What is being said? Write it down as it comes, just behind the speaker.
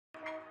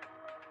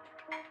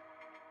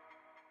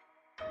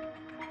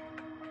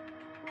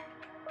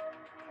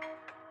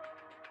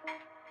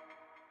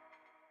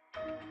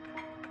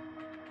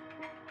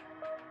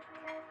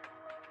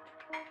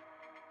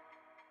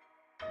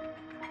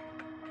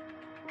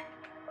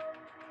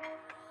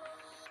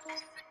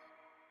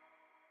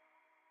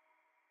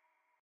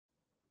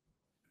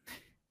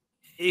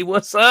Hey,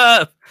 what's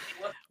up?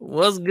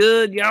 What's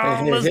good,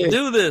 y'all? Hey. Let's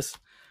do this.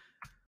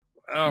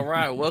 All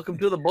right, welcome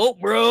to the Bolt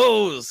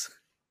Bros.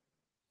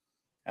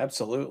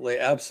 Absolutely.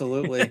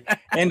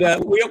 And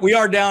we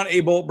are down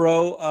a Bolt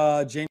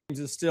Bro. James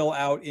is still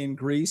out in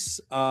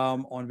Greece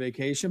on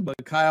vacation, but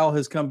Kyle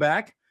has come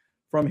back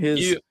from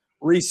his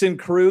recent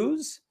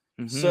cruise.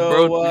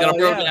 So bro, we got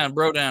a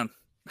bro down.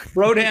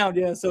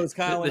 Yeah. So it's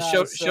Kyle and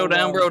I.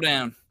 Showdown, bro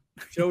down.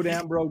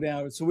 Showdown, bro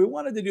down. So we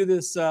wanted to do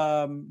this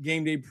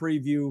game day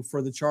preview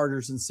for the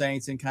Chargers and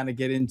Saints and kind of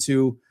get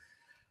into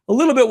a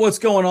little bit what's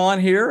going on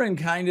here and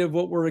kind of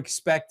what we're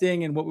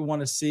expecting and what we want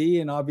to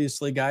see. And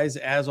obviously, guys,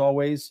 as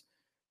always,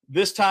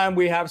 this time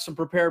we have some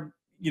prepared,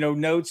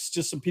 notes,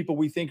 just some people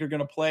we think are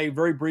going to play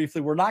very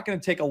briefly. We're not going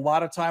to take a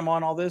lot of time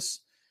on all this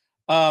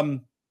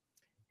and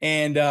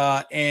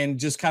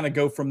just kind of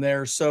go from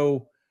there.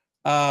 So,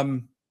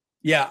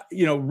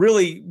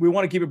 really, we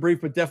want to keep it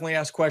brief, but definitely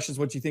ask questions,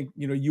 what you think,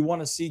 you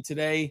want to see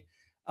today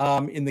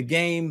in the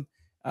game.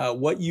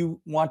 What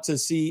you want to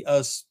see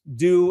us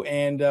do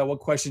and what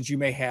questions you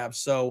may have.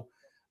 So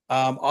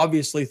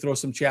obviously throw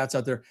some chats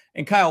out there.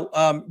 And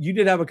Kyle, you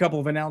did have a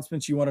couple of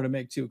announcements you wanted to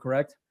make too,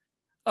 correct?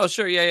 Oh,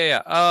 sure.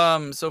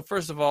 Yeah. So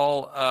first of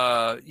all,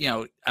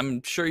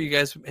 I'm sure you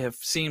guys have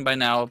seen by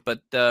now,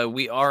 but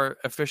we are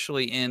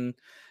officially in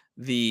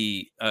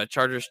the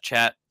Chargers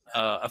chat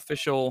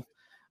official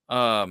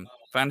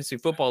fantasy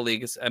football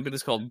league. I believe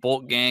it's called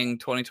Bolt Gang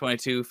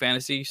 2022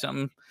 Fantasy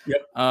something.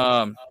 Yep.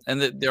 And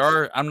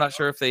I'm not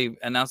sure if they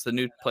announced the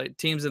new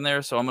teams in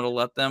there, so I'm going to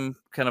let them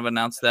kind of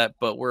announce that.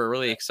 But we're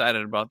really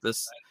excited about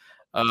this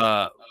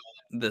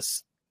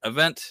this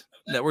event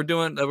that we're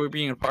doing, that we're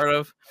being a part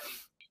of,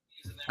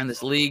 and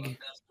this league.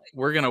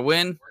 We're going to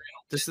win.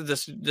 Just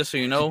so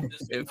you know,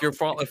 if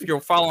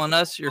you're following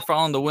us, you're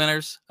following the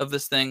winners of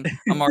this thing.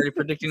 I'm already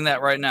predicting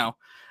that right now.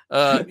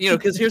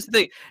 Because here's the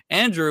thing,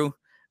 Andrew.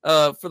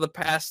 For the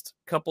past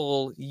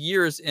couple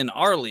years in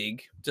our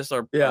league, just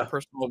our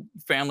personal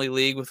family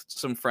league with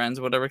some friends,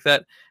 whatever like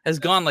that, has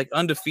gone like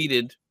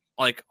undefeated,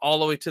 like all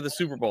the way to the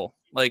Super Bowl,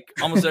 like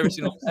almost every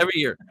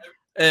year.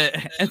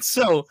 And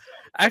so,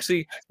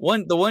 actually,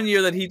 the one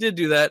year that he did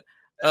do that,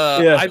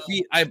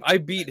 I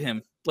beat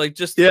him, like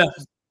just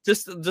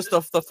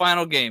the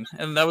final game,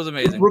 and that was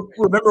amazing.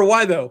 Remember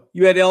why though?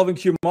 You had Alvin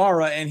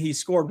Kamara, and he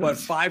scored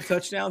 5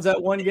 touchdowns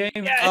that one game.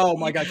 Yeah, oh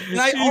my gosh! And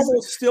I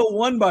almost still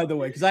won, by the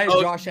way, because I had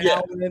Josh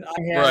Allen, and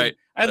I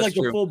had like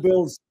the full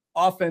Bills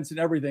offense and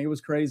everything. It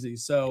was crazy.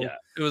 So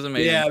it was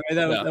amazing. Yeah,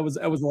 that was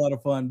a lot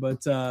of fun.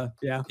 But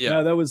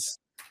that was.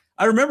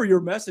 I remember you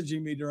were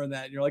messaging me during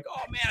that, and you're like,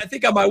 "Oh man, I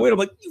think I might win." I'm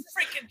like, "You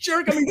freaking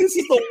jerk!" I mean, this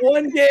is the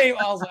one game.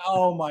 I was like,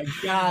 "Oh my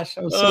gosh,"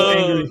 I was so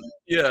angry.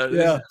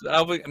 Yeah.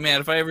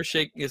 Man, if I ever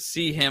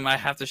see him, I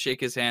have to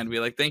shake his hand and be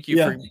like, "Thank you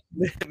for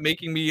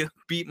making me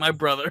beat my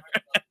brother."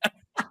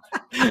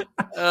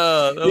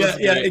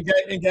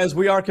 And guys,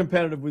 we are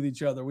competitive with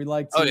each other. We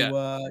like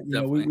to,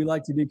 we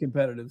like to be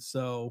competitive.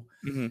 So,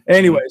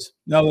 anyways,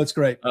 no, that's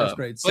great. That's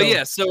great.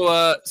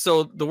 So,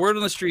 so the word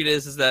on the street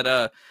is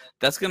that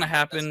that's going to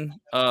happen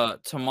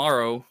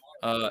tomorrow,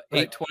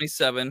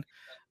 8/27,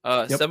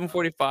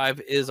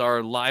 7:45 is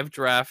our live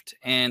draft,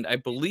 and I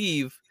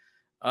believe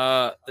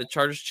the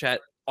Chargers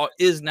chat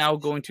is now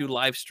going to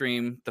live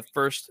stream the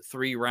first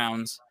 3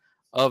 rounds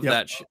of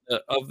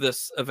of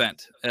this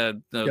event,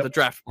 the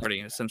draft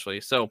party,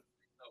 essentially. So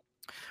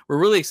we're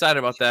really excited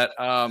about that,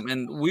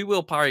 and we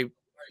will probably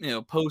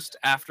post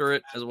after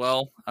it as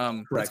well.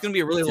 It's going to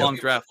be a really long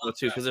draft though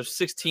too, because there's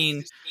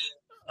 16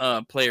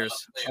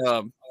 players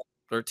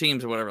or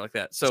teams or whatever like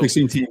that. So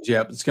 16 teams.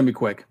 Yeah, it's going to be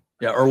quick.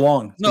 Yeah, or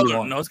long. No,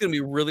 it's going to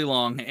be really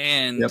long,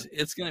 and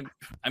it's going to.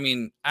 I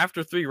mean,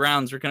 after 3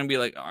 rounds, we're going to be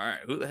like, all right,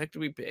 who the heck do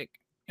we pick?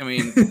 I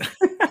mean,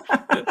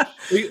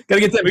 we got to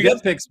get that. We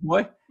got picks,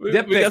 boy. We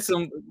got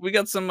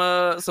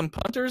some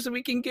punters that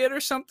we can get or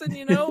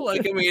something.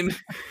 Like I mean,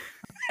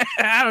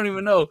 I don't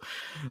even know.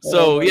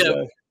 So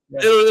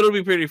it'll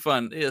be pretty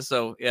fun.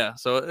 So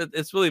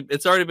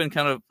it's already been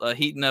kind of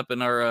heating up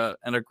in our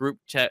group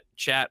chat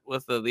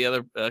with the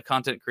other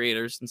content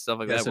creators and stuff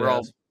like that. We're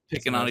all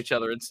picking on each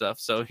other and stuff.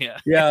 So like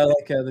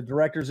the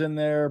directors in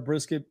there,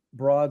 Brisket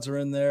Broads are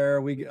in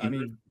there.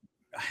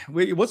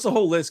 What's the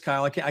whole list,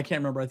 Kyle? I can't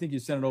remember. I think you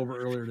sent it over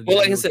earlier today. Well,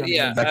 like I said,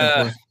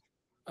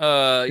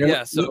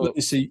 So let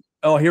me see.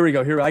 Oh, here we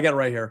go. Here, I got it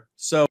right here.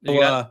 So,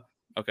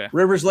 okay.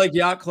 Rivers Lake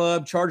Yacht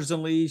Club, Chargers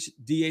Unleashed,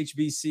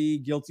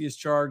 DHBC, guilty as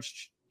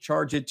charged.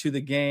 Charge it to the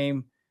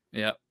game.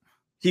 Yep.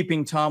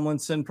 Keeping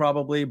Tomlinson,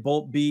 probably.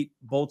 Bolt Beat,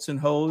 Bolts and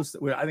Hose.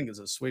 I think it's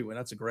a sweet one.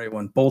 That's a great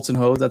one. Bolts and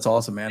Hose. That's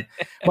awesome, man.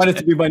 Might have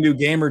to be my new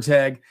gamer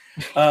tag.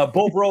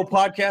 Bolt Bro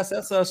Podcast.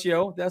 That's us,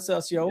 yo. That's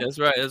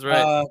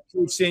right.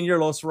 Coach Senior,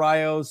 Los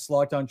Rayos,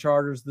 Locked on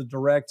Chargers, the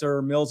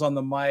director, Mills on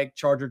the mic,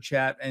 Charger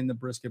Chat, and the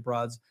Brisket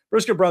Broads.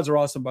 Brisket Broads are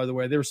awesome, by the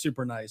way. They were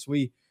super nice.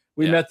 We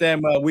met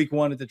them week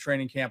 1 at the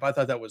training camp. I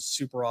thought that was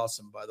super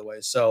awesome, by the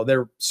way. So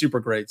they're super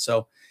great.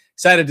 So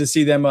excited to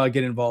see them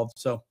get involved.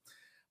 So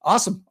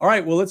awesome. All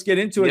right. Well, let's get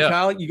into it,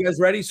 Kyle. You guys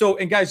ready? So,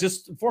 and guys,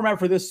 just format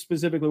for this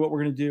specifically, what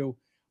we're going to do,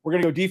 we're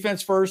going to go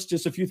defense first,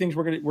 just a few things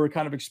we're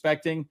kind of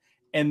expecting.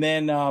 and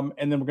then we're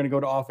going to go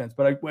to offense.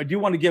 But I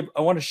want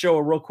to show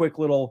a real quick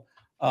little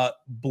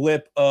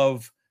blip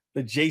of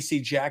the J.C.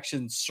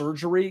 Jackson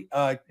surgery.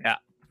 I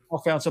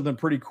found something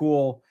pretty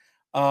cool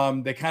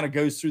that kind of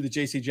goes through the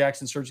J.C.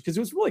 Jackson surgery because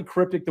it was really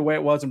cryptic the way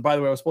it was. And by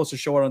the way, I was supposed to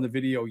show it on the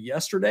video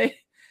yesterday.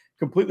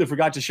 Completely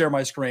forgot to share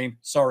my screen.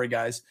 Sorry,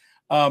 guys.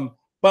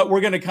 But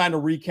we're going to kind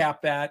of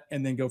recap that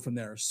and then go from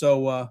there.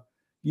 So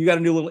you got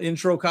a new little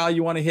intro, Kyle,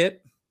 you want to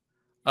hit?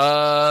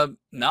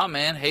 No,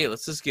 man. Hey,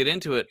 let's just get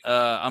into it.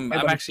 I'm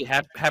actually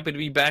happy to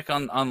be back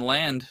on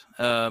land.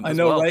 I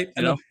know, well, right?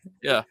 You know?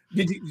 Yeah.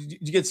 Did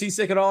you get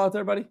seasick at all out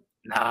there, buddy?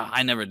 Nah,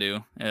 I never do.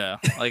 Yeah,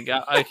 like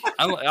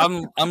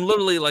I'm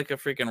literally like a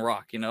freaking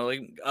rock. You know,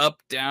 like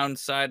up, down,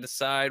 side to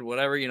side,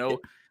 whatever. You know,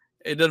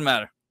 it doesn't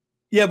matter.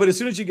 Yeah, but as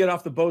soon as you get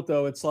off the boat,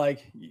 though, it's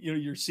like, you know,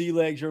 your sea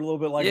legs are a little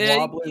bit like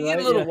wobbly, you right?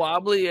 get a little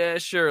wobbly, yeah,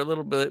 sure, a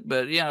little bit,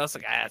 but yeah, it's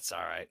like it's all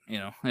right, you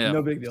know. Yeah,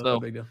 no big deal, so, no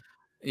big deal.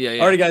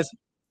 Yeah. All right, guys,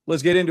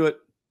 let's get into it.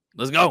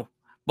 Let's go,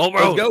 Bolt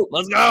Bros. Let's go.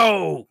 Let's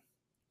go.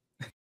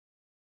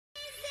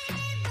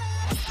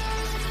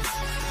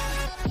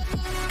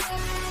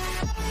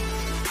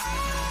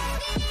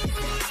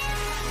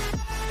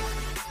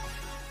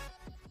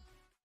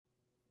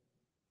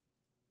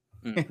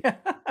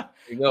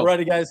 All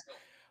righty, guys.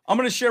 I'm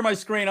going to share my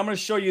screen. I'm going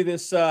to show you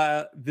this,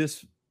 and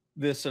let's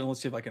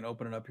see if I can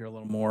open it up here a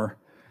little more.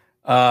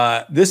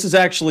 This is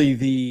actually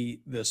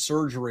the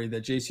surgery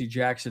that J.C.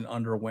 Jackson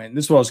underwent.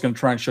 This is what I was going to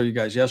try and show you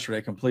guys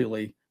yesterday.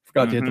 Completely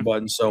forgot to hit the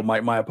button, so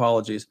my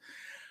apologies.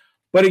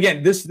 But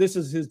again, this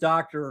is his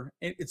doctor.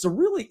 It's a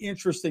really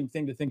interesting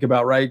thing to think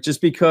about, right?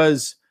 Just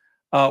because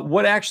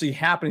what actually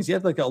happened is he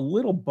had like a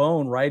little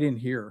bone right in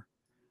here,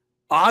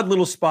 odd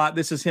little spot.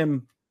 This is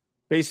him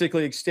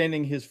basically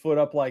extending his foot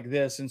up like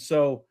this, and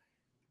so.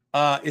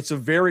 It's a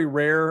very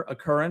rare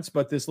occurrence,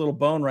 but this little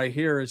bone right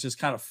here is just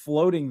kind of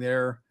floating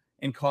there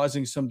and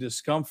causing some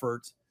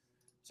discomfort.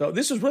 So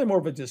this is really more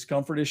of a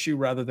discomfort issue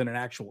rather than an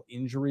actual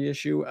injury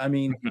issue. I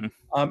mean,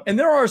 and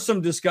there are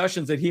some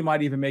discussions that he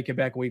might even make it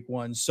back week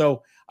 1.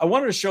 So I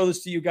wanted to show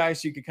this to you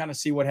guys so you could kind of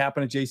see what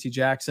happened to J.C.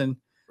 Jackson.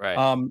 Right.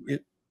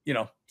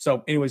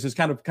 So anyways, it's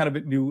kind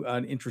of new,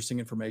 interesting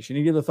information.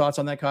 Any other thoughts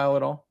on that, Kyle,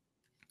 at all?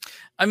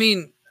 I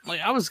mean,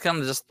 like I was kind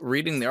of just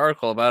reading the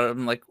article about it.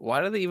 I'm like,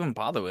 why do they even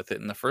bother with it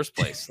in the first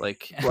place?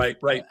 Like, right.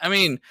 I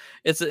mean,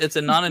 it's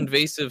a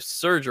non-invasive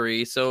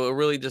surgery, so it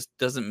really just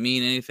doesn't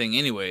mean anything,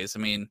 anyways. I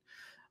mean,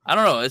 I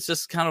don't know. It's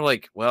just kind of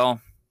like,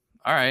 well,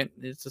 all right,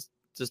 it's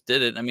just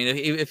did it. I mean,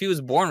 if he was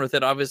born with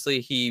it,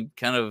 obviously he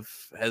kind of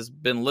has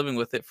been living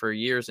with it for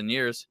years and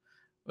years.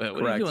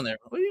 What are you doing there?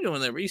 What are you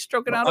doing there? Are you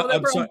stroking out over there,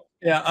 bro?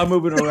 Yeah, I'm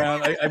moving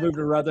around. I moved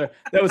it around there.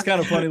 That was kind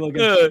of funny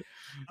looking.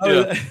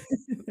 Yeah.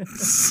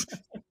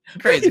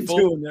 Crazy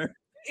fool in there.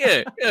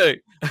 Yeah.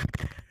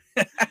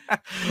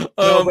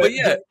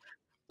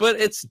 But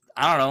it's,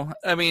 I don't know.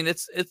 I mean,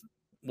 it's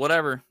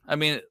whatever. I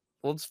mean,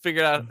 we'll just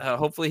figure it out.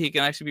 Hopefully he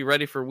can actually be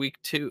ready for week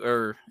 2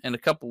 or in a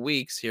couple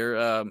weeks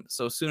here.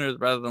 So sooner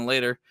rather than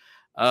later.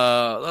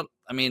 I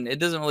mean, it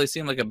doesn't really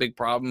seem like a big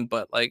problem,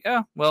 but like,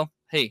 well,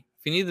 hey,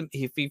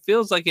 if he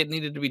feels like it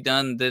needed to be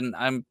done, then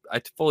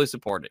I fully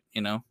support it,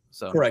 you know?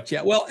 So correct.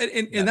 Yeah. Well,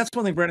 and that's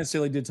one thing Brandon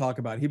Staley did talk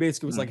about. He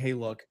basically was like, hey,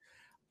 look,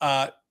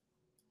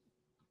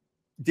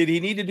 did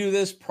he need to do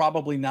this?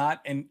 Probably not.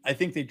 And I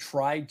think they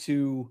tried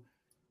to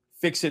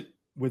fix it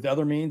with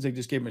other means. They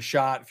just gave him a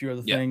shot, a few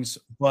other things,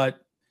 but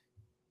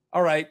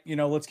all right,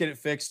 let's get it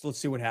fixed. Let's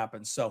see what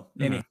happens. So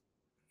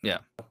yeah.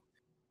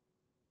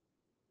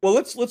 Well,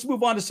 let's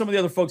move on to some of the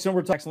other folks. And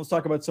let's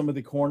talk about some of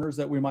the corners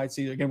that we might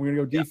see. Again, we're going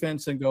to go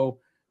defense and go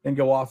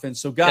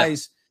offense. So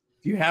guys,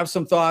 if you have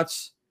some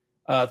thoughts,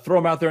 throw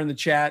them out there in the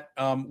chat.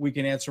 We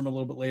can answer them a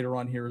little bit later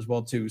on here as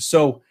well too.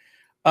 So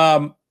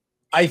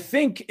I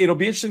think it'll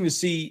be interesting to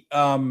see.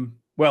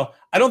 Well,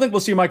 I don't think we'll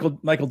see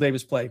Michael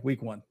Davis play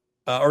week 1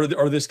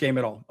 or this game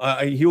at all.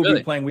 He will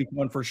be playing week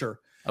 1 for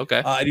sure.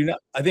 Okay. I do not.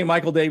 I think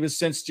Michael Davis,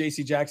 since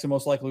J.C. Jackson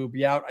most likely will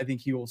be out, I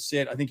think he will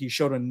sit. I think he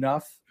showed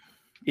enough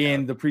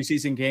in the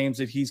preseason games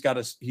that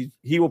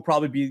he will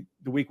probably be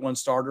the week 1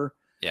 starter.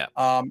 Yeah.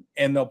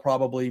 And they'll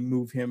probably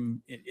move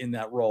him in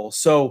that role.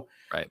 So,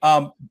 right.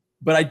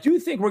 But I do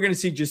think we're going to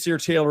see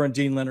Jasir Taylor and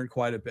Dean Leonard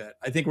quite a bit.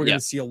 I think we're going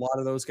to see a lot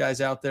of those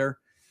guys out there.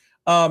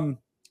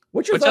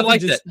 What's your thought? I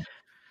like that.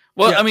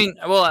 Well, I mean,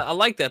 I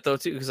like that though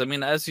too, because I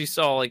mean, as you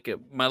saw, like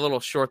my little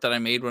short that I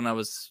made when I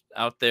was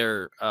out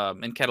there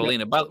in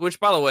Catalina,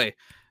 which by the way,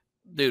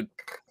 dude,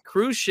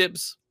 cruise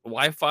ships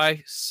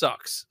Wi-Fi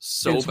sucks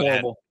so bad.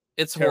 Horrible.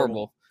 It's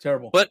horrible.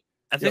 Terrible. But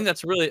I think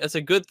that's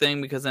a good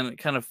thing, because then it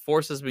kind of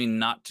forces me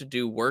not to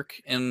do work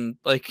in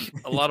like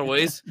a lot of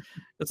ways.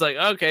 It's like,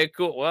 okay,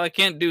 cool. Well, I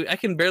can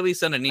barely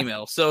send an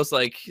email. So it's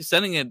like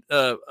sending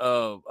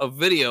a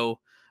video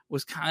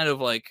was kind of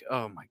like,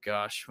 oh my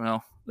gosh,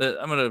 well,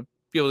 I'm going to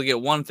be able to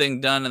get one thing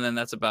done, and then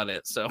that's about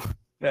it. So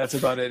that's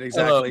about it.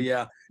 Exactly.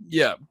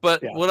 Yeah.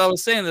 But what I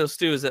was saying though,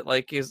 Stu, is that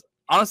like,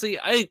 honestly,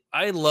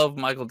 I love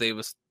Michael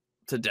Davis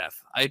to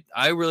death.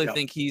 I really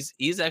think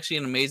he's actually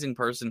an amazing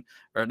person,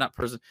 or not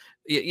person.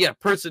 Yeah,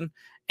 person.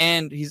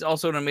 And he's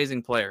also an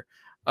amazing player.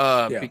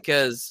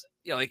 Because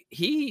yeah, like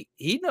he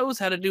knows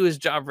how to do his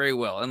job very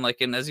well. And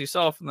like, and as you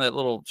saw from that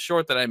little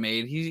short that I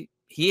made,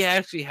 he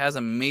actually has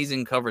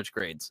amazing coverage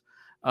grades.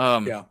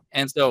 Yeah.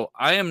 And so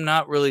I am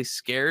not really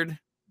scared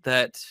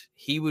that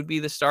he would be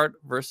the start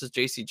versus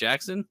JC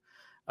Jackson.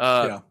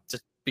 Yeah.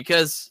 Just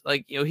because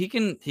like, he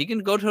can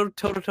go toe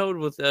to toe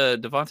with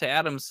Devontae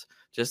Adams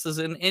just as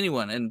in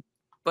anyone. And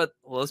but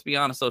let's be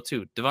honest though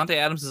too, Devontae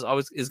Adams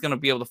is going to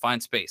be able to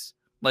find space.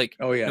 Like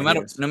Oh yeah,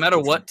 no matter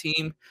what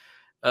team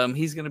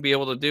he's going to be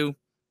able to do,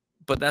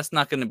 but that's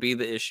not going to be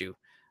the issue.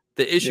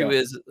 The issue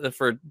is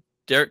for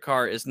Derek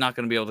Carr is not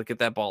going to be able to get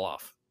that ball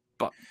off.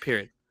 But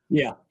period.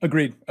 Yeah,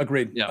 agreed.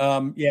 Yeah.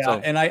 So,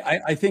 and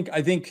I think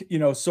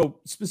so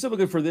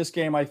specifically for this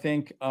game, I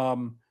think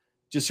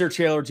Jasir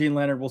Taylor, Gene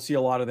Leonard, we'll see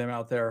a lot of them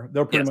out there.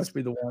 They'll pretty much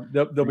be the one.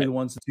 They'll be the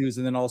ones to choose,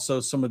 and then also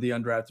some of the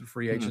undrafted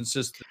free agents,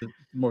 just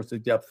more the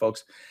depth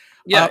folks.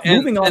 Yeah,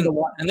 moving on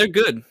and they're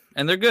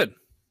good.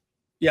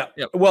 Yeah.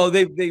 Yep. Well,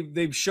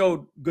 they've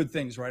showed good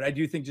things, right? I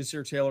do think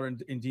Jasir Taylor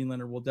and Dean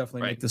Leonard will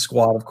definitely make the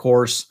squad, of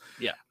course.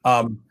 Yeah.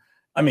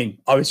 I mean,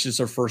 obviously it's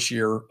their first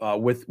year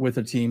with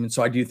a team, and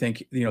so I do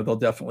think they'll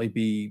definitely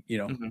be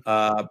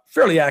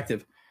fairly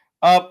active.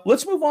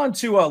 Let's move on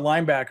to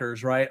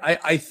linebackers, right?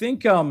 I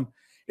think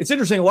it's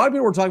interesting. A lot of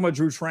people were talking about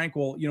Drew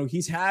Tranquil.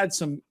 He's had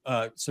some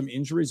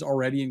injuries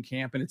already in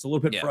camp, and it's a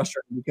little bit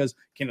frustrating because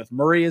Kenneth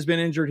Murray has been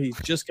injured. He's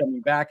just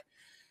coming back.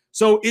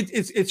 So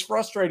it's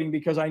frustrating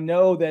because I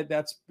know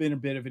that's been a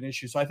bit of an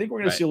issue. So I think we're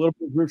going to see a little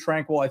bit of Drew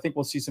Tranquil. I think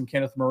we'll see some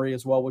Kenneth Murray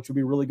as well, which would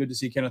be really good to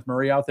see Kenneth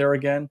Murray out there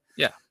again.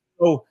 Yeah.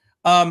 So,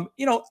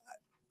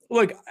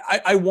 look,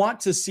 I want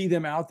to see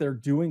them out there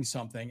doing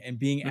something and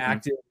being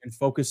active and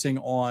focusing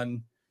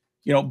on,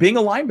 being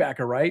a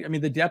linebacker, right? I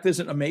mean, the depth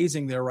isn't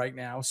amazing there right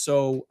now.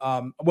 So,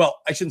 well,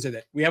 I shouldn't say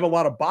that. We have a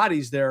lot of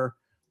bodies there,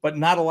 but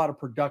not a lot of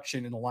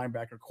production in the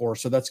linebacker core.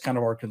 So that's kind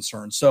of our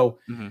concern. So,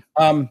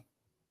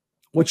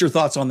 what's your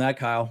thoughts on that,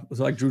 Kyle? It was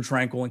like Drew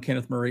Tranquil and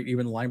Kenneth Murray,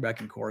 even the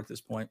linebacking core at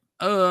this point.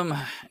 No,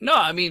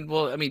 I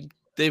mean,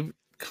 they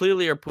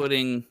clearly are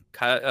putting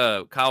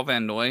Kyle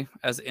Van Noy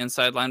as the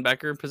inside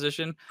linebacker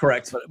position.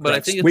 Correct. But I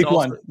think it's week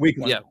also, one.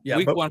 Yeah.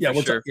 Week one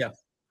for sure.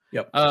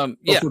 Yep.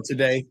 For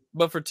today.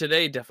 But for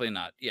today, definitely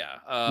not.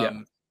 Yeah.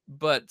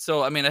 But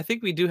so, I mean, I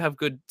think we do have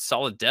good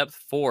solid depth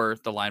for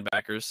the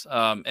linebackers.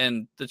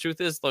 And the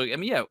truth is, like, I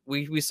mean, yeah,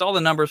 we saw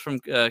the numbers from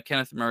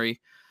Kenneth Murray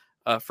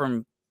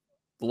from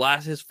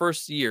his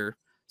first year,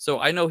 so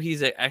I know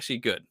he's actually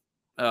good.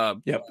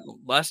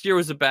 Last year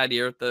was a bad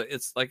year.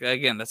 It's like,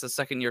 again, that's a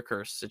second year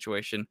curse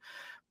situation.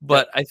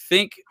 But I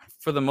think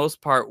for the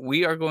most part,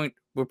 we're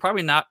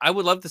probably not. I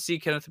would love to see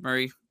Kenneth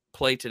Murray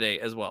play today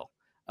as well.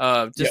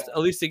 At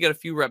least to get a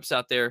few reps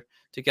out there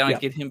to kind of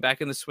get him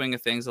back in the swing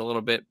of things a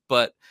little bit.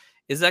 But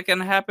is that going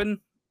to happen?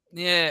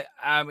 Yeah,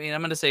 I mean,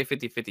 I'm going to say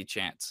 50-50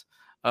 chance.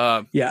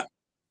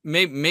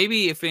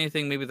 Maybe if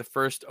anything, maybe the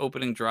first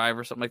opening drive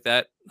or something like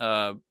that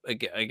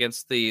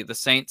against the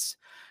Saints.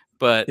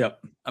 But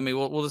I mean,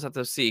 we'll just have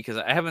to see, because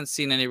I haven't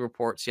seen any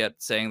reports yet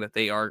saying that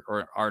they are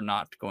or are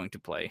not going to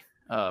play.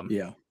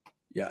 And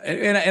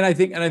I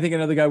think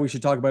another guy we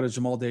should talk about is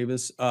Jamal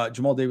Davis.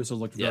 Jamal Davis has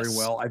looked very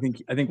well. I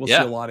think we'll see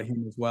a lot of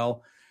him as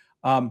well.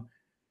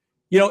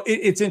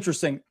 It's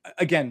interesting.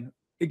 Again,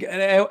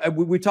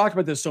 we talked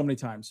about this so many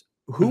times.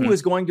 Who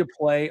is going to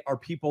play are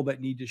people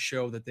that need to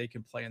show that they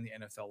can play on the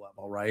NFL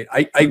level, right?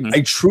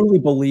 I truly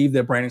believe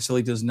that Brandon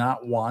Staley does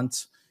not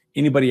want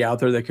anybody out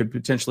there that could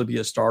potentially be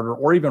a starter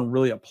or even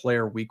really a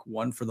player week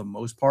one for the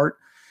most part.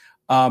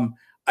 I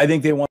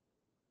think they want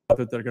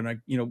that they're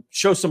going to,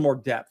 show some more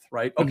depth,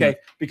 right? Okay.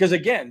 Because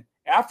again,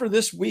 after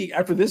this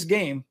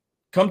game,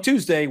 come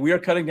Tuesday, we are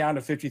cutting down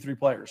to 53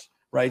 players,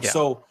 right?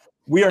 So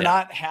we are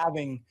not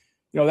having,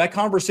 that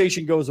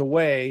conversation goes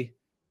away,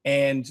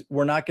 and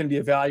we're not going to be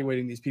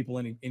evaluating these people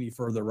any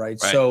further, right?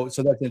 So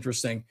that's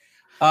interesting.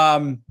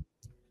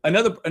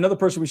 Another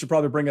person we should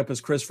probably bring up is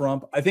Chris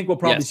Rump. I think we'll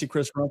probably see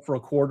Chris Rump for a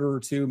quarter or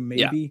two,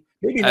 maybe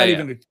not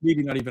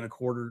even a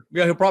quarter.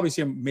 Yeah, he'll probably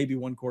see him maybe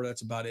one quarter.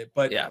 That's about it.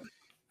 But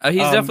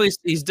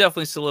he's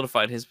definitely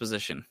solidified his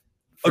position.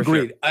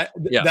 Agreed.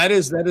 Sure. That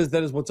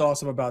is what's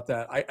awesome about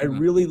that. I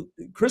really,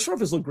 Chris Rump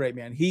has looked great,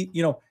 man.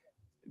 The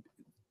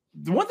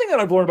one thing that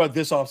I've learned about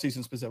this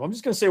offseason specific, I'm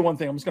just going to say one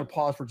thing. I'm just going to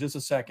pause for just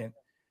a second.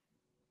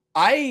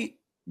 I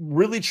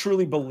really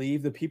truly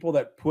believe the people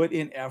that put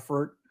in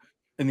effort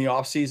in the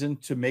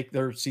offseason to make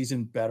their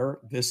season better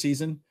this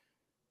season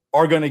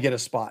are going to get a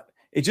spot.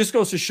 It just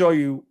goes to show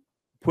you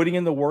putting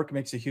in the work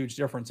makes a huge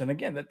difference. And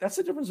again, that's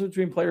the difference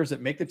between players that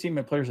make the team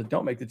and players that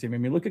don't make the team. I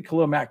mean, look at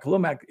Khalil Mack. Khalil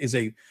Mack is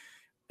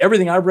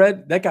everything I've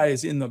read, that guy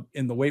is in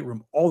the weight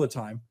room all the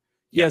time.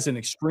 He has an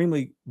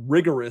extremely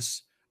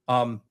rigorous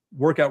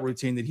workout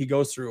routine that he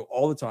goes through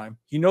all the time.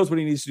 He knows what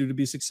he needs to do to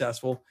be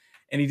successful,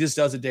 and he just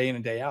does it day in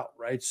and day out,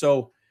 right?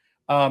 So,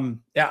 I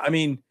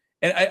mean,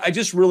 and I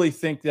just really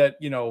think that,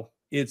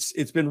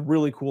 it's been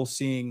really cool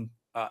seeing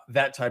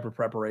that type of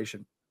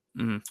preparation.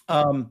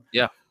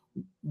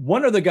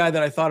 One other guy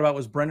that I thought about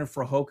was Brendan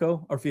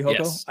Fehoko.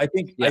 Yes. I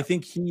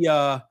think he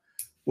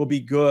will be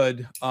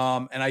good.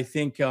 And I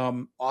think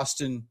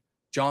Austin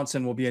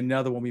Johnson will be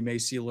another one we may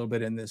see a little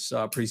bit in this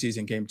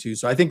preseason game too.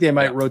 So I think they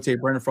might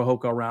rotate Brendan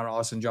Fehoko around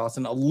Austin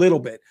Johnson a little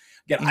bit.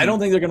 Again, I don't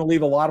think they're going to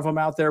leave a lot of them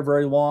out there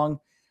very long.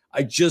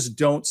 I just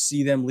don't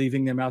see them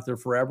leaving them out there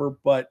forever.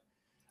 But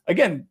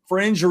again, for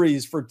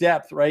injuries, for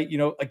depth, right?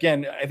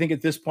 Again, I think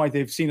at this point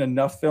they've seen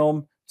enough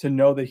film to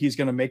know that he's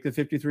going to make the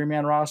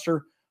 53-man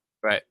roster.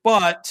 Right.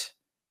 But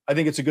I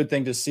think it's a good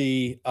thing to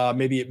see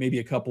maybe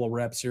a couple of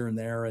reps here and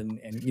there and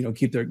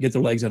get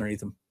their legs underneath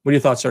them. What are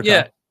your thoughts, sir?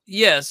 Yeah. Kyle?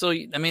 Yeah. So,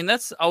 I mean,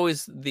 that's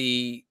always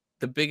the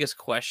biggest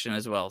question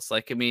as well. It's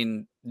like, I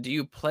mean, do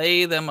you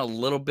play them a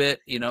little bit,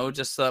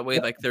 just so that way,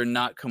 like they're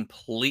not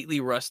completely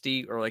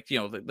rusty or like,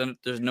 then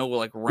there's no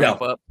like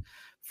ramp up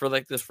for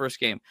like this first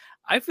game.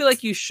 I feel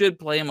like you should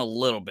play them a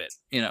little bit,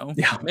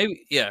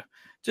 maybe. Yeah.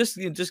 Just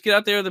get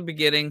out there at the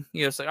beginning.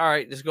 It's like, all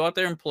right, just go out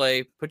there and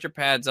play, put your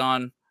pads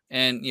on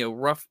and,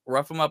 rough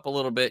them up a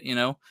little bit,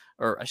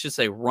 or I should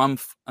say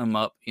rumph them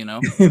up,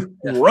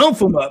 Rumph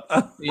them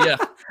up. Yeah.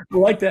 I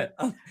like that.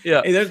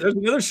 Yeah. Hey, there's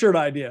another shirt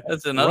idea.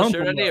 That's another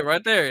shirt idea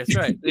right there. That's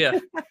right. Yeah.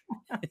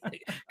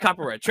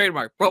 Copyright,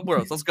 trademark,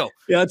 Worlds. Let's go.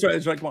 Yeah, that's right.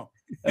 That's right. Come on.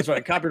 That's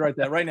right. Copyright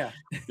that right now.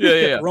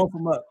 Yeah. Rumph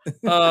them up.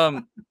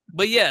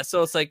 But yeah,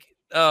 so it's like,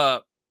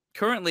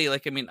 currently,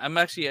 like, I mean, I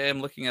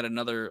am looking at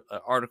another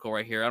article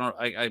right here.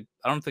 I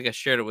don't think I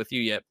shared it with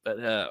you yet, but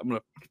I'm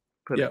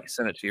gonna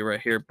send it to you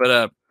right here.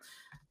 But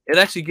it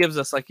actually gives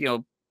us like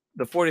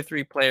the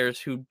 43 players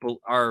who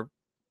are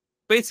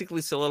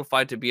basically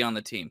solidified to be on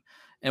the team,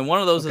 and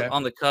one of those is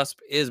on the cusp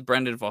is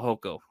Brendan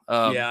Fehoko.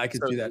 I can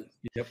see that.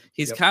 Yep.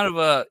 He's kind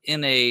of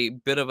in a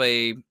bit of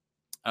a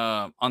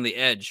on the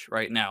edge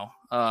right now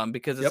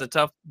because it's a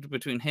tough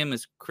between him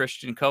as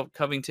Christian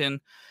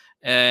Covington.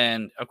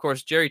 And of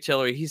course, Jerry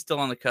Tillery, he's still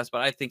on the cusp, but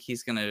I think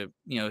he's going to,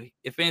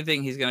 if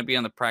anything, he's going to be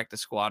on the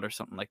practice squad or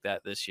something like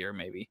that this year,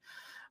 maybe.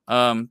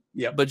 But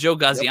Joe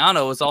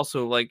Gaziano is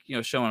also like,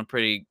 showing a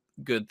pretty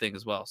good thing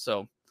as well.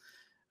 So,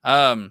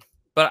 but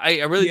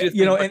I really do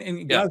think,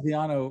 and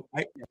Gaziano,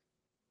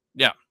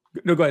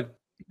 no, go ahead.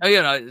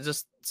 Oh,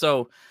 just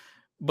so,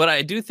 but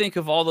I do think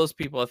of all those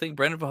people, I think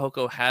Brendan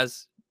Fehoko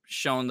has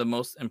shown the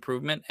most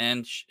improvement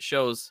and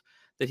shows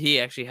that he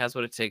actually has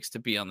what it takes to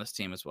be on this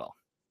team as well.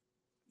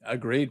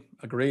 Agreed.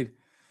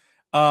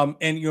 And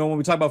when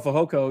we talk about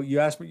Fehoko, you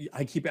asked me,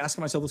 I keep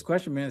asking myself this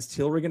question, man, is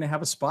Tillery going to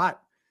have a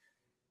spot?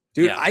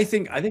 Dude, yeah. I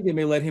think they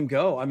may let him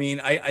go. I mean,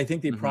 I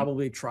think they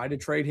probably tried to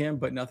trade him,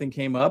 but nothing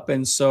came up.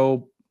 And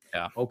so,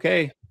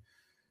 okay.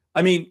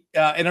 I mean,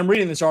 and I'm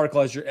reading this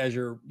article as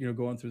you're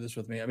going through this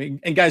with me. I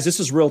mean, and guys, this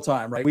is real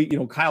time, right?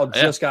 Kyle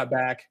just got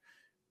back,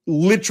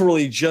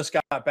 literally just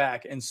got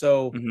back. And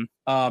so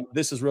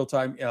this is real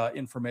time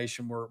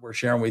information we're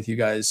sharing with you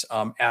guys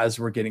as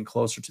we're getting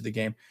closer to the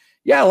game.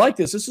 Yeah, I like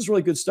this. This is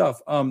really good stuff.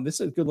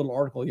 This is a good little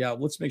article. Yeah,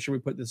 let's make sure we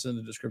put this in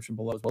the description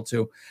below as well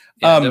too.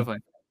 Yeah,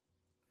 definitely.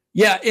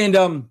 Yeah,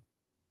 and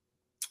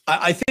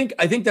I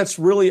think that's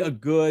really a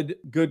good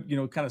kind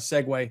of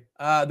segue.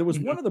 There was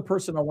one other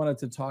person I wanted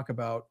to talk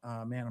about.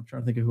 Man, I'm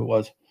trying to think of who it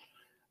was.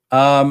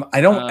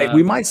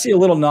 We might see a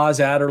little Nas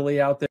Adderley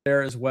out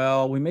there as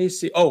well. We may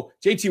see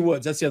JT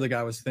Woods. That's the other guy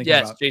I was thinking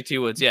about. Yes,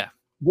 JT Woods. Yeah,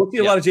 we'll see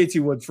a lot of JT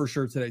Woods for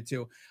sure today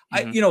too.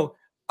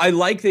 I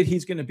like that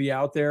he's going to be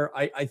out there.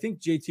 I think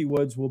JT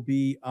Woods will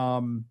be,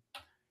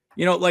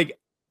 like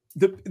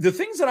the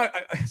things that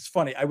it's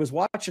funny. I was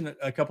watching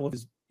a couple of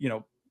his,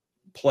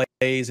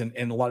 plays and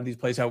a lot of these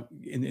plays out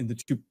in the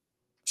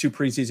two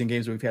preseason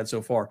games that we've had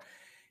so far.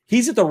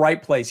 He's at the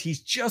right place.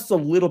 He's just a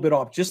little bit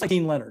off, just like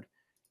Dean Leonard.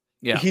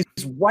 Yeah, he's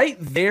right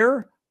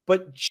there,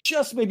 but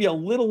just maybe a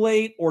little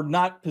late or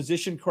not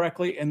positioned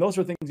correctly. And those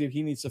are things that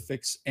he needs to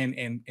fix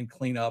and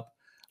clean up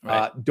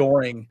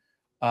during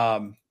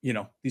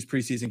these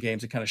preseason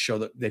games to kind of show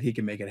that he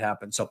can make it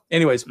happen. So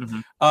anyways,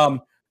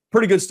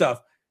 pretty good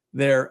stuff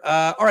there.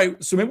 All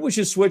right. So maybe we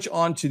should switch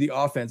on to the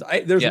offense.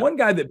 There's one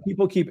guy that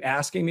people keep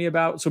asking me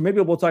about. So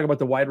maybe we'll talk about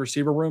the wide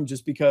receiver room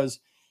just because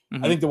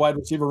I think the wide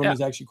receiver room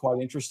is actually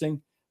quite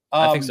interesting.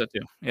 I think so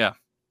too. Yeah.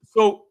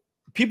 So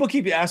people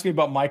keep asking me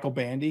about Michael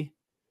Bandy.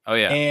 Oh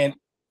yeah. And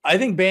I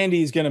think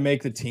Bandy is going to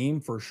make the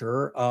team for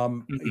sure.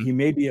 He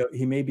may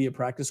be a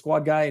practice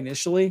squad guy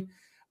initially.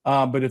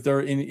 But if there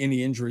are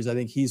any injuries, I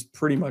think he's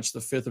pretty much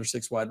the 5th or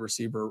 6th wide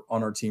receiver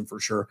on our team for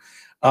sure.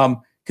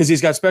 Because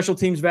he's got special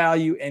teams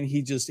value and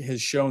he just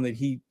has shown that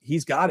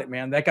he's got it,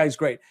 man. That guy's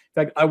great.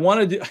 In fact, I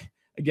want to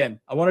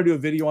do a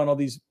video on all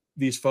these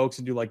folks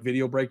and do like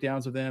video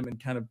breakdowns of them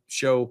and kind of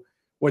show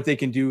what they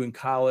can do in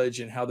college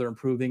and how they're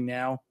improving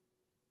now.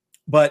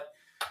 But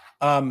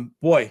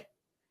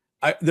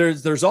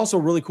there's also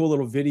a really cool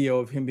little video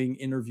of him being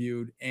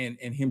interviewed and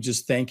him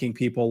just thanking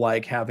people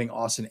like having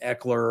Austin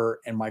Eckler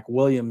and Mike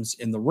Williams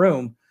in the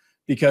room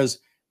because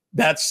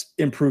that's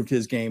improved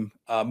his game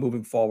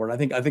moving forward. I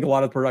think a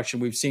lot of production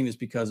we've seen is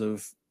because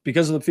of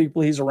the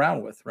people he's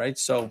around with, right?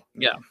 So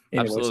yeah,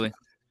 anyways, absolutely.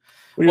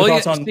 What are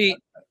your thoughts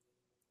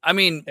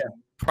on?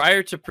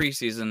 Prior to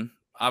preseason,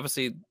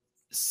 obviously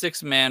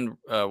 6-man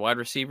wide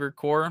receiver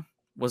core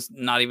was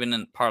not even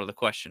in part of the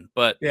question,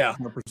 but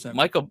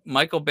 100%.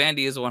 Michael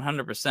Bandy is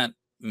 100%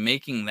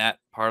 making that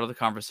part of the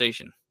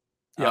conversation.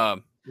 Yeah.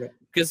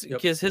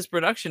 Because his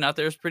production out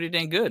there is pretty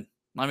dang good.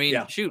 I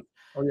mean, shoot,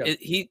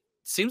 he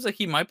seems like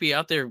he might be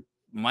out there,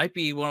 might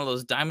be one of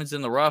those diamonds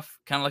in the rough,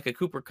 kind of like a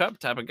Cooper Kupp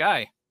type of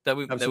guy that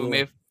we may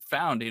have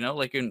found.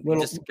 Like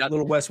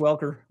little Wes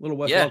Welker,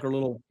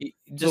 he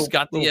just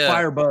got the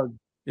firebug.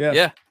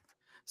 Yeah,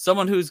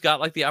 someone who's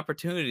got like the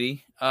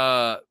opportunity,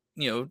 and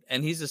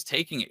he's just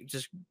taking it,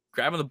 just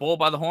grabbing the bull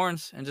by the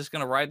horns and just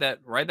gonna ride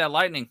that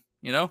lightning.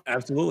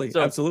 Absolutely,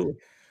 so, absolutely.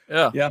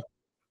 Yeah.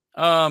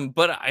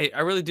 But I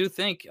really do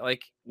think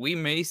like we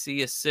may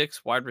see a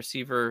 6 wide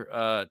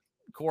receiver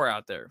core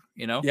out there,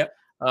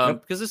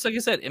 because it's like I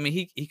said, I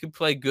mean, he could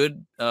play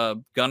good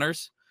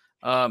gunners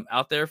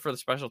out there for the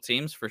special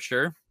teams for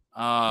sure.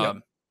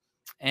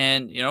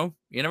 And you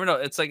never know.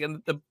 It's like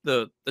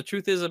the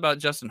truth is about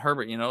Justin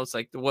Herbert, it's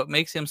like what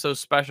makes him so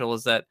special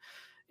is that,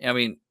 I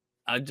mean,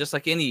 just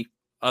like any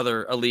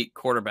other elite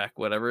quarterback,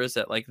 whatever, is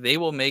that like they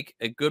will make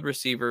a good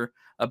receiver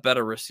a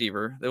better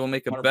receiver. They will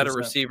make a 100%. Better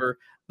receiver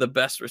the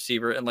best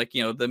receiver, and like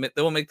they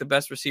will make the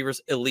best receivers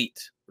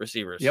elite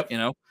receivers.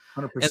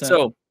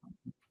 100%.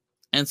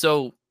 And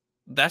so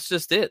that's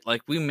just it.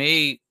 Like we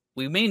may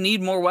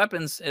need more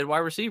weapons at wide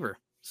receiver.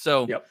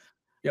 So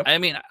I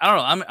mean, I don't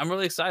know. I'm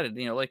really excited.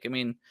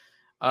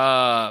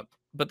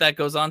 But that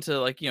goes on to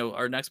like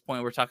our next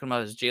point we're talking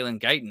about is Jalen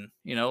Guyton.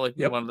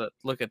 We wanted to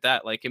look at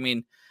that. Like I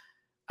mean,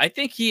 I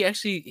think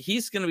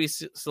he's going to be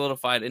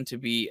solidified into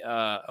be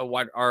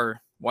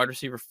our wide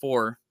receiver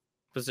 4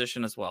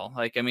 position as well.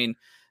 Like I mean,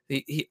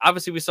 he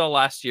obviously we saw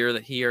last year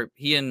that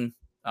he and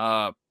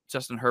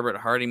Justin Herbert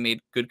already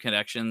made good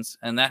connections,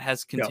 and that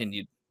has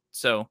continued.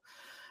 So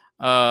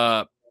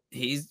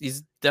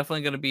he's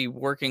definitely going to be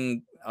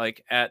working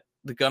like at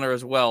the gunner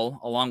as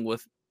well, along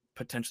with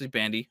potentially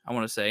Bandy. I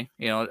want to say,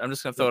 I'm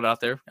just going to throw it out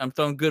there. I'm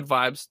throwing good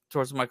vibes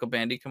towards Michael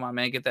Bandy. Come on,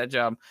 man, get that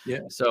job. Yeah.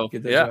 So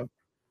get that job.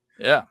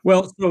 Yeah.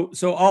 Well,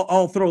 so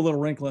I'll throw a little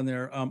wrinkle in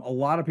there. A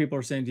lot of people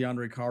are saying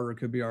DeAndre Carter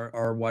could be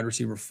our wide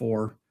receiver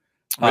 4.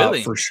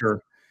 Really? For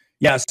sure.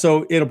 Yeah.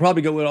 So it'll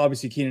probably go with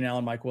obviously Keenan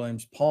Allen, Mike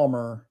Williams,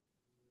 Palmer.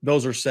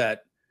 Those are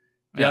set.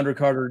 DeAndre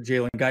Carter,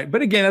 Jalen Guyton.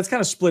 But again, that's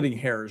kind of splitting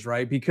hairs,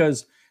 right?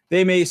 Because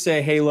they may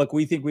say, hey, look,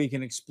 we think we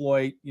can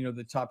exploit,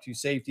 the top 2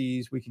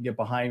 safeties. We can get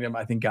behind him.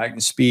 I think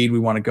Guyton's speed, we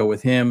want to go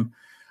with him.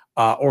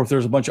 Or if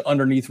there's a bunch of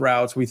underneath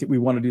routes, we think we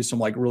want to do some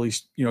like really,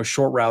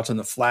 short routes in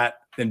the flat,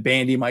 then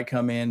Bandy might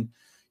come in.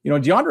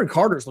 DeAndre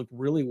Carter's looked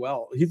really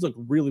well. He's looked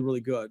really,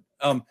 really good.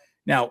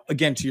 Now,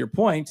 again, to your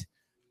point,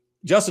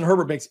 Justin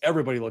Herbert makes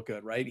everybody look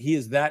good, right? He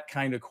is that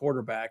kind of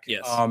quarterback.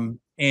 Yes.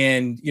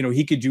 And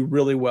he could do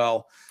really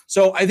well.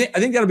 So I think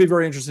that'll be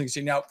very interesting to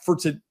see. Now, for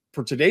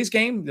today's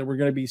game that we're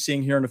going to be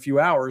seeing here in a few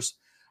hours,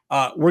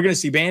 we're going to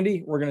see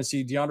Bandy, we're going to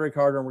see DeAndre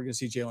Carter, and we're going to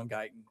see Jalen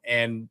Guyton.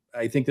 And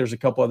I think there's a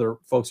couple other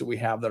folks that we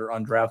have that are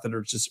undrafted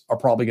or are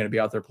probably going to be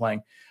out there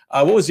playing.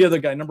 What was the other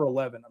guy? Number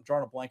 11. I'm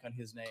drawing a blank on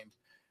his name.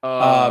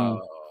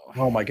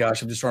 Oh my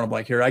gosh, I'm just drawing a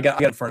blank here. I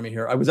got it in front of me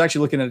here. I was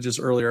actually looking at it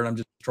just earlier, and I'm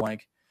just drawing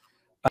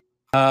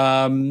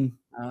blank.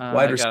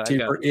 Wide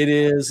receiver. It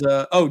is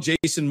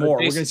Jason Moore.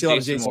 We're going to see a lot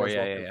of Jason Moore.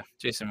 Yeah.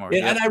 Jason Moore.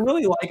 And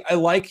I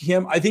like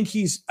him. I think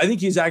he's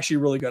actually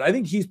really good. I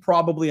think he's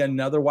probably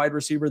another wide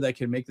receiver that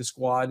can make the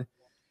squad.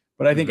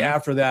 But I think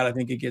after that, I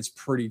think it gets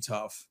pretty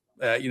tough.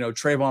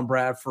 Trayvon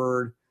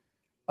Bradford.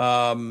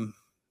 I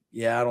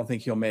don't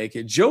think he'll make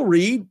it. Joe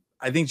Reed.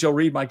 I think Joe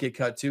Reed might get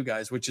cut too,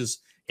 guys, which is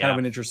kind of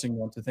an interesting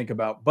one to think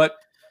about. But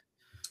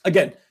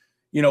again,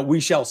 we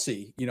shall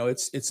see.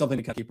 It's something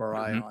to kind of keep our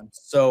eye on.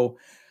 So,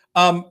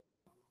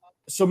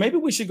 so maybe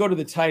we should go to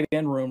the tight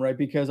end room, right?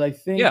 Because I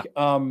think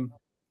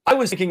I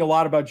was thinking a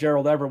lot about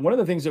Gerald Everett. One of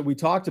the things that we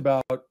talked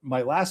about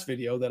my last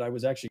video that I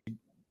was actually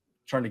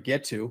trying to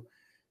get to,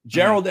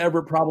 Gerald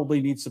Everett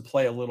probably needs to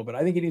play a little bit.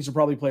 I think he needs to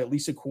probably play at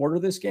least a quarter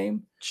this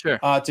game. Sure.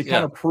 To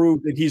kind of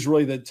prove that he's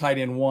really the tight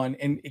end 1.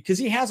 And because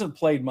he hasn't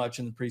played much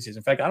in the preseason.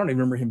 In fact, I don't even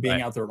remember him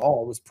being out there at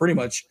all. It was pretty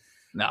much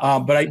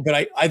no. But I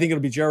think it'll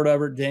be Gerald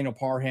Everett, Daniel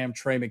Parham,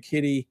 Trey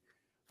McKitty.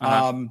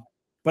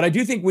 But I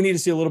do think we need to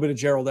see a little bit of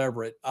Gerald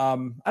Everett. I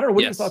don't know.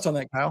 What are your thoughts on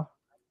that, Kyle?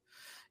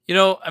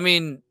 I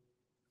mean,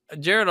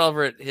 Gerald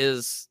Everett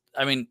he's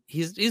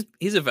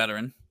a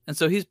veteran, and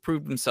so he's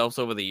proved himself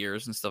over the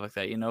years and stuff like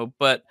that,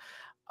 but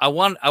I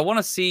want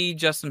to see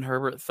Justin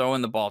Herbert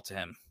throwing the ball to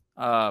him.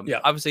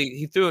 Obviously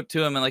he threw it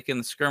to him in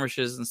the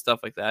skirmishes and stuff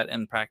like that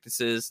and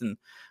practices,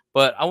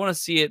 but I want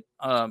to see it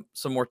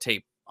some more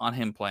tape on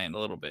him playing a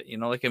little bit,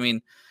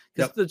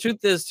 because the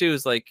truth is too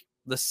is like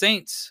the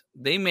Saints,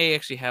 they may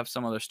actually have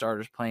some other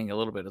starters playing a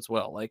little bit as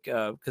well.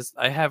 Because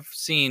I have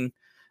seen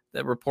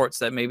the reports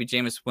that maybe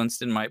Jameis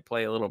Winston might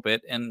play a little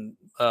bit, and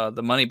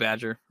the Honey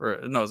Badger.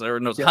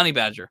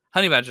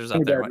 Honey Badger's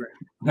out there.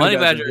 Honey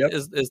Badger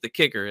is the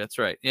kicker. That's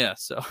right. Yeah.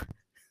 So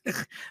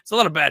it's a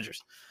lot of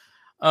Badgers.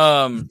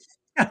 A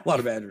lot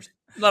of Badgers.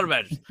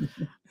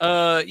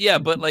 But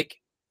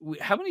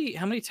how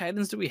many tight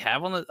ends do we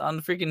have on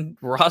the freaking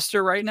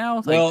roster right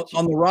now? Well,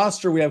 on the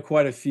roster we have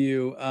quite a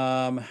few.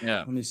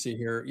 Let me see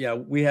here. Yeah,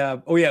 we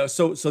have.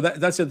 So that's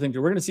the other thing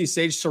too. We're going to see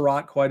Sage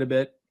Surratt quite a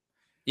bit.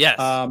 Yes.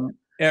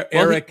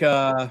 Eric.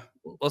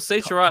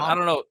 Sage Surratt. I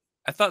don't know.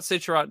 I thought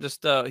Citrot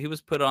just he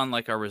was put on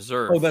like a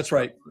reserve. Oh, that's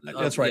right.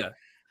 That's right.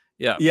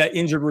 Yeah,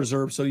 injured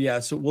reserve. So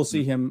so we'll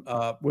see him.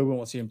 We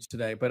won't see him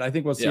today, but I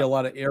think we'll see a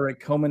lot of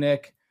Eric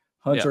Komanek,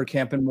 Hunter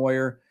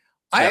Campenmoyer.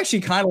 I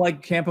actually kind of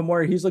like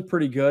Campenmoyer. He's looked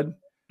pretty good.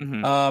 He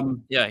sure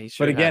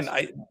but again,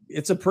 has.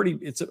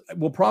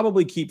 We'll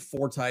probably keep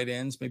 4 tight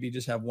ends, maybe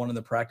just have one in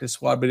the practice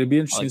squad, but it'd be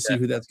interesting to see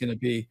who that's going to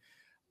be.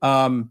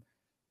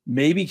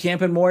 Maybe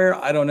Campenmoyer.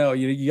 I don't know.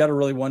 You got to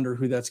really wonder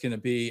who that's going to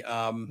be.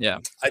 I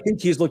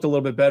think he's looked a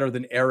little bit better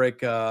than Eric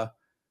Kromanoric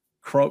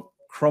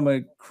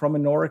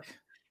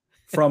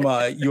from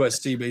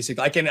USC.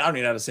 Basically, I don't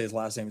even know how to say his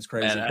last name. It's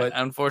crazy. But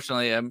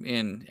unfortunately, I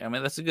mean,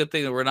 that's a good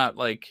thing that we're not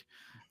like,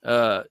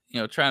 trying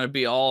to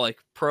be all like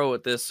pro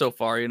at this so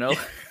far.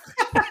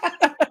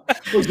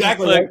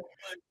 Exactly. Like,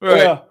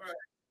 right.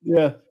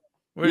 Yeah.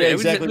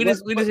 Exactly. We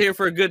just here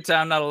for a good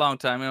time, not a long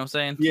time. You know what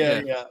I'm saying?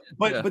 Yeah.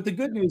 But the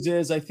good news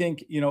is, I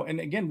think, and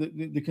again,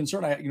 the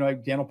concern,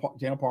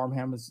 Daniel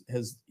Parham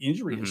has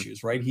injury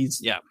issues, right?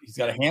 He's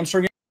got a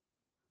hamstring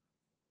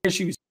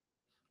issues.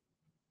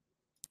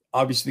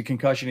 Obviously, the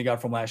concussion he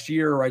got from last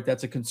year, right?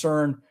 That's a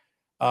concern.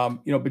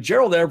 But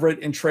Gerald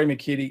Everett and Trey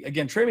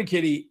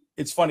McKitty,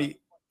 it's funny.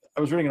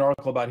 I was reading an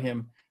article about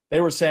him.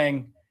 They were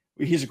saying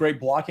he's a great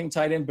blocking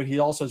tight end, but he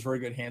also has very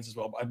good hands as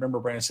well. I remember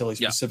Brandon Silly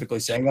specifically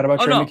saying that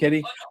about Trey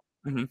McKitty.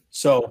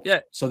 So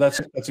that's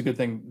a good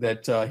thing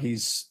that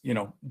he's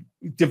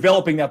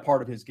developing that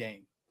part of his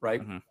game,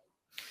 right?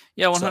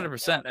 Yeah,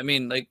 100%. I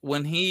mean, like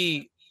when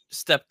he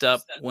stepped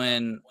up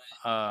when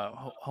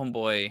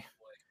homeboy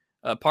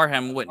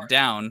Parham went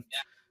down,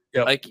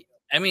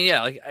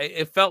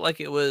 it felt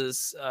like it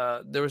was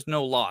there was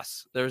no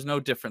loss, there was no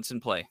difference in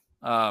play.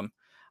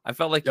 I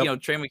felt like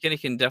Trey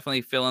McKinney can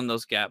definitely fill in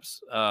those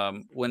gaps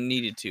when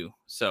needed to.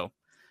 So,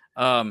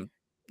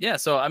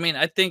 so I mean,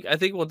 I think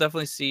we'll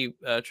definitely see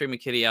Trey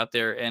McKinney out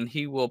there, and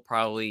he will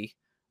probably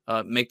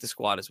make the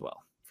squad as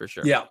well for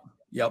sure.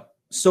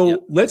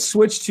 So let's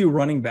switch to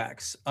running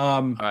backs.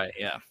 All right,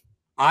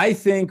 I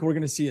think we're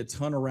going to see a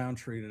ton of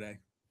Roundtree today,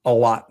 a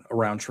lot of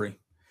Roundtree.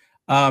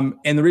 And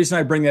the reason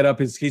I bring that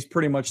up is he's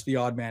pretty much the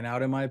odd man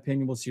out, in my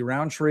opinion. We'll see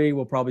Roundtree,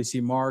 we'll probably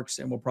see Marks,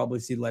 and we'll probably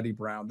see Letty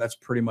Brown. That's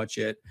pretty much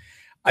it.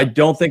 I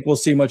don't think we'll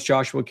see much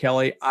Joshua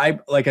Kelly.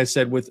 Like I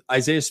said, with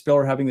Isaiah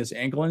Spiller having this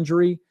ankle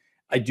injury,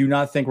 I do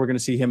not think we're going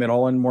to see him at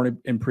all in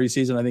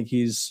preseason. I think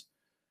he's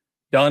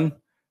done.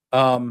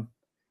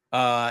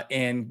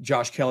 And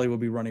Josh Kelly will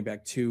be running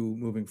back 2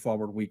 moving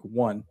forward week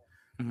 1.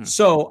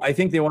 So I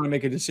think they want to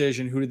make a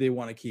decision. Who do they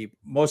want to keep?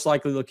 Most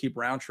likely they'll keep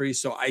Roundtree.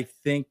 So I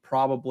think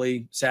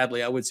probably,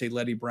 sadly, I would say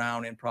Letty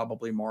Brown and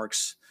probably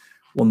Marks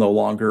will no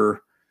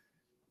longer.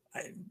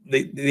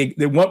 They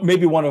want,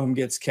 maybe one of them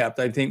gets kept.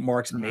 I think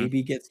Marks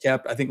maybe gets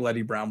kept. I think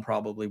Letty Brown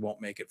probably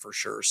won't make it for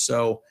sure.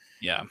 So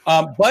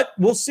but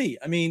we'll see.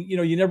 I mean,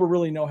 you never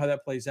really know how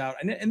that plays out.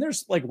 And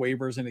there's like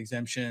waivers and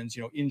exemptions,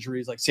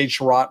 injuries like Sage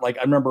Sherratt. Like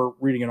I remember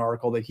reading an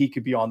article that he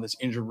could be on this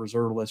injured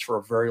reserve list for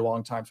a very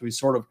long time. So he's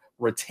sort of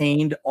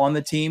retained on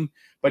the team,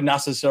 but not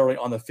necessarily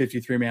on the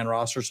 53-man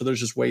roster. So there's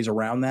just ways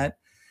around that.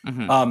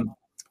 Bill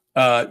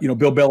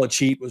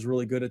Belichick was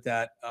really good at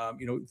that.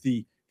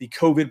 The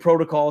COVID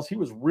protocols, he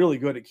was really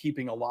good at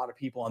keeping a lot of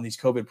people on these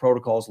COVID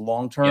protocols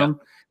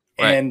long-term.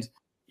 And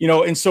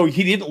so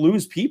he didn't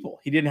lose people.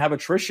 He didn't have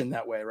attrition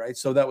that way, right?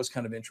 So that was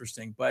kind of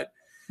interesting. But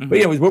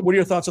anyways, what are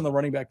your thoughts on the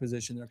running back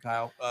position there,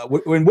 Kyle?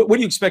 What do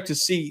you expect to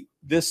see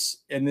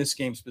in this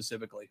game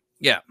specifically?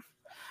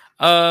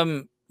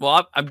 Well,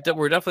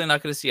 we're definitely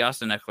not going to see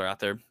Austin Eckler out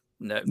there.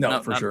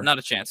 No, for sure. Not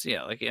a chance.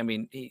 Yeah,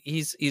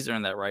 he's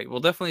earned that right. We'll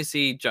definitely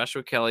see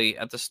Joshua Kelly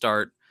at the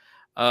start.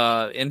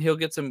 And he'll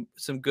get some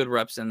good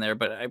reps in there.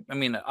 But I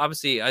mean,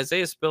 obviously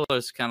Isaiah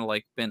Spiller's kind of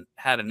like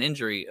had an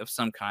injury of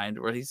some kind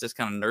where he's just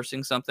kind of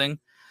nursing something.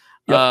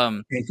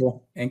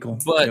 Ankle.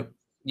 But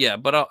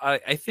but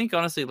I think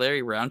honestly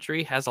Larry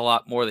Roundtree has a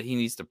lot more that he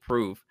needs to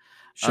prove.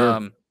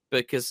 Sure.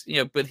 Because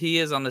but he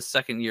is on the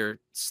second year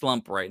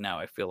slump right now,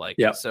 I feel like.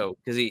 So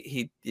because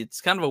he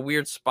it's kind of a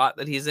weird spot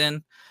that he's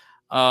in.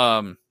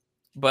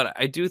 But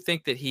I do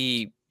think that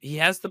he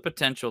has the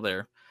potential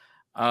there.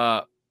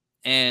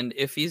 And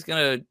if he's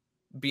going to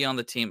be on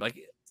the team, like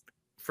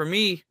for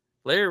me,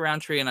 Larry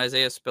Roundtree and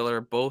Isaiah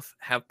Spiller both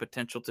have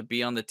potential to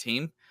be on the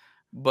team,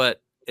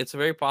 but it's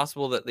very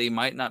possible that they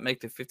might not make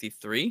the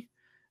 53.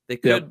 They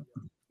could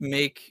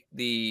make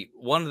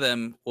one of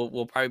them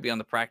will probably be on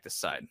the practice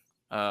side,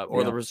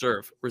 or the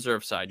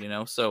reserve side,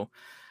 So,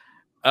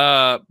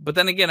 but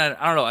then again,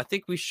 I don't know. I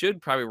think we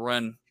should probably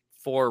run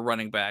 4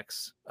 running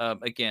backs,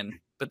 again.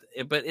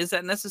 But is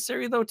that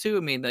necessary though too? I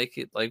mean,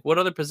 like what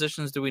other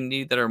positions do we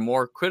need that are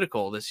more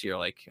critical this year?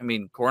 Like, I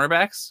mean,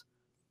 cornerbacks,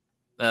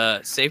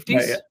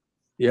 safeties.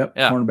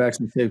 Cornerbacks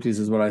and safeties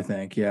is what I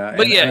think. But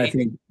I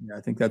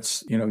think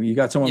that's you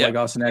got someone like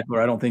Austin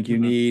Eckler. I don't think you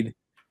need.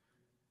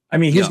 I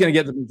mean, he's going to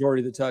get the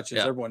majority of the touches.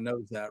 Everyone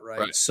knows that,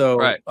 right? So,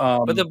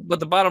 but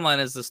the bottom line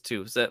is this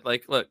too: is that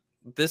look,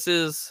 this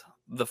is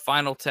the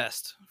final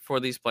test for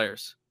these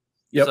players.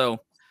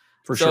 So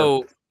for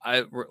sure,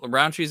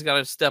 Roundtree's got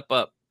to step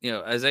up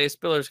Isaiah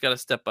Spiller's got to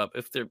step up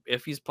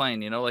if he's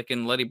playing, like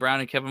in Letty Brown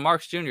and Kevin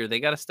Marks Jr., they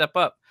got to step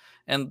up,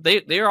 and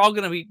they're all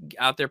going to be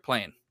out there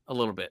playing a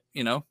little bit,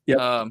 Yep.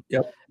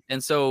 Yep.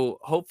 And so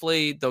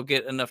hopefully they'll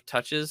get enough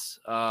touches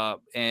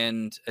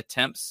and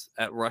attempts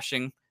at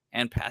rushing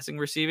and passing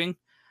receiving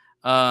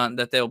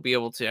that they'll be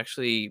able to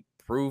actually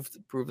prove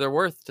their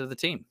worth to the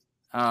team.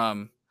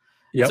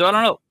 Yep. So I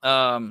don't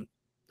know.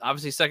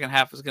 Obviously, second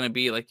half is going to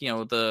be like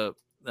the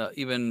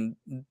even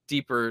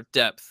deeper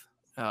depth.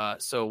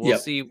 So we'll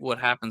see what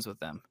happens with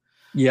them.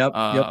 Yep.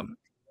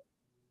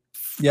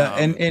 Yeah,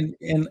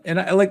 and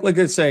I like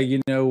I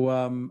say,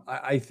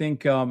 I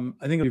think it'll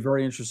be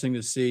very interesting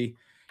to see.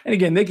 And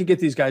again, they could get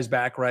these guys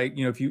back, right?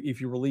 If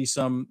you release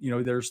them,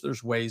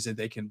 there's ways that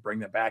they can bring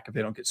them back if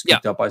they don't get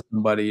scooped up by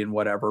somebody and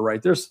whatever,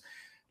 right? There's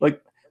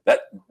like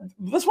that.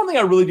 That's one thing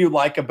I really do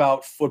like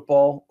about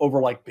football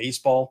over like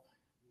baseball.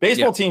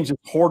 Baseball teams just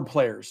hoard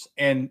players,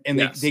 and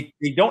they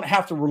don't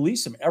have to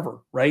release them ever,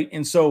 right?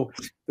 And so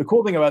the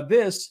cool thing about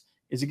this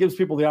is it gives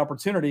people the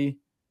opportunity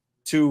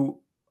to,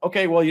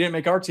 okay, well, you didn't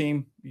make our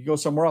team, you go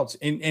somewhere else,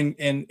 and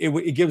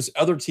it gives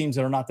other teams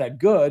that are not that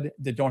good,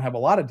 that don't have a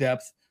lot of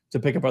depth, to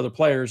pick up other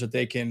players that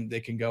they can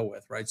go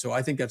with, right? So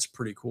I think that's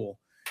pretty cool.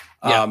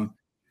 Totally.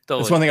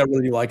 That's one thing I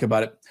really do like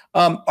about it.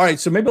 All right,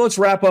 so maybe let's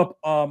wrap up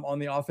on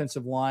the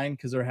offensive line,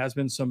 because there has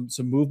been some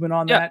movement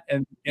on that,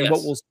 and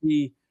what we'll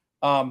see.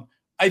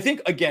 I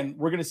think, again,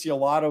 we're going to see a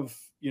lot of,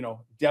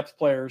 depth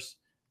players,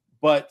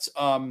 but,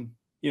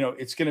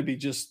 it's going to be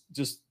just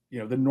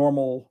the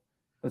normal.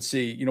 Let's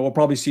see, we'll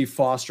probably see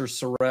Foster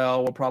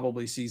Sorrell. We'll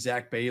probably see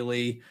Zach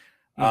Bailey.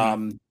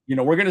 We're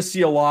going to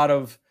see a lot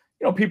of,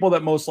 people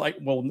that most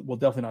likely will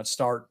definitely not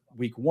start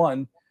week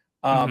one.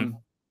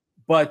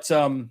 But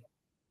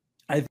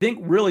I think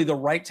really the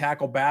right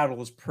tackle battle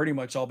has pretty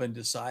much all been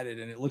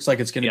decided, and it looks like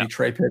it's going to be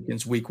Trey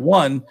Pipkins week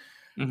one.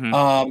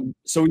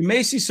 So we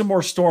may see some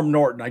more Storm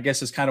Norton, I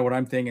guess is kind of what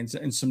I'm thinking,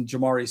 and some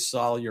Jamari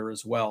Salyer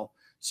as well.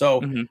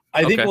 So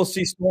I think we'll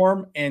see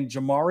Storm and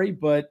Jamari,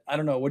 but I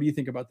don't know. What do you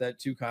think about that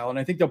too, Kyle? And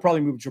I think they'll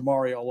probably move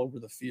Jamari all over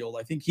the field.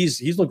 I think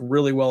he's looked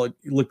really well.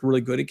 He looked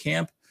really good at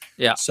camp.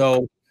 Yeah.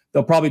 So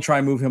they'll probably try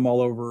and move him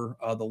all over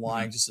the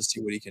line just to see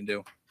what he can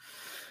do.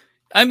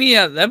 I mean,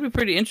 yeah, that'd be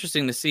pretty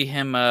interesting to see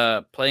him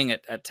playing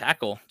at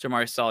tackle,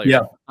 Jamari Salyer.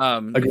 Yeah.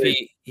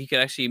 If he could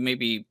actually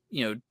maybe,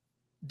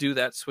 do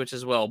that switch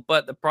as well.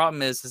 But the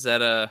problem is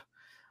that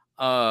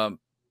I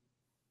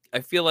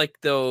feel like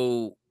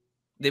though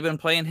they've been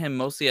playing him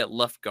mostly at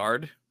left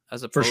guard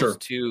as opposed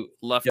to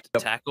left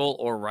tackle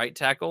or right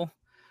tackle.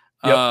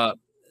 But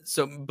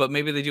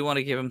maybe they do want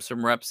to give him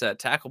some reps at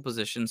tackle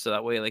position, so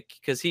that way, like,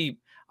 because he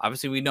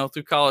obviously, we know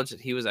through college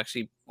that he was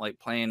actually like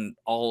playing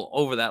all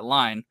over that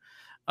line.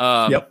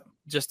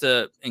 Just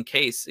in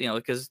case,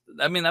 because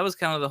I mean that was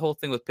kind of the whole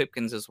thing with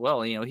Pipkins as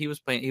well. He was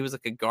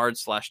like a guard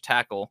 /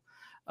 tackle.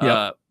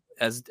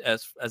 As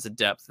a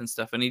depth and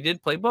stuff, and he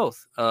did play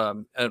both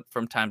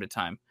from time to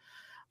time.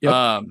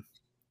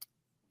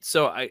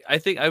 So I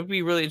think I would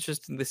be really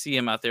interested to see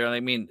him out there. I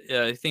mean,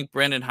 I think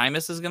Brandon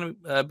Hymas is going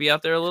to be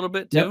out there a little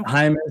bit too.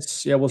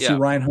 Hymas, we'll see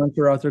Ryan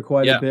Hunter out there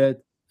quite a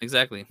bit.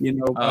 Exactly.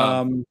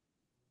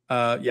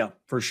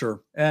 For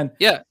sure. And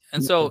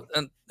so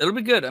it'll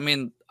be good. I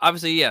mean,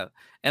 obviously, and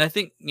I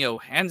think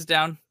hands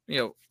down,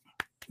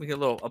 we get a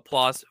little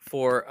applause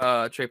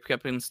for Trey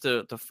Pipkins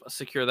to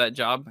secure that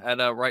job at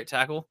right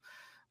tackle.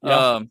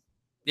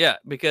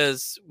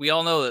 Because we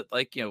all know that,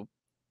 like,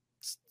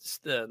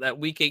 that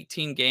week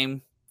 18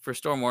 game for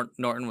Storm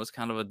Norton was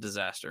kind of a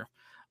disaster.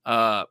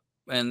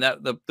 And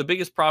that the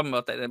biggest problem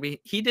about that, I mean,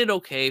 he did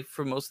okay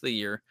for most of the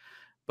year,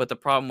 but the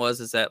problem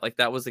was that like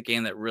that was the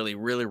game that really,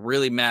 really,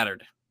 really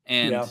mattered.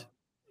 And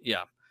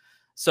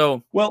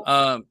so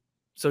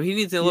so he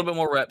needs a little bit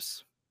more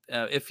reps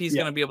if he's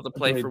going to be able to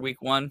play for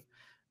week one.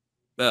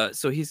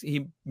 So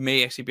he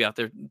may actually be out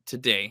there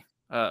today.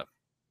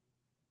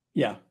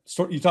 You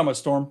talking about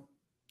Storm?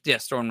 Yeah,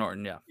 Storm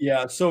Norton.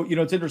 Yeah. So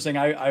it's interesting.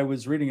 I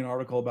was reading an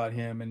article about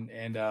him,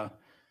 and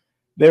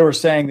they were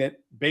saying that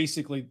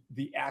basically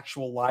the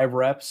actual live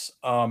reps,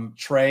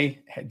 Trey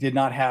did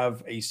not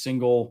have a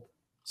single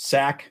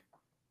sack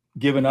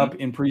given up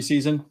in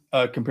preseason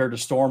compared to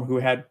Storm, who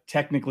had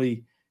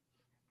technically,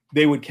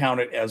 they would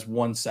count it as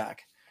one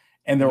sack.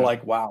 And they're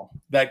like, wow,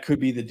 that could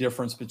be the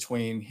difference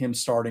between him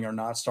starting or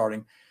not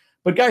starting.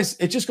 But guys,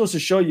 it just goes to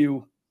show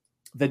you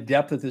the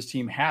depth that this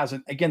team has.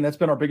 And again, that's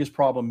been our biggest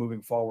problem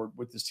moving forward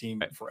with this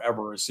team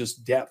forever. It's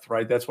just depth,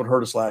 right? That's what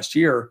hurt us last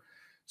year.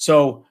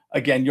 So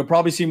again, you'll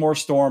probably see more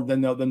Storm.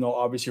 Then they'll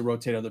obviously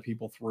rotate other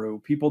people through,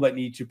 people that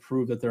need to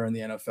prove that they're in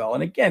the NFL.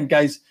 And again,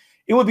 guys,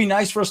 it would be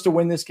nice for us to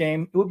win this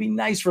game. But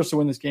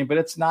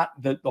it's not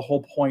the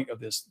whole point of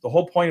this. The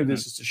whole point of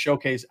this is to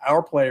showcase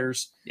our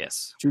players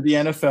to the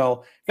NFL.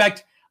 In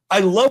fact,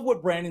 I love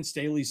what Brandon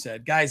Staley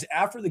said. Guys,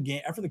 after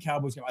the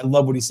Cowboys game, I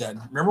love what he said.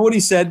 Remember what he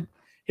said?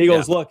 He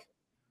goes, look,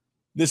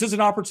 this is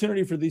an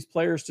opportunity for these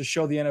players to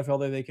show the NFL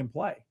that they can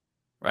play.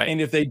 Right.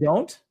 And if they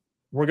don't,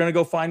 we're going to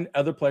go find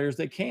other players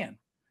that can.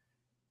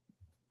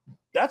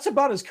 that's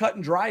about as cut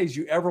and dry as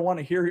you ever want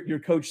to hear your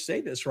coach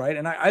say this, right?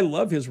 And I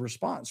love his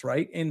response,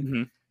 right?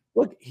 And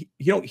look,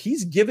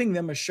 he's giving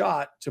them a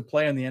shot to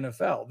play in the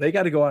NFL. They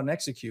got to go out and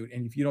execute.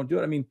 And if you don't do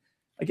it, I mean,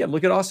 again,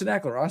 look at Austin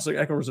Eckler. Austin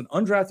Eckler was an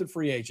undrafted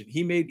free agent.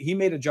 He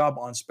made a job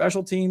on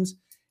special teams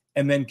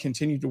and then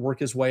continued to work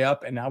his way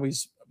up. And now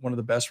he's one of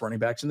the best running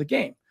backs in the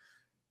game.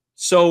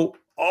 So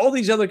all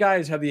these other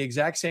guys have the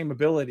exact same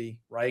ability,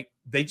 right?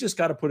 They just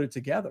got to put it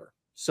together.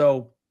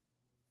 So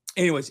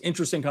anyways,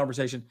 interesting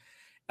conversation.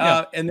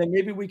 Yeah. And then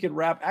maybe we could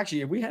wrap.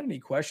 Actually, have we had any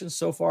questions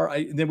so far?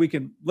 Then we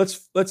can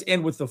let's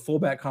end with the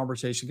fullback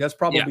conversation. That's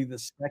probably the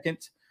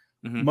second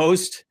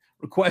most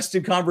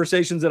requested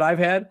conversations that I've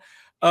had.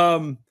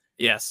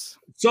 Yes.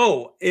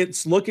 So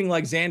it's looking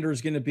like Xander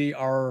is going to be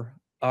our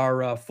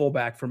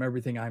fullback from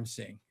everything I'm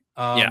seeing.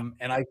 And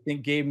I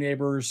think Gabe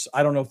Neighbors,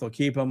 I don't know if they'll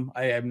keep him.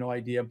 I have no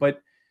idea,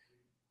 but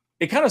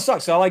it kind of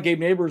sucks. I like Gabe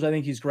Neighbors. I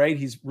think he's great.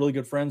 He's really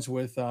good friends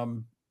with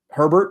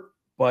Herbert.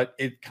 But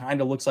it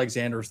kind of looks like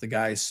Xander's the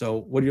guy. So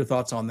what are your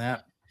thoughts on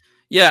that?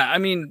 Yeah, I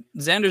mean,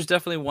 Xander's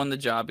definitely won the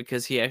job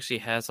because he actually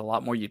has a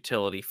lot more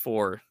utility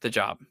for the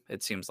job,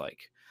 it seems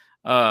like.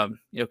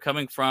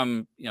 Coming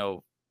from,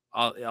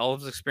 all of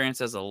his experience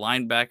as a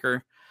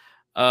linebacker,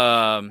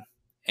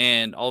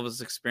 and all of his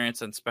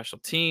experience on special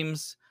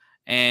teams,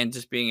 and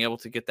just being able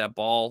to get that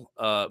ball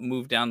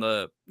move down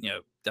the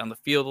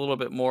field a little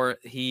bit more.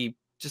 He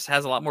just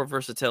has a lot more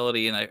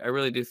versatility, and I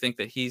really do think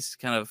that he's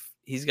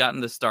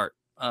gotten the start.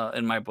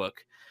 In my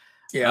book.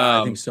 Yeah,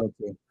 I think so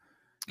too.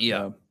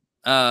 Yeah.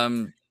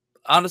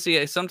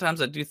 Honestly, sometimes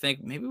I do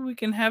think maybe we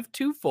can have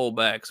two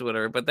fullbacks or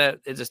whatever, but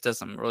it just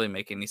doesn't really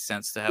make any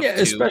sense to have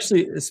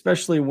two.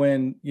 Especially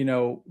when,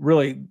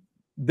 really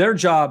their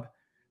job,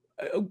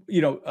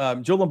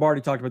 Joe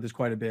Lombardi talked about this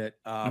quite a bit.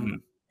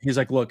 He's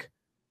like, look,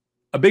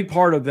 a big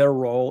part of their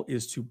role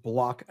is to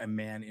block a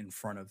man in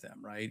front of them,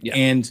 right? Yeah.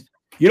 And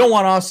you don't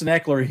want Austin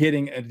Eckler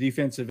hitting a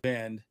defensive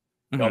end,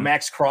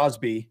 Max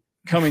Crosby,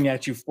 coming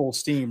at you full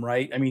steam,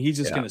 right? I mean, he's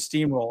just going to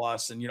steamroll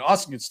us, and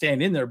Austin can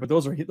stand in there, but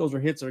those are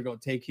hits that are going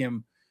to take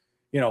him,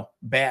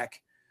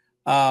 back.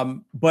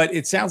 But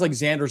it sounds like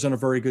Xander's done a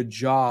very good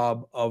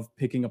job of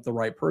picking up the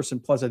right person.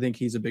 Plus, I think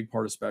he's a big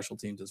part of special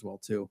teams as well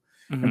too.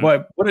 And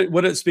boy,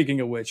 speaking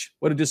of which,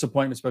 what a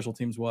disappointment special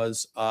teams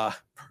was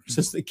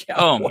versus the Cowboys.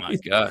 Oh my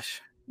gosh,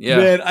 yeah.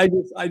 Man,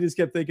 I just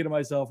kept thinking to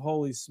myself,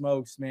 holy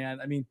smokes, man.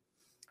 I mean.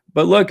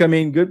 But look, I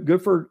mean,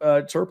 good for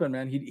Turpin,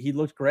 man. He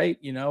looked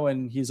great,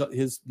 and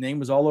his name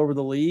was all over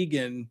the league,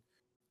 and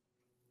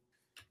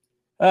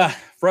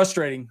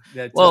frustrating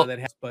that that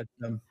happens. But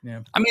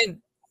yeah, I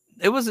mean,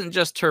 it wasn't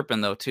just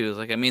Turpin though, too.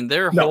 Like, I mean,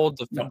 their whole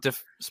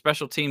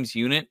special teams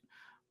unit,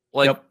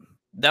 like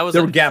that was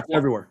there were gaps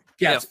everywhere,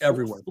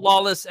 everywhere,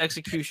 flawless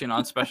execution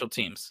on special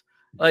teams.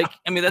 Like,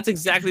 I mean, that's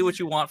exactly what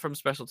you want from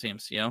special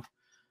teams, Yep,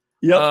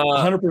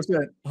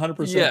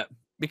 100%. Yeah,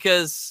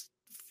 because.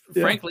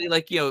 Frankly,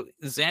 like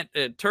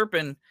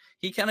Turpin,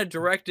 he kind of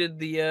directed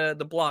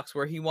the blocks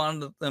where he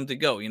wanted them to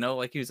go.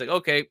 Like he was like,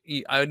 okay,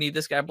 I need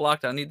this guy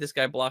blocked. I need this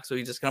guy blocked. So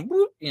he just kind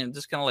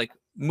of like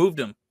moved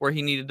him where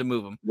he needed to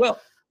move him. Well,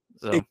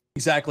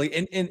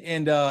 exactly.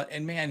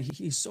 And man,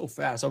 he's so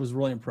fast. I was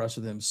really impressed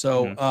with him.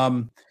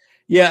 So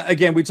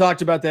again, we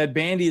talked about that.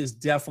 Bandy is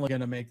definitely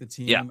going to make the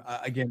team. Yeah.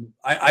 Again,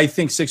 I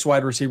think 6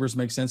 wide receivers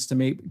make sense to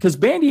me because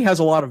Bandy has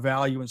a lot of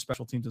value in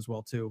special teams as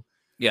well too.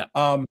 Yeah.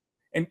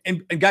 And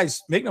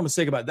guys, make no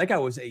mistake about it. That guy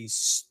was a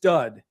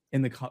stud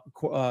in the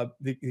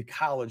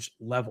college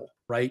level,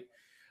 right?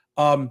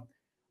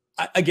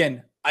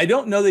 Again, I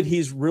don't know that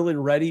he's really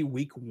ready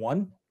week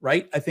 1,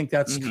 right? I think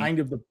that's kind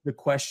of the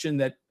question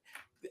that,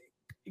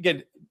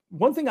 again,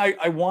 one thing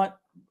I want,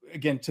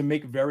 again, to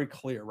make very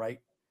clear, right?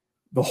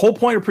 The whole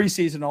point of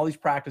preseason, all these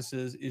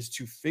practices is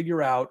to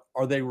figure out,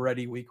 are they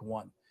ready week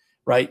 1,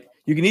 right?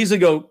 You can easily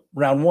go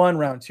round 1,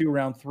 round 2,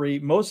 round 3.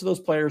 Most of those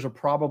players are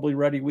probably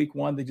ready week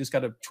 1. They just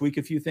got to tweak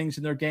a few things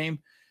in their game.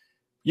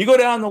 You go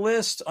down the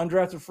list,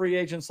 undrafted free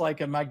agents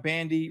like a Mike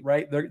Bandy,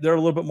 right? They're a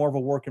little bit more of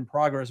a work in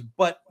progress.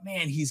 But,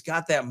 man, he's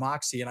got that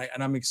moxie, and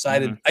I'm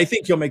excited. I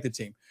think he'll make the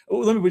team.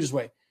 Let me put it this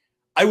way.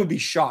 I would be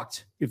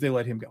shocked if they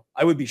let him go.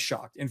 I would be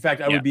shocked. In fact,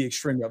 I would be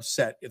extremely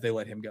upset if they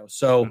let him go.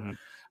 So,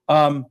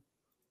 and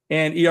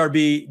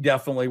ERB,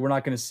 definitely, we're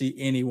not going to see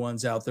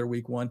anyone's out there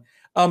week 1.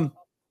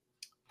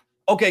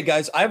 Okay,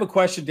 guys, I have a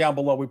question down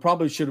below. We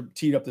probably should have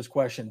teed up this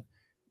question.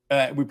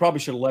 We probably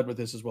should have led with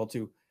this as well,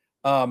 too.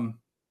 Do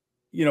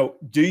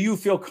you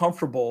feel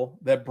comfortable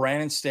that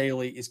Brandon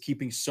Staley is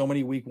keeping so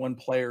many week 1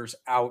 players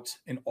out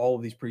in all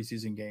of these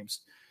preseason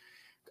games?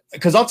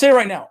 Because I'll tell you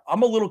right now,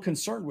 I'm a little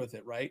concerned with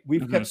it, right?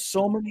 We've kept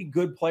so many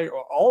good players.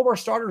 All of our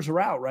starters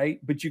are out, right?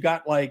 But you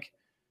got didn't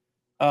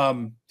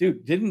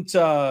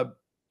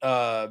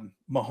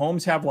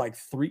Mahomes have like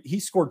 3? He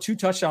scored 2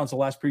 touchdowns the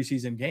last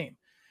preseason game.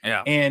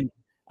 Yeah. And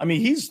I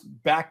mean, he's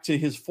back to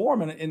his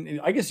form.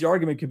 And I guess the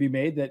argument could be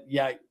made that,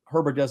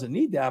 Herbert doesn't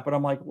need that. But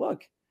I'm like,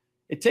 look,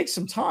 it takes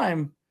some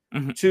time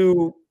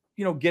to,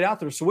 get out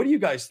there. So what do you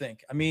guys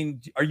think? I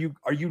mean, are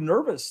you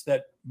nervous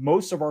that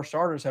most of our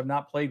starters have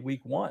not played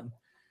week 1?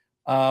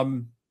 I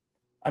mean,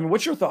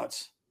 what's your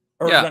thoughts?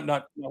 or Yeah.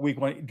 not week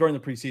 1 during the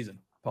preseason.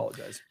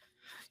 Apologize.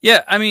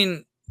 Yeah, I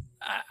mean,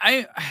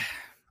 I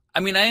I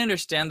mean, I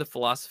understand the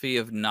philosophy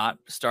of not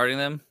starting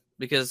them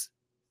because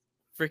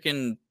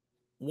freaking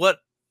what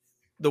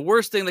the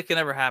worst thing that can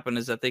ever happen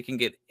is that they can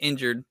get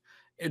injured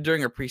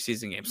during a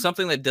preseason game,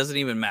 something that doesn't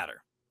even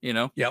matter, you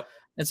know? Yep.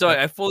 And so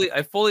Yep.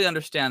 I fully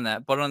understand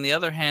that, but on the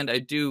other hand, I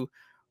do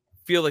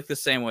feel like the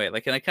same way.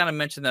 Like, and I kind of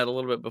mentioned that a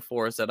little bit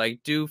before, is that I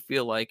do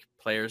feel like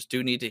players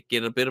do need to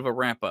get a bit of a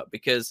ramp up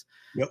because,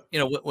 Yep. you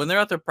know, when they're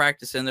out there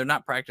practicing, they're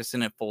not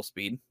practicing at full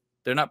speed.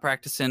 They're not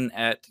practicing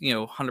at, you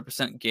know,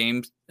 100%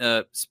 game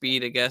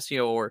speed, I guess, you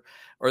know, or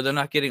they're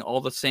not getting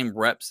all the same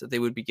reps that they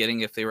would be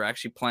getting if they were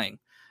actually playing.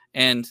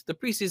 And the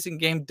preseason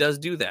game does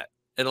do that.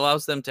 It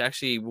allows them to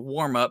actually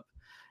warm up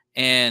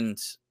and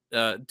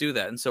do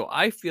that. And so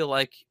I feel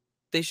like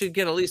they should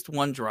get at least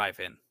one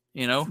drive in,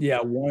 you know, Yeah,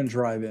 one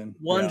drive in.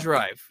 one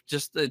drive,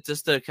 just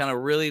to kind of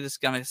really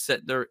just kind of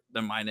set their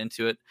mind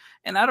into it.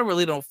 And I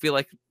don't feel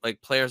like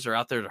players are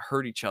out there to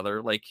hurt each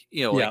other, like,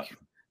 you know, Yeah. like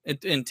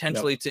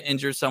intentionally to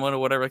injure someone or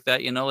whatever like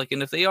that, you know, like,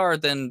 and if they are,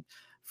 then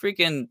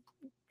freaking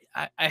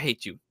I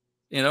hate you,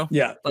 you know,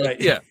 Yeah. like,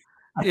 Right. yeah,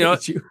 I you know,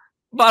 hate you.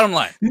 bottom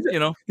line, you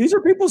know, These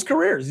are people's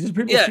careers. These are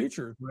people's yeah,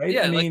 futures, right? I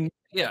yeah, like, mean,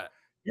 yeah.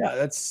 yeah,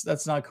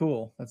 that's not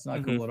cool. That's not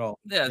Mhm. cool at all.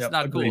 Yeah, it's Yep.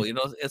 not Agreed. cool, you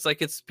know, it's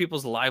like it's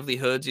people's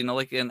livelihoods, you know,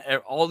 like, and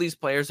all these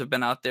players have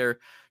been out there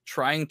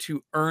trying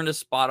to earn a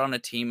spot on a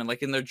team, and,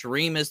 like, and their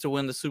dream is to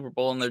win the Super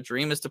Bowl, and their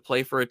dream is to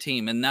play for a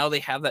team, and now they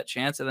have that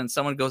chance, and then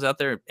someone goes out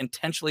there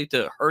intentionally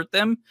to hurt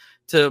them,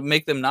 to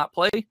make them not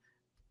play.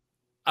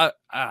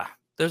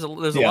 There's Yeah.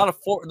 a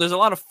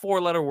lot of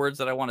four-letter words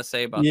that I wanna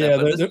say about that, Yeah.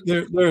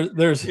 but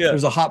this yeah.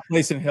 There's a hot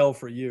place in hell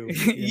for you,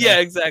 you know? Yeah,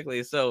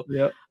 exactly, so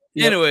Yep.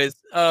 Yep. anyways,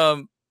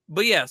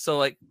 but yeah, so,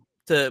 like,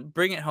 to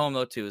bring it home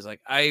though too is,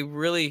 like, I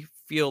really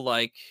feel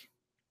like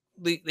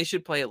they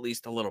should play at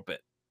least a little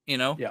bit, you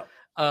know? Yeah.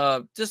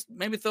 Just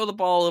maybe throw the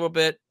ball a little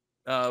bit,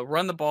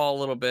 run the ball a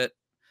little bit,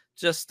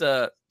 just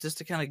to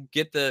kind of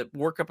get the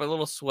work up a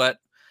little sweat.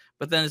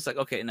 But then it's like,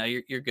 okay, now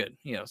you're good,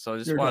 you know. So I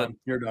just You're want to, done.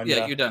 You're done. yeah,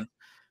 Yeah. you're done.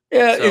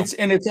 Yeah,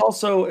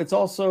 So it's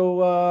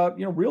also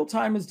you know, real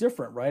time is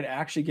different, right?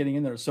 Actually getting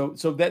in there. So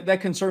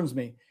that concerns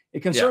me. It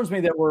yeah, concerns me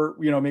that we're,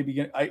 you know, maybe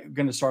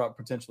going to start out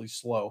potentially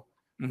slow,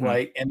 hmm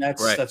right? And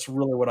right, that's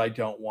really what I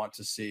don't want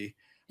to see.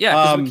 yeah,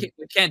 because Um,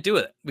 we can't do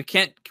it.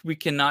 We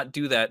cannot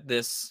do that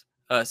this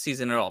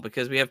season at all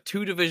because we have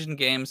two division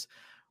games in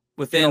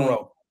a within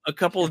row. a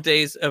couple of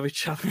days of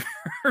each other.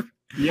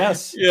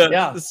 Yes. Yeah.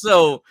 Yeah.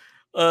 So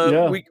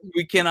Yeah.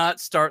 we cannot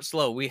start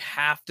slow. We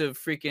have to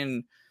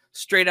freaking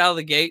straight out of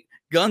the gate,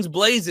 guns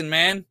blazing,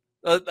 man.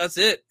 That's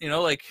it. You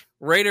know, like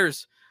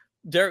Raiders,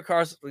 Derek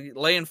Carr's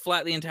laying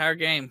flat the entire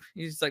game.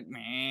 He's like,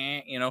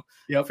 meh, you know,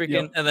 Yep. freaking,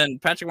 Yep. and then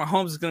Patrick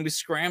Mahomes is going to be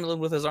scrambling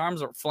with his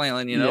arms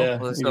flailing, you know.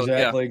 Yeah. So yeah.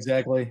 Exactly.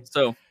 Exactly.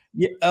 So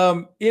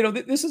Yeah, you know,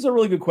 this is a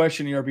really good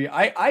question, ERB.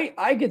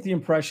 I get the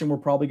impression we're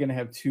probably going to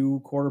have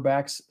two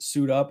quarterbacks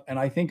suit up, and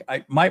I think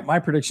my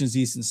prediction is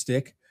Easton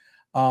Stick.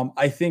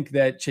 I think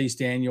that Chase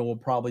Daniel will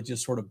probably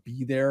just sort of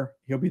be there.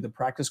 He'll be the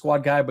practice squad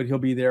guy, but he'll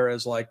be there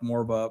as like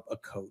more of a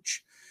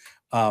coach.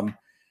 Um,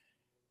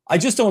 I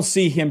just don't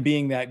see him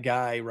being that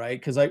guy, right?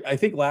 Because I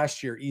think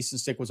last year Easton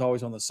Stick was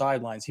always on the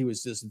sidelines. He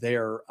was just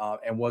there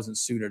and wasn't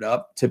suited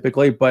up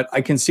typically. But I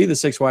can see the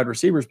six wide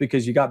receivers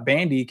because you got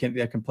Bandy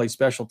that can play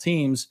special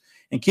teams,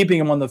 and keeping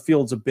him on the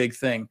field is a big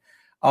thing.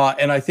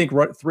 And I think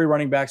three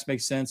running backs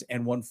makes sense,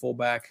 and one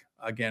fullback.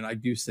 Again, I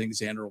do think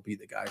Xander will be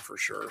the guy for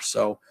sure.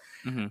 So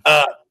mhm.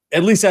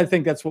 at least I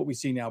think that's what we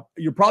see now.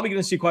 You're probably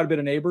going to see quite a bit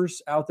of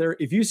Neighbors out there.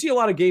 If you see a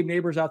lot of Gabe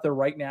Neighbors out there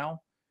right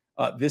now,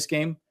 this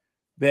game,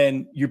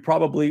 then it'll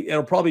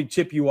probably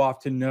tip you off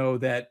to know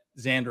that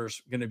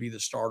Xander's going to be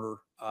the starter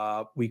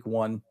week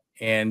 1,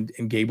 and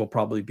Gabe will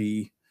probably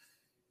be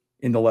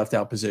in the left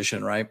out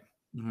position, right?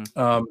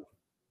 Mhm.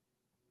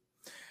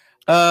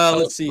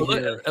 Let's see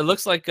here. It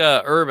looks like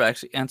Herb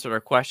actually answered our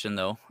question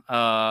though.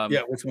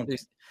 Yeah, which one?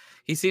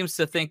 He seems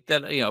to think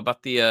that, you know,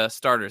 about the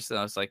starters. And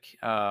I was like,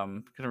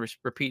 kind of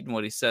repeating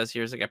what he says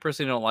here. Is like, I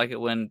personally don't like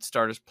it when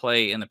starters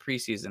play in the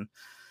preseason.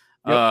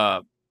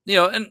 Yep. You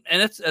know, and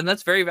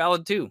that's very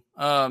valid too.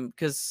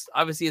 Because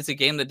obviously it's a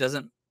game that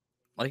doesn't,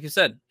 like you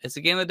said, it's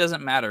a game that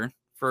doesn't matter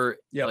for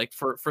Yep. like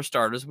for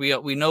starters.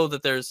 We know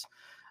that there's,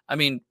 I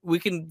mean, we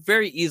can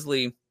very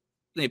easily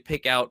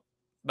pick out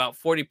about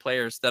 40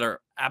 players that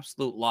are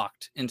absolute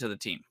locked into the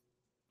team.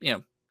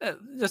 You know,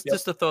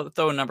 just to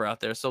throw a number out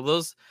there. So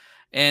those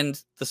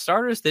and the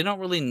starters, they don't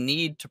really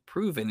need to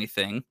prove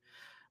anything,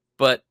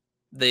 but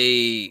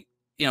they,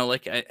 you know,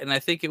 like, I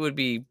think it would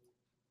be,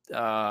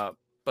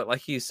 but like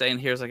he's saying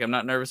here, is like, I'm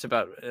not nervous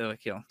about,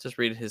 like, you know, just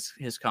read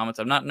his comments.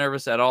 I'm not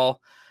nervous at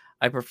all.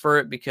 I prefer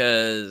it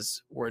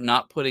because we're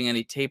not putting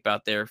any tape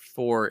out there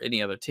for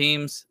any other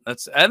teams.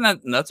 That's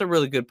a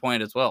really good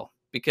point as well,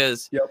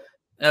 because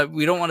Yep.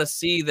 we don't want to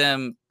see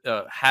them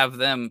have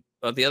them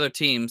the other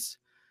teams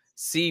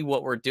see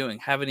what we're doing,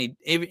 have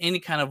any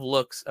kind of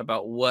looks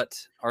about what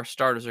our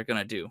starters are going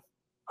to do.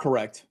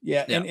 Correct.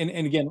 Yeah. Yeah.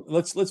 And again,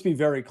 let's be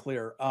very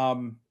clear.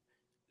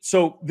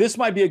 So this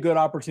might be a good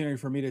opportunity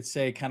for me to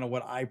say kind of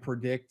what I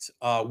predict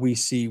we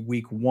see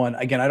week 1.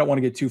 Again, I don't want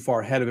to get too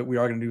far ahead of it. We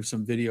are going to do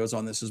some videos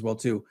on this as well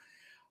too.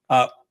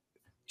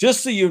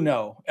 Just so you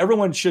know,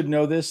 everyone should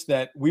know this,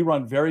 that we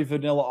run very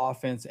vanilla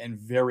offense and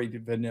very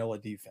vanilla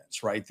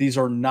defense, right? These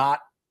are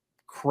not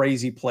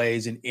crazy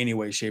plays in any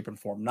way, shape, and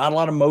form. Not a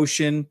lot of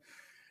motion,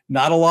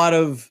 not a lot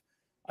of,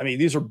 I mean,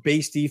 these are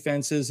base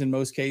defenses in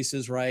most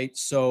cases, right?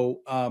 So,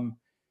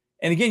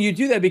 and again, you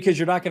do that because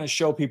you're not going to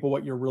show people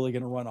what you're really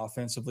going to run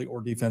offensively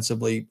or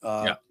defensively,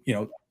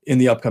 in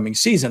the upcoming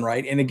season,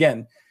 right? And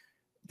again,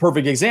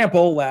 perfect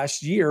example,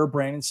 last year,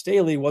 Brandon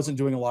Staley wasn't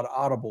doing a lot of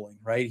audibling,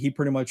 right? He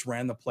pretty much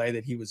ran the play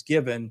that he was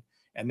given,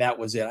 and that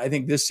was it. I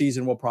think this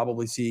season we'll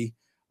probably see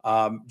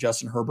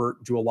Justin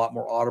Herbert do a lot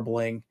more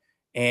audibling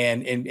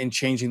and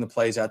changing the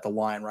plays at the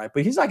line, right?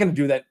 But he's not going to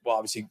do that. Well,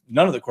 obviously,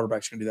 none of the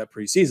quarterbacks are going to do that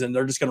preseason.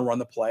 They're just going to run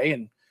the play,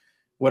 and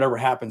whatever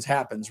happens,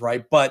 happens,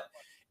 right? But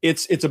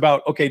it's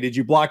about, okay, did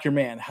you block your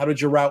man? How did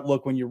your route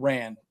look when you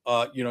ran?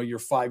 Your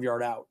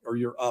 5-yard out, or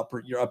your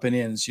up and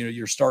ins,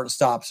 your start and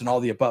stops and all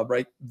the above,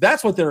 right?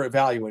 That's what they're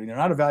evaluating. They're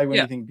not evaluating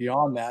anything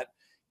beyond that.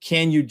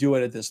 Can you do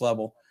it at this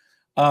level?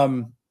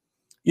 So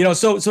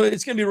it's going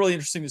to be really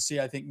interesting to see,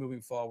 I think,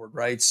 moving forward,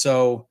 right?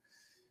 So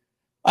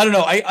I don't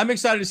know. I'm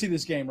excited to see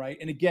this game, right?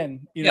 And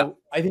again,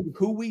 I think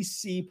who we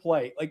see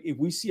play, like if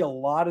we see a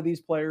lot of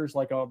these players,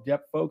 like our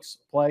depth folks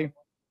play,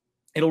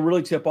 it'll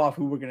really tip off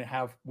who we're going to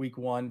have week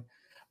 1.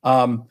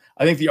 I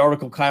think the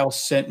article Kyle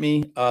sent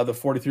me, the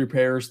 43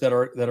 players that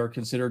are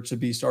considered to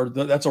be started.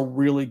 That's a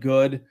really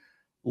good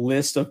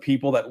list of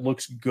people that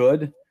looks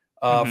good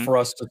for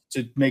us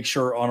to make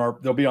sure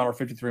they'll be on our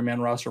 53-man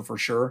roster for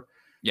sure.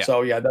 Yeah.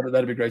 So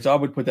that'd be great. So I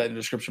would put that in the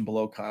description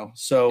below, Kyle.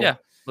 So yeah,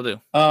 we'll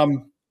do.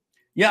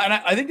 And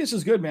I think this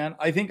is good, man.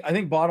 I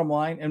think bottom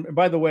line, and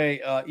by the way,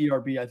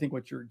 ERB, I think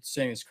what you're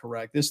saying is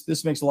correct.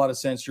 This makes a lot of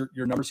sense.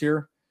 Your numbers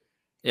here.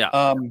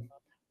 Yeah.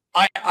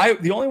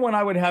 The only one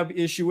I would have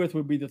issue with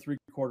would be the 3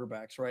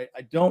 quarterbacks, right?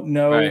 I don't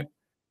know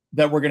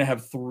that we're going to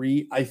have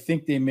 3. I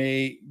think they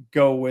may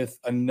go with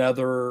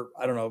another.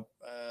 I don't know.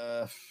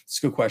 It's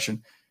a good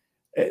question.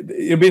 It'll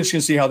be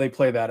interesting to see how they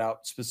play that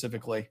out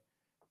specifically.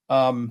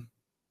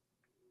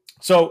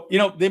 So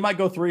they might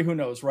go 3. Who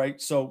knows, right?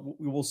 So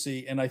we will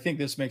see. And I think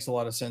this makes a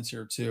lot of sense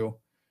here too.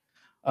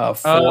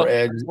 4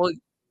 edge. Well,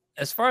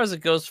 as far as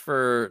it goes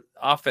for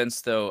offense,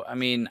 though, I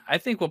mean, I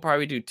think we'll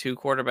probably do 2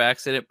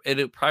 quarterbacks, and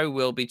it probably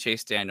will be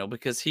Chase Daniel,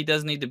 because he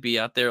does need to be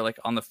out there, like,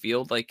 on the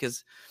field, like,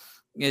 because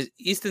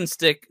Easton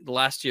Stick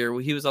last year,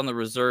 he was on the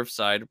reserve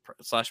side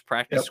 /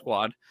 practice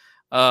squad,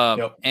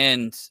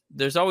 and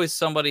there's always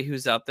somebody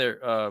who's out there.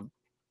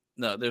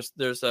 No,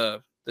 there's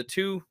a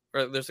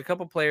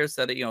couple players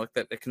that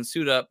that can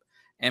suit up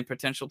and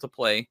potential to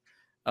play.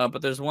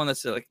 But there's one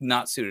that's like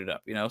not suited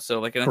up,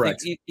 So like, and I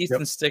think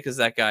Easton Stick is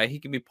that guy. He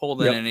can be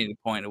pulled in at any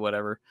point or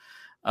whatever.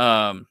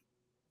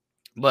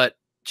 But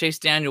Chase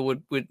Daniel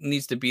would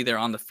needs to be there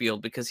on the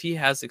field, because he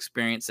has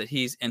experience that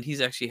he's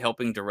actually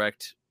helping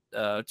direct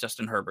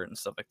Justin Herbert and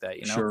stuff like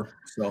that. Sure.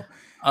 So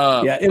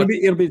it'll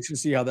be interesting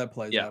to see how that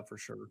plays out for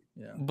sure.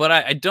 Yeah. But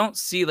I don't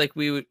see like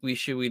we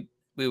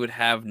would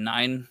have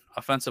 9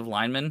 offensive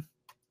linemen.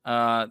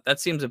 That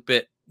seems a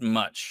bit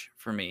much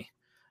for me.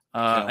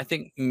 I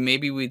think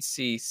maybe we'd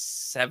see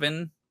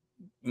 7,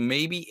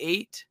 maybe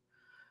 8.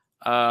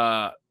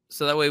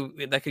 So that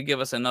way that could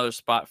give us another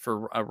spot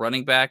for a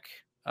running back,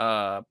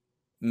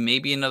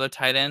 maybe another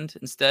tight end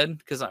instead,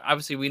 because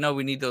obviously we know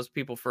we need those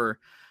people for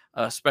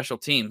special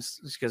teams,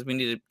 because we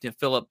need to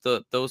fill up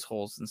those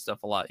holes and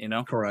stuff a lot,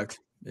 Correct.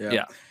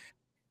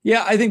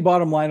 Yeah. I think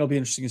bottom line will be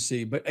interesting to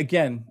see. But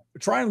again,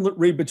 try and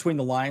read between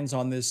the lines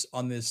on this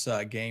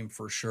game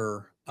for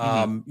sure.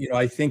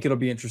 I think it'll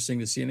be interesting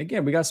to see. And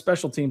again, we got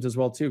special teams as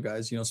well too,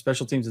 guys.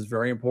 Special teams is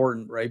very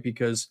important, right?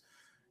 Because,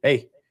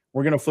 hey,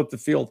 we're going to flip the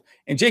field.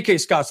 And J.K.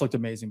 Scott's looked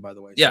amazing, by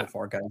the way, so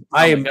far, guys.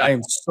 I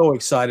am so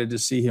excited to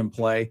see him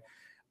play.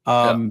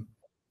 One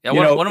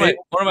of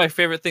my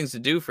favorite things to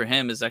do for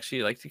him is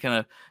actually like to kind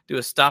of do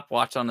a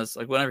stopwatch on this,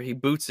 like whenever he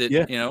boots it,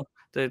 to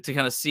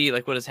kind of see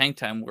like what his hang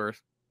time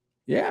worth.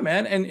 Yeah,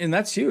 man. And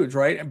that's huge,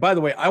 right? And by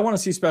the way, I want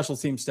to see special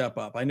teams step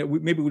up. I know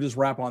maybe we'll just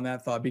wrap on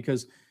that thought,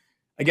 because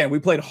again, we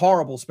played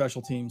horrible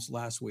special teams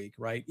last week,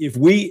 right? If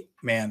we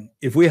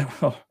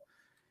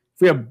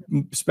have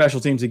special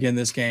teams again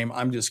this game,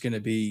 I'm just going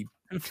to be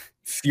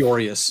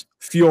furious.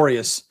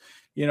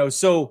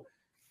 So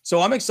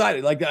I'm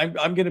excited. Like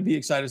I'm going to be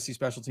excited to see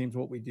special teams,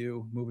 what we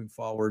do moving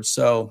forward.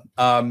 So,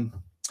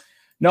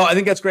 no, I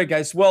think that's great,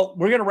 guys. Well,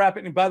 we're going to wrap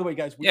it. And by the way,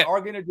 guys, we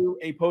are going to do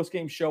a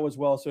post-game show as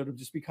well. So it'll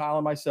just be Kyle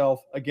and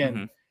myself.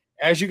 Again,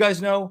 as you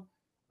guys know,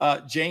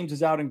 James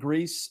is out in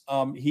Greece.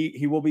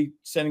 He will be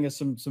sending us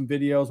some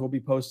videos. We'll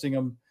be posting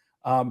them.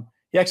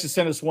 He actually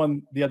sent us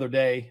one the other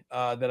day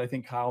that I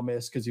think Kyle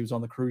missed because he was on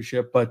the cruise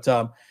ship. But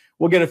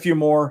we'll get a few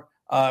more.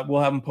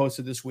 We'll have them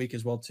posted this week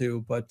as well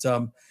too. But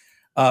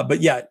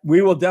yeah,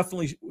 we will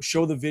definitely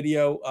show the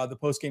video, the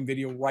post-game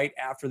video right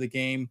after the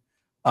game.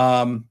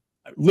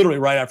 Literally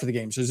right after the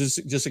game. So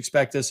just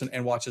expect us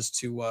and watch us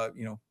to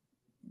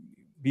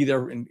be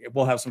there, and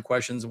we'll have some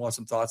questions and we'll have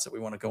some thoughts that we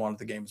want to go on with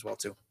the game as well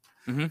too.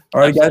 Mm-hmm.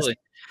 All right, Absolutely.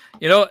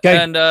 guys. You know, okay.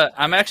 And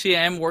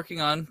I'm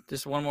working on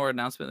just one more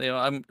announcement. You know,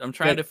 I'm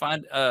trying to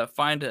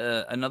find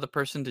another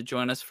person to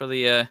join us for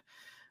the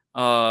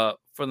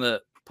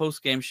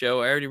post game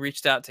show. I already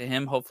reached out to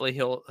him. Hopefully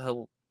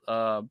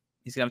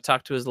he's gonna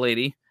talk to his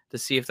lady to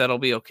see if that'll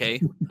be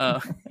okay.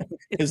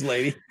 His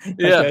lady.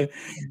 Yeah. Okay.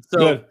 So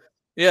good.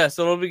 Yeah,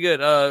 so it'll be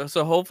good.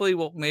 So hopefully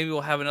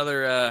we'll have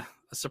another a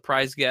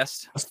surprise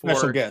guest. A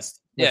special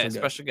guest.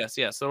 Special guest.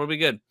 Yeah, so it'll be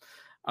good.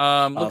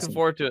 Awesome. Looking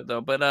forward to it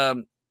though. But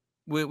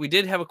we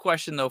did have a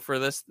question though for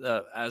this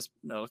as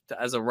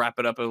a wrap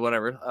it up or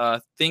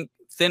whatever.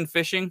 Thin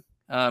Fishing.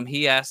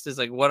 He asked is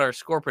like what our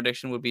score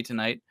prediction would be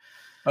tonight.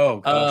 Oh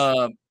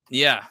gosh.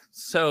 Yeah.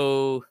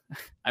 So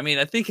I mean,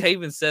 I think I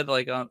even said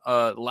like on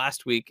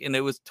last week, and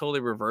it was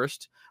totally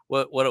reversed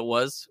what it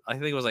was. I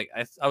think it was like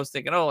I was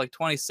thinking, like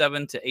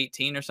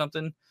 27-18 or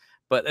something,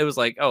 but it was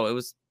like, it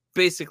was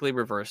basically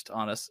reversed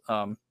on us.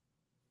 But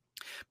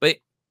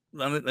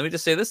let me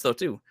just say this though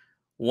too.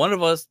 One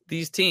of us,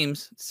 these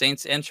teams,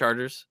 Saints and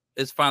Chargers,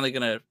 is finally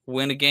gonna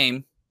win a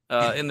game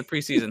in the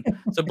preseason.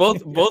 So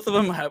both of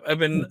them have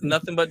been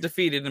nothing but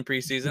defeated in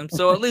preseason.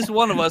 So at least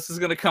one of us is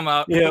gonna come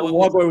out. Yeah,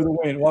 walk away with a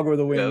win. Walk away with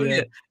a win.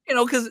 Yeah. You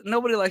know, because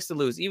nobody likes to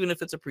lose, even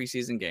if it's a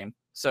preseason game.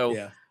 So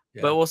yeah.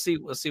 But we'll see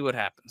what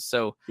happens.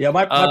 So yeah,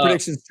 my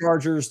prediction's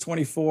Chargers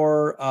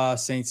 24,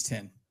 Saints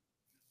 10.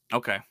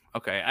 Okay.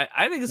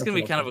 I think it's gonna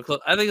be kind of a close.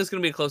 I think it's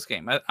gonna be a close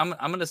game. I'm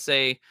gonna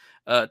say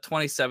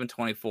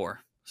 27-24.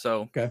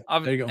 So okay,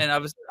 there you go. And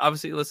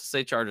obviously, let's just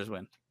say Chargers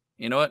win.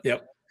 You know what?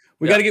 Yep.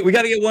 We gotta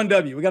get one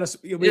W. We gotta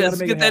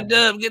make get that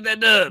dub. Get that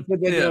dub.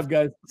 Get that dub,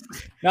 guys.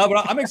 No,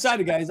 but I'm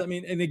excited, guys. I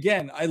mean, and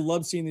again, I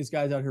love seeing these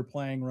guys out here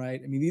playing.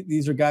 Right. I mean,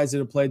 these are guys that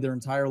have played their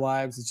entire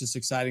lives. It's just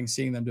exciting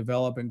seeing them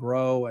develop and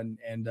grow. And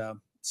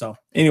so,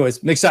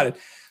 anyways, I'm excited.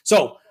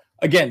 So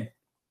again,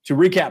 to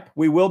recap,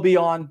 we will be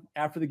on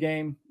after the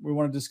game. We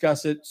want to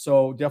discuss it.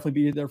 So definitely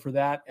be there for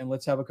that, and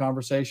let's have a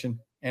conversation.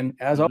 And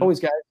as always,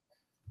 guys,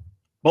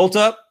 bolt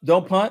up,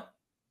 don't punt.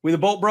 We the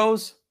Bolt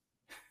Bros.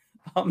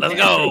 Let's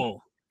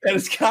go. That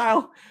is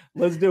Kyle.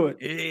 Let's do it.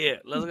 Yeah,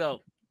 let's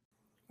go.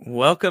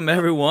 Welcome,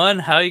 everyone.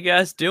 How you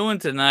guys doing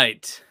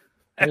tonight?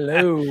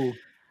 Hello.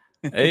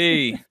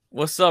 Hey,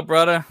 what's up,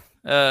 brother?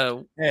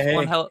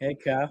 Hey,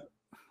 Kyle.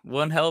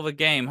 One hell of a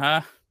game,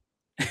 huh?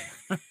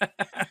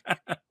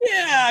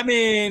 Yeah, I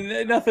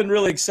mean, nothing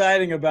really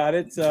exciting about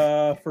it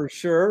for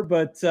sure.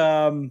 But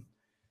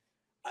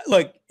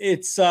look,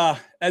 it's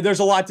there's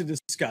a lot to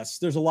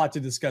discuss. I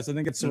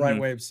think it's the right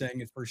way of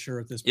saying it for sure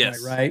at this point,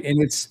 right? And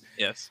it's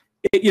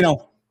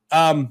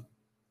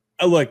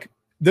look,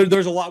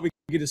 there's a lot we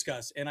can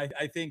discuss, and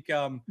I think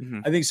I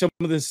think some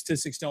of the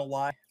statistics don't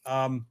lie.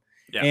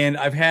 And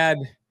I've had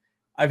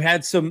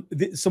some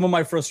of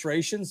my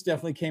frustrations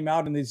definitely came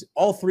out in these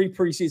all three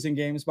preseason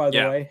games. By the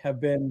way, have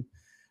been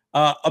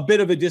a bit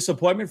of a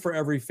disappointment for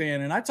every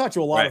fan. And I talked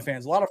to a lot of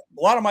fans. A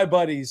lot of my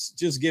buddies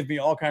just give me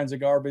all kinds of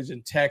garbage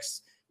and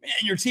texts. Man,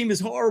 your team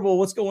is horrible.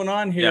 What's going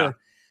on here? Yeah.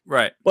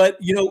 Right. But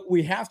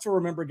we have to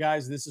remember,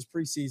 guys, this is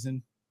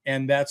preseason,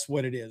 and that's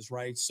what it is,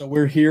 right? So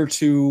we're here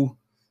to,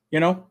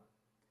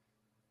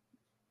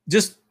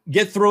 just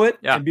get through it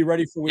and be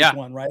ready for week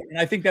one, right? And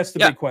I think that's the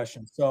big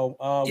question. So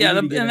we need to get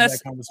into that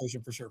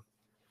conversation for sure.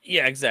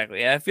 Yeah,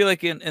 exactly. I feel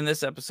like in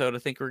this episode, I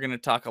think we're going to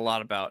talk a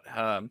lot about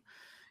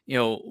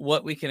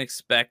what we can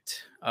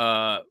expect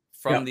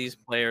from these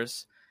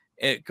players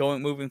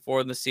moving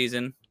forward in the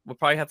season. We'll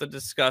probably have to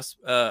discuss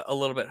a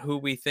little bit who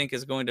we think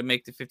is going to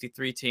make the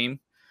 53 team.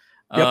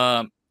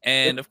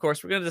 And of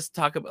course, we're going to just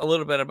talk a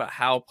little bit about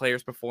how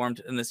players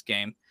performed in this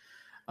game.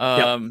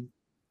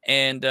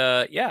 And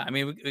I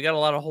mean, we got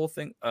a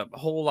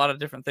whole lot of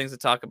different things to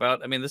talk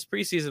about. I mean, this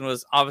preseason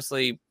was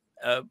obviously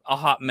a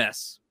hot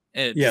mess,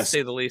 to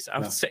say the least, I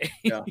would say.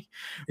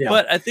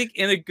 But I think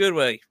in a good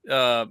way.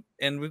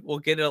 And we'll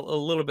get a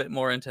little bit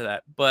more into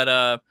that.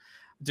 But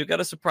do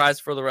got a surprise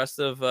for the rest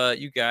of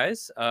you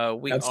guys.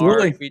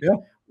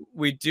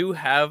 We do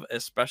have a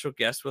special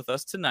guest with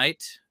us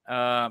tonight.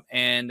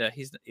 And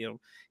he's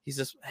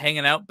just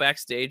hanging out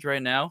backstage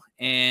right now,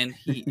 and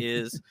he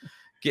is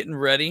getting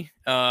ready.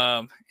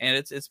 And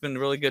it's been a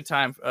really good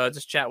time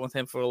just chatting with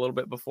him for a little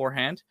bit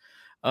beforehand.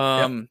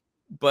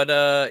 But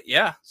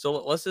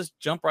so let's just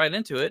jump right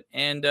into it.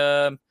 And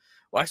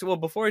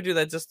before we do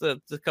that, just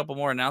a couple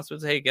more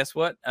announcements. Hey, guess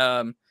what?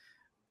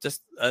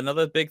 Just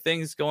another big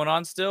thing is going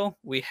on still.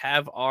 We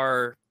have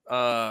our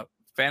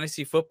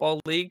fantasy football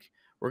league.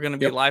 We're going to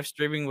be live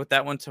streaming with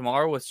that one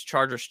tomorrow with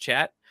Chargers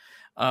Chat.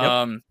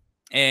 And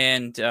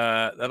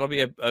that'll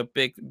be a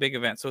big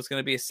event. So it's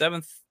going to be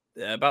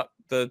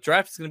the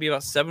draft is going to be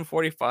about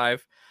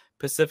 7:45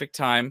 Pacific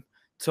time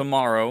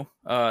tomorrow,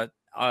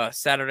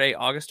 Saturday,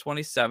 August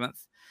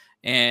 27th.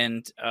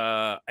 And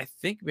I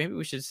think maybe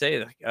we should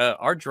say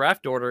our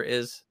draft order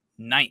is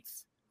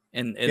 9th,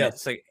 and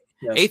it's like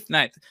 8th,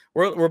 9th.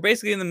 We're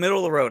basically in the middle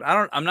of the road.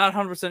 I'm not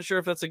 100% sure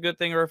if that's a good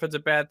thing or if it's a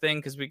bad thing,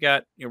 because we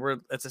got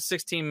it's a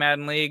 16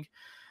 Madden league.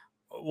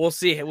 We'll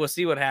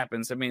see what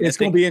happens. I mean, it's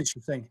going to be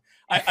interesting.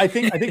 I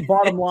think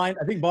bottom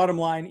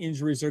line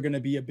injuries are going to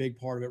be a big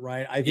part of it,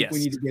 right? I think we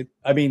need to get.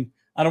 I mean,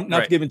 I don't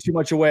not giving too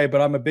much away, but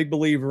I'm a big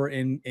believer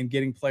in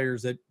getting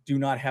players that do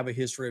not have a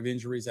history of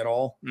injuries at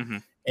all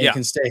and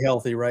can stay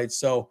healthy, right?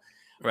 So,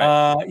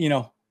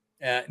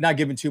 not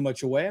giving too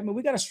much away. I mean,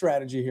 we got a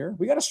strategy here.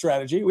 We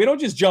don't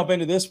just jump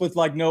into this with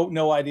like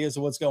no ideas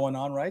of what's going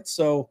on, right?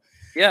 So.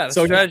 Yeah,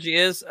 the strategy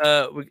is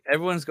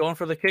everyone's going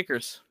for the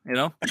kickers,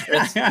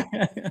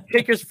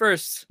 kickers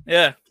first.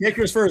 Yeah.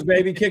 Kickers first,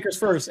 baby. Kickers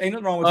first. Ain't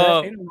nothing wrong with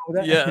that. Ain't nothing wrong with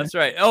that. Yeah, that's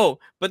right. Oh,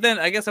 but then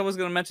I guess I was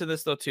going to mention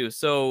this though too.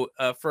 So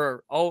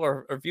for all of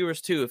our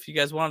viewers too, if you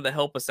guys wanted to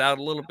help us out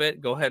a little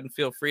bit, go ahead and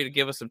feel free to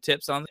give us some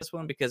tips on this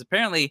one, because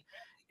apparently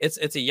it's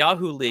a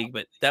Yahoo league,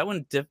 but that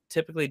one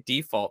typically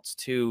defaults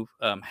to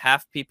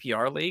half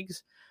PPR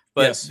leagues.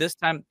 But this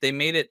time they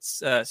made it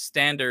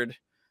standard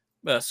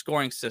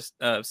scoring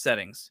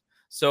settings.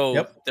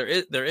 So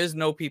there is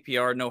no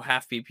PPR, no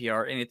half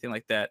PPR, anything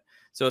like that.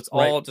 So it's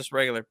all just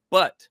regular,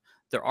 but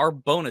there are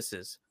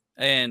bonuses.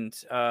 And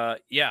so I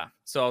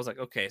was like,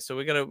 okay, so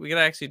we gotta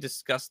actually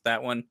discuss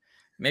that one.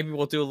 Maybe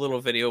we'll do a little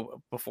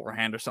video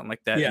beforehand or something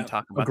like that and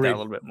talk about that a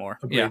little bit more.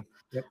 Agreed. Yeah.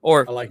 Yep.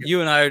 Or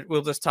you and I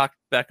will just talk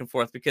back and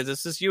forth, because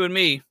it's just you and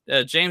me.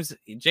 James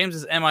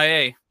is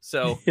MIA.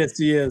 So yes,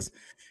 he is.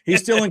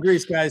 He's still in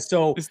Greece, guys.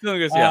 So he's still in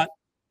Greece, yeah.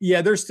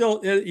 Yeah, there's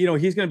still,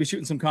 he's going to be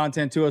shooting some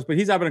content to us, but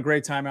he's having a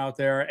great time out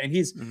there. And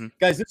he's,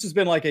 guys, this has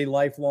been like a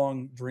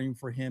lifelong dream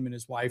for him and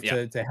his wife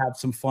to have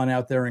some fun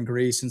out there in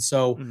Greece. And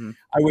so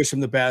I wish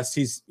him the best.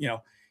 He's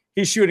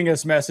shooting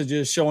us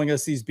messages, showing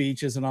us these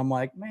beaches. And I'm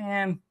like,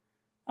 man,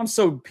 I'm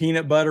so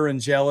peanut butter and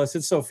jealous.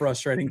 It's so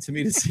frustrating to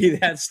me to see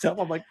that stuff.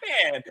 I'm like,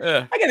 man,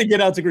 I got to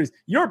get out to Greece.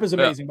 Europe is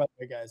amazing, by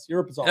the way, guys.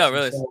 Europe is awesome. Yeah,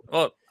 really. So,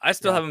 well, I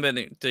still haven't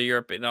been to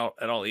Europe at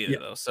all either,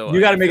 though. So you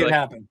got to make it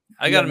happen.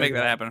 I got to make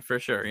that happen for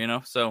sure.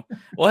 So,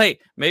 well, hey,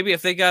 maybe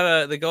if they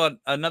got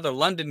another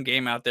London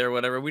game out there or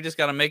whatever, we just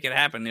got to make it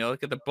happen.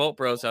 Look at the Bolt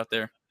Bros out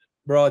there.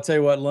 Bro, I'll tell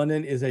you what,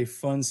 London is a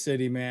fun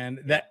city, man.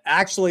 That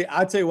actually,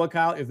 I'll tell you what,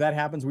 Kyle, if that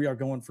happens, we are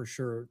going for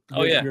sure.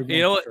 You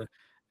know what? Sure.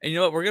 And you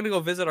know what? We're going to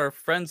go visit our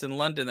friends in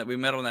London that we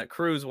met on that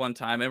cruise one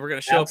time, and we're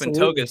going to show up in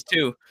togas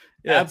too.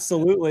 Yeah.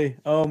 Absolutely.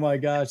 Oh my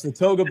gosh. The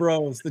Toga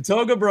Bros. The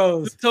Toga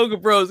Bros. The Toga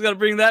Bros. Got to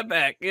bring that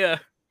back. Yeah.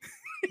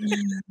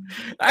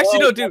 Actually,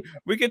 no, dude.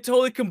 We could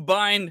totally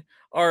combine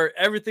our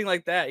everything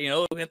like that. We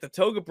got the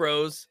Toga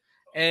Bros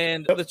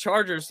and the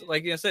Chargers.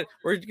 Like I said,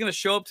 we're going to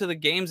show up to the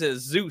games as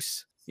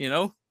Zeus,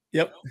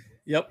 Yep.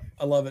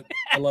 I love it.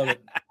 I love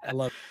it.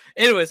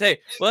 Anyways,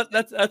 hey, well,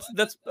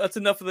 that's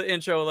enough of the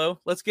intro, though.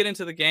 Let's get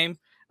into the game.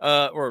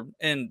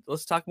 And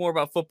let's talk more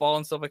about football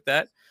and stuff like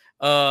that.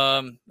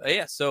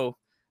 So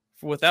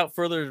without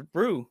further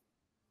ado,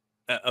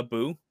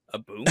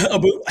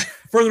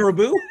 further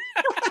ado,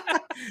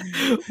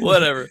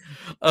 whatever.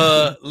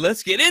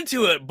 Let's get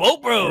into it.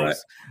 Bolt Bros. Right.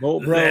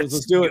 Bolt Bros.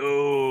 Let's do it.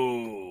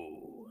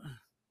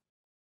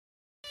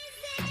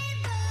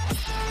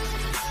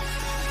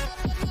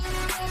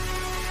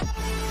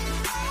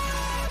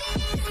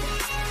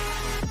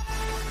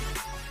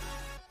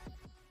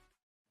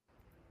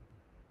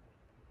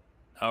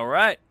 All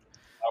right.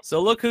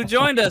 So look who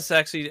joined us,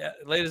 actually,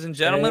 ladies and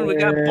gentlemen. We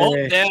got Bolt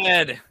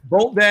Dad.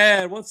 Bolt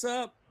Dad, what's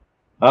up?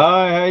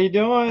 Hi, how you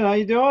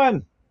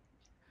doing?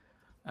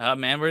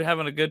 Man, we're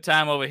having a good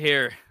time over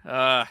here.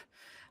 How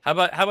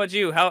about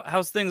you?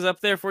 How's things up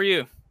there for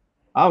you?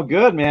 I'm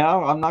good, man.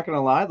 I'm not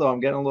gonna lie though,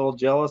 I'm getting a little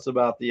jealous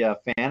about the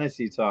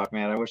fantasy talk,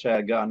 man. I wish I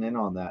had gotten in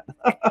on that.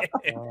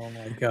 Oh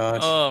my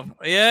gosh. Oh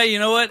yeah, you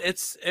know what?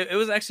 It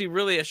was actually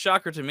really a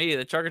shocker to me.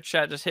 The Charger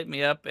chat just hit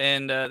me up,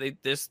 and they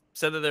just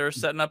said that they were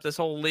setting up this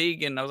whole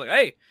league, and I was like,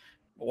 hey,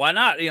 why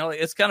not?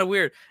 It's kind of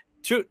weird.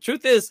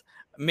 Truth is,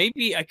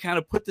 maybe I kind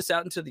of put this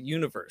out into the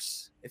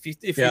universe, if you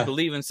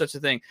believe in such a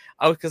thing.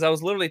 Because I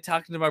was literally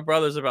talking to my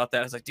brothers about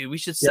that. I was like, dude, we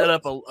should set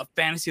up a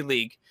fantasy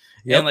league.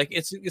 And like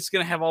it's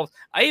gonna have all.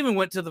 I even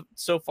went to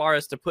so far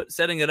as to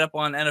setting it up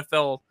on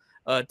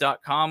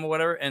NFL.com or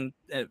whatever, and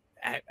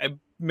I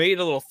made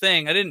a little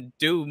thing. I didn't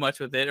do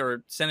much with it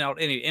or send out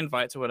any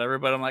invites or whatever,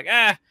 but I'm like,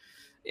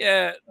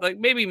 like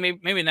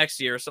maybe next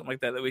year or something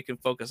like that we can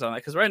focus on that,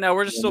 because right now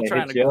we're just still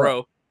trying to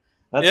grow.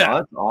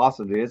 That's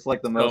awesome, dude. It's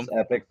like the most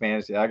epic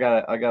fantasy. I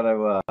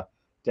gotta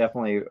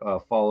definitely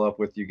follow up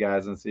with you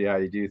guys and see how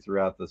you do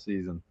throughout the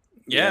season.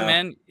 Yeah,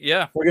 man.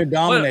 Yeah, we're gonna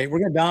dominate. We're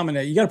gonna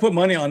dominate. You got to put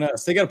money on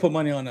us. They got to put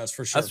money on us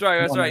for sure. That's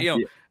right. Put a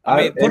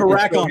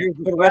rack on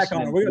it. Put a rack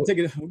on it. We're gonna take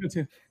it.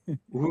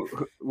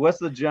 What's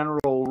the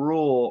general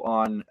rule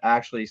on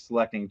actually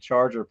selecting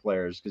Charger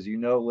players? Because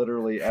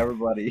literally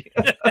everybody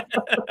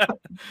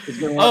is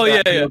going to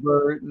want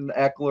Herbert and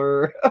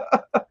Eckler.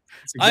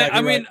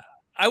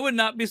 I would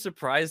not be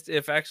surprised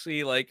if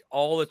actually like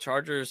all the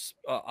Chargers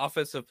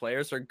offensive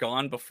players are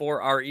gone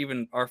before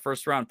our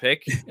first round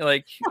pick.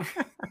 Like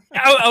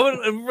I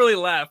would really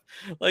laugh.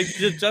 Like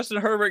Justin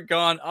Herbert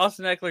gone,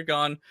 Austin Eckler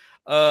gone,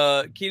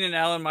 Keenan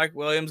Allen, Mike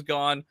Williams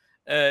gone,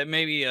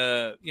 maybe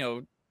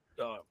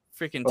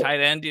freaking tight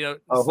end. You know,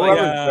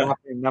 whoever's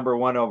drafting number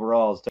 1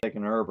 overall is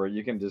taking Herbert.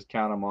 You can just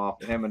count him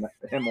off, him or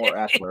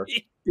Eckler.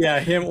 Yeah,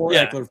 him or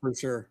Eckler for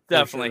sure.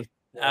 Definitely,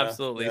 sure.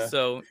 Absolutely. Yeah.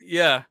 So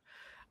yeah,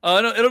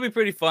 it'll be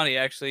pretty funny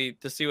actually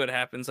to see what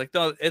happens. Like,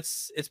 no,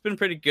 it's been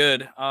pretty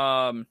good.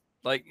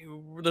 Like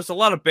there's a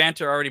lot of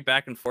banter already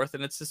back and forth,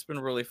 and it's just been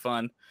really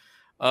fun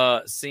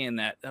seeing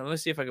that. Let me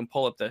see if I can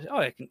pull up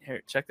I can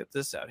check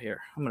this out here.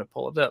 I'm gonna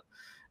pull it up.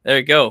 There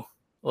you go.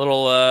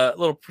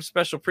 Little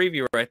special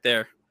preview right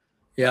there.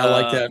 Yeah, I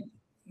like that.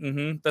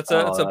 Mm-hmm. That's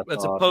awesome.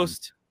 A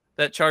post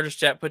that Chargers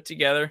Chat put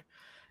together,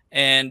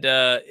 and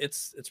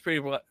it's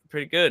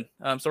pretty good.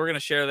 So we're gonna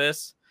share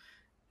this,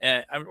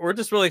 and we're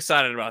just really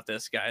excited about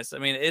this, guys. I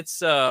mean,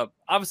 it's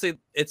obviously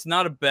it's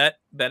not a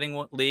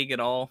betting league at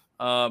all,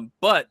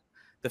 but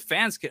the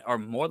fans are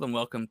more than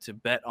welcome to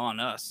bet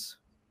on us,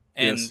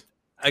 and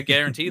I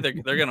guarantee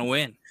they're gonna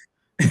win.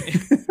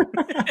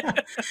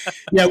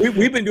 Yeah,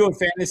 we've been doing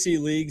fantasy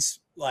leagues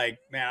like,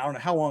 man, I don't know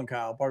how long,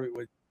 Kyle.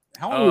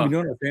 How long have we been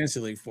doing our fantasy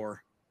league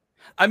for?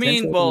 I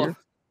mean,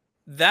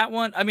 that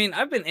one. I mean,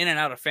 I've been in and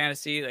out of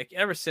fantasy like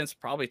ever since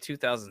probably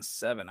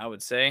 2007. I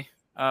would say.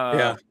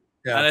 Yeah.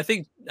 And I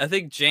think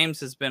James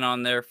has been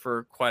on there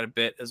for quite a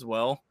bit as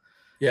well.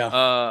 Yeah.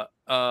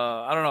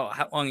 I don't know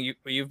how long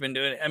you've been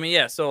doing it. I mean,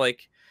 yeah. So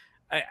like,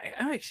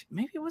 I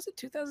maybe was it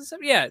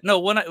 2007? Yeah. No,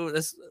 when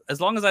as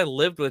long as I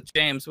lived with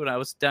James when I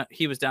was down,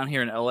 he was down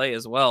here in LA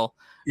as well.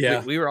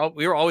 Yeah. We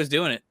were always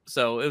doing it.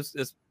 So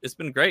it's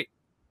been great.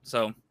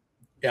 So.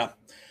 Yeah.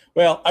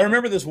 Well, I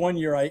remember this one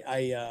year.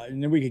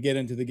 And then we could get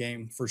into the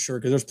game for sure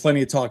because there's plenty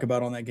to talk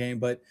about on that game.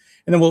 And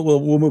then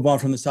we'll move on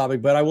from this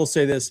topic. But I will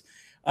say this: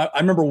 I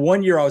remember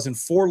one year I was in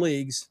 4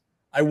 leagues.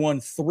 I won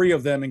 3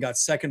 of them and got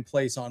second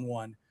place on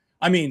one.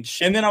 I mean,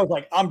 and then I was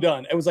like, I'm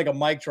done. It was like a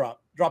mic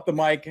drop. Drop the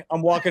mic.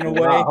 I'm walking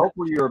away. Yeah,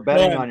 hopefully you were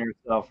betting on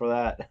yourself for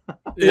that.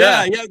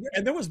 Yeah.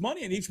 And there was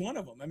money in each one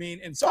of them. I mean,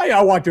 and so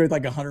I walked away with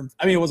like 100.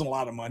 I mean, it wasn't a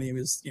lot of money. It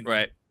was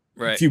right.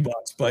 A few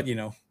bucks, but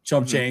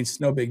chump change,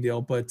 no big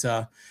deal. But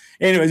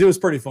anyways, it was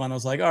pretty fun. I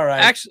was like, all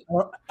right, actually,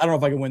 I don't know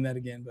if I can win that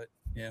again, but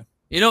yeah.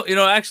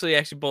 Actually,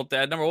 Bolt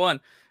Dad, number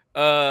one,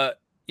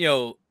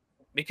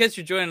 because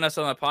you're joining us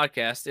on the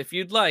podcast, if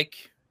you'd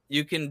like,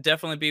 you can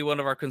definitely be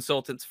one of our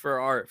consultants for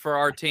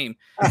our team.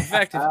 In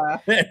fact,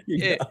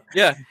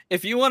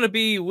 if you want to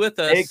be with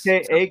us,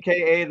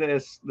 AKA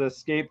the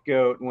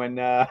scapegoat when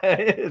No,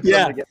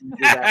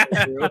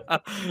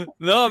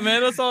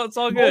 man, it's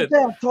all good. My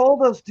dad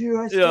told us to.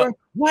 I swear.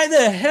 Why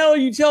the hell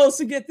you tell us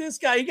to get this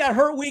guy? He got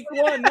hurt week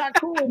 1. Not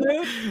cool, dude.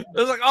 It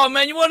was like, oh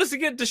man, you want us to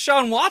get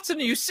Deshaun Watson?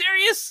 Are you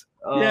serious?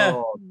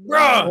 Yeah,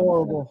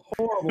 bro.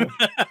 Horrible.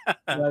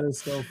 That is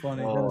so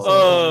funny.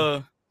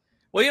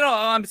 Well,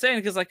 I'm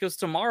saying because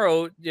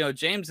tomorrow,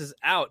 James is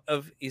out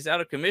of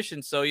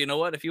commission. So you know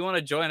what? If you want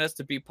to join us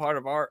to be part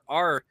of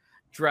our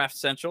draft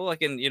central,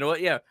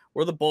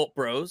 we're the Bolt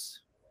Bros.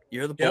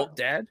 You're the Bolt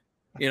Dad.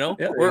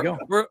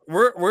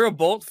 We're a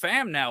Bolt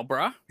fam now,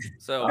 bruh.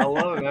 So I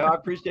love it, man. I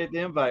appreciate the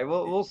invite.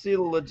 We'll see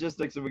the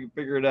logistics if we can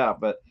figure it out.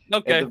 But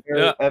okay,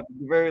 at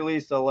the very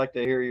least, I'd like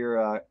to hear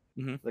your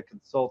the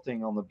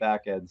consulting on the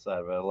back end side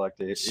of it. I'd like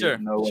to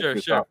know what your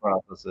thought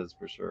process is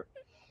for sure.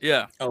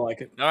 Yeah, I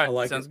like it. All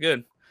right, sounds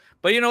good.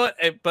 But you know what?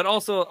 But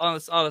also on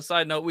a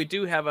side note, we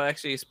do have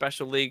actually a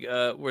special league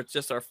with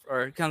just some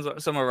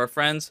of our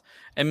friends,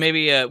 and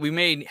maybe we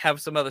may have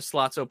some other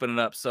slots opening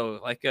up. So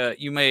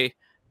you may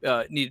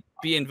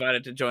be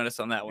invited to join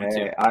us on that one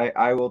too.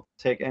 I will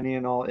take any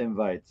and all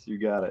invites. You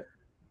got it.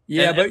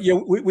 Yeah, but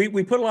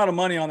we put a lot of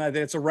money on that.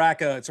 It's a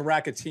rack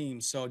of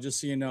teams. So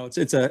just so you know, it's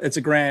a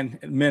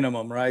 $1,000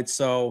 minimum, right?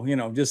 So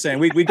just saying,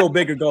 we go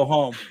big or go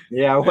home.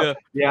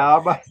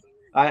 Yeah.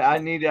 I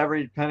need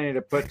every penny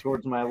to put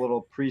towards my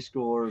little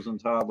preschoolers and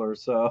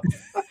toddlers. So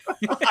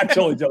I'm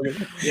totally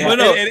joking. Yeah,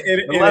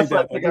 unless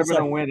I think I'm going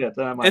to win it,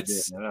 then I might be in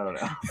it. I don't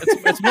know.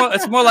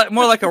 It's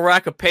more like a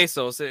rack of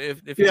pesos.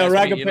 If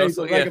rack of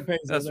pesos.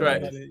 That's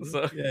right.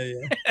 So.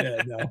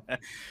 Yeah.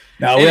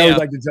 No, we always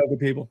like to joke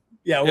with people.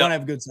 Yeah, we want to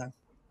have a good time.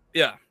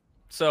 Yeah.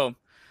 So,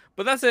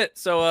 but that's it.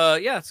 So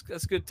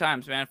it's good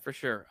times, man, for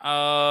sure.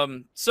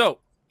 So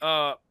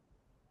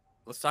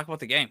let's talk about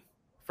the game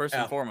first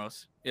and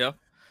foremost. Yeah.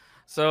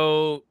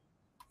 So,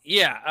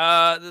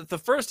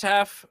 the first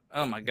half.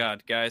 Oh my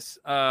God, guys.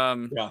 I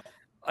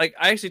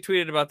actually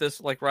tweeted about this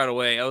right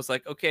away. I was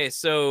like, okay,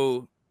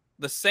 so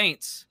the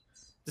Saints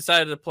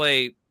decided to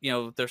play,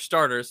 their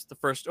starters the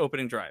first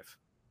opening drive,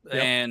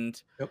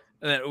 and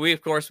then we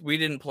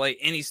didn't play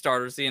any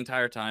starters the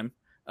entire time.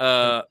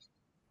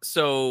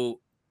 So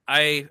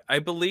I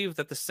believe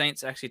that the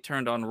Saints actually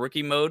turned on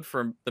rookie mode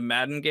for the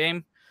Madden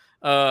game.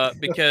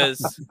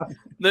 Because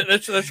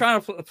they're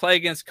trying to play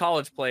against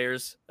college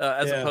players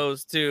as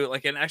opposed to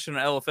an actual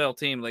LFL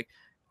team.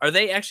 Are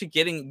they actually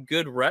getting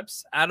good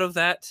reps out of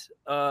that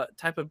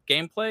type of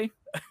gameplay?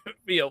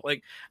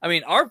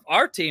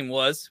 Our team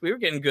we were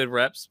getting good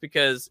reps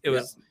because it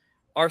was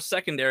our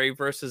secondary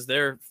versus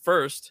their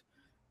first.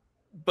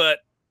 But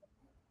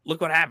look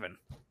what happened.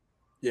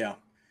 Yeah.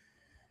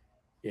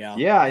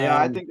 Yeah.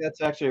 I think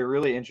that's actually a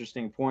really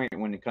interesting point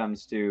when it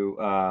comes to,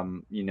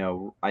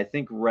 I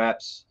think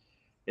reps.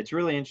 It's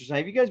really interesting.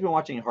 Have you guys been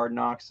watching Hard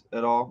Knocks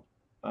at all?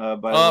 By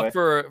the way,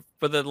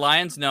 for the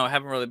Lions, no, I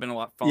haven't really been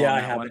following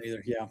I that haven't one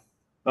either. Yeah.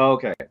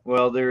 Okay.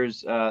 Well,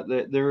 there's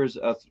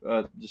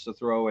just a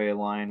throwaway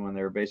line when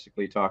they're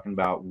basically talking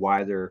about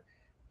why they're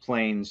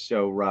playing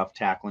so rough,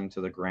 tackling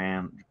to the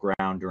ground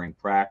during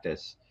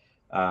practice,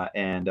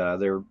 and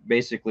they're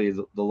basically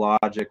the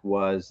logic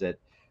was that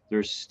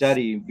there's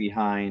study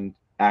behind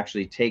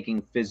actually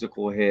taking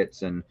physical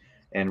hits and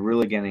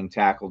really getting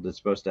tackled that's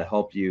supposed to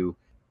help you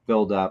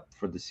build up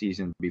for the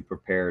season, be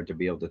prepared to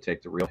be able to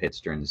take the real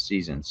hits during the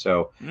season.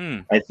 So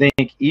I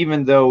think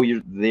even though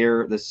you're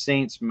there, the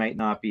Saints might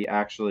not be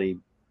actually,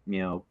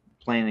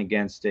 playing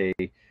against a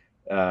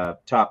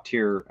top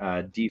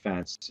tier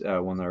defense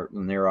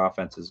when their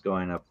offense is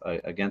going up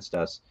against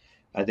us.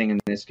 I think in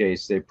this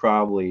case they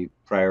probably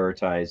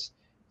prioritize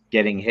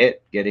getting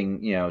hit,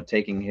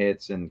 taking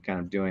hits and kind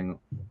of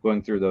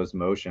going through those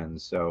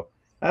motions. So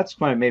that's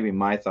kind of maybe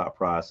my thought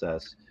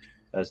process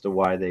as to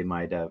why they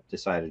might have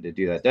decided to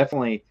do that.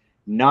 Definitely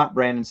not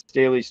Brandon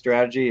Staley's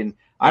strategy, and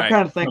I'm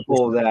kind of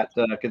thankful that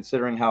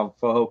considering how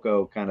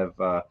Fehoko kind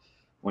of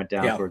went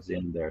down towards the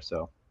end there.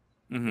 So.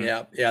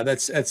 Mm-hmm. Yeah,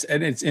 that's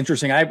and it's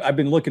interesting. I've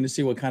been looking to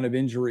see what kind of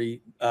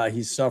injury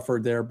he's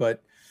suffered there,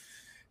 but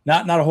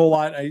not a whole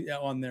lot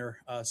on there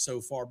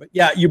so far. But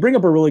yeah, you bring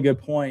up a really good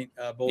point,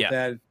 both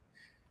that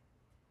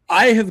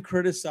I have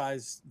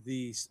criticized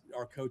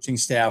our coaching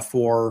staff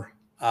for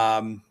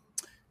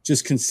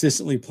just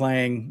consistently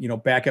playing,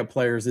 backup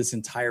players this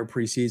entire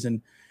preseason.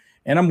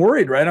 And I'm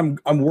worried, right?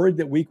 I'm worried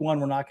that week one,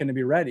 we're not going to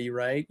be ready,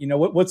 right?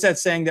 What's that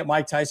saying that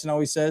Mike Tyson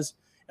always says?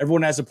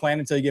 Everyone has a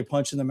plan until you get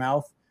punched in the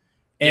mouth.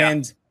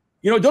 And,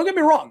 don't get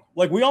me wrong.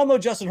 Like, we all know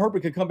Justin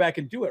Herbert could come back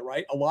and do it,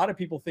 right? A lot of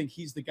people think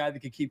he's the guy that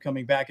could keep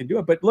coming back and do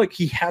it. But look,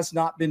 he has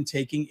not been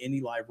taking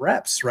any live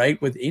reps,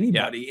 right, with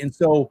anybody. And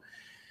so,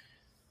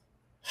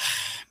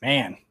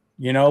 man,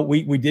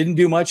 we didn't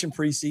do much in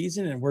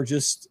preseason, and we're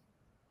just,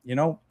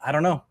 I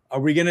don't know. Are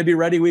we going to be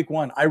ready week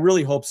one? I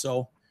really hope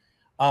so.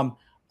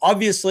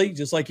 Obviously,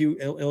 just like you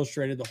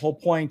illustrated, the whole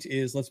point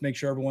is let's make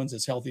sure everyone's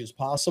as healthy as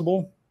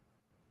possible.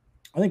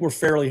 I think we're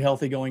fairly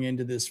healthy going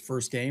into this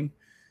first game.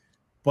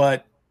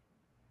 But,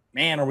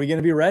 man, are we going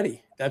to be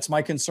ready? That's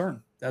my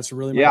concern. That's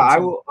really my concern. I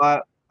will.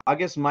 I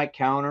guess my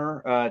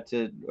counter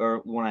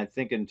when I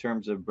think in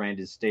terms of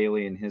Brandon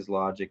Staley and his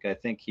logic, I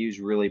think he's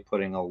really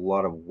putting a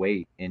lot of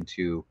weight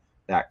into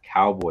that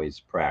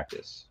Cowboys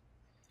practice.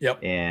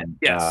 Yep. And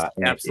yes,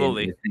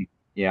 absolutely.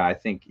 I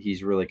think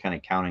he's really kind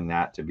of counting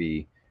that to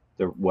be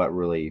what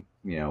really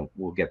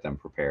will get them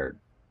prepared.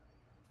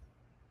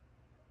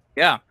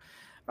 Yeah.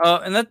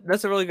 And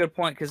that's a really good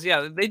point because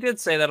they did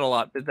say that a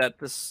lot. That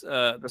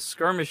the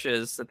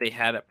skirmishes that they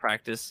had at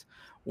practice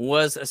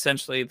was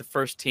essentially the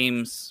first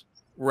team's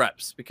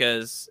reps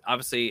because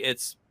obviously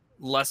it's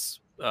less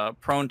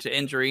prone to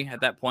injury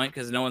at that point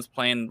because no one's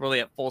playing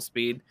really at full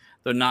speed.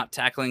 They're not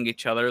tackling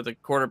each other. The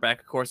quarterback,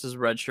 of course, is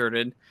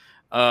redshirted,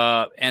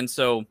 and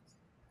so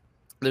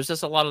there's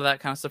just a lot of that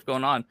kind of stuff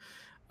going on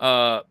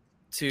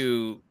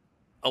to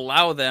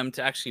allow them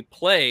to actually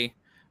play,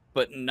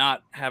 but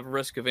not have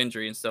risk of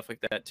injury and stuff like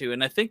that too.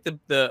 And I think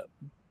the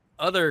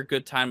other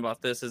good time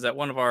about this is that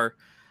one of our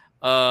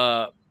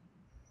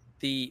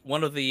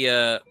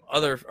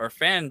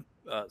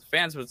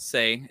fans would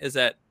say is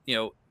that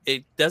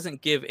it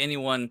doesn't give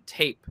anyone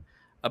tape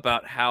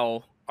about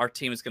how our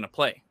team is going to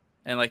play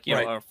and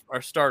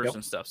our starters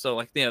and stuff.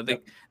 So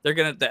they're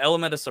gonna the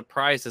element of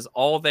surprise is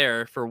all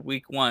there for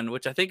week one,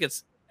 which I think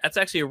that's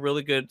actually a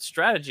really good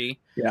strategy.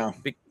 Yeah.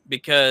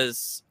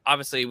 Because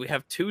obviously we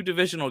have 2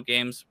 divisional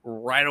games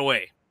right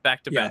away,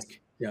 back to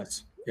back.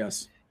 Yes.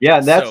 Yeah,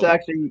 that's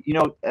actually,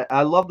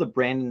 I love the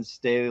Brandon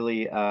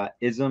Staley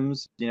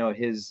isms,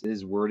 his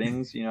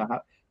wordings,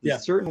 how the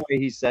certain way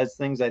he says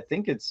things. I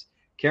think it's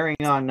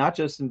carrying on not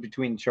just in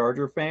between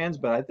Charger fans,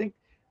 but I think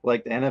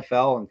like the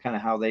NFL and kind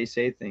of how they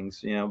say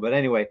things, But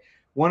anyway,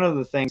 one of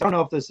the things, I don't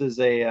know if this is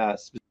a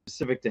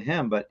specific to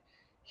him, but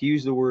he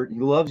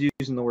loves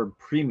using the word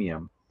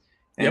premium.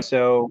 And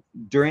so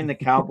during the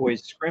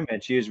Cowboys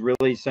scrimmage, he was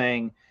really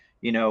saying,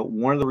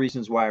 one of the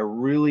reasons why I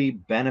really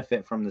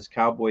benefit from this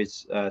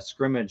Cowboys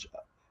scrimmage,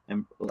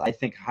 and I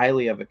think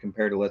highly of it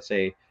compared to, let's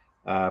say,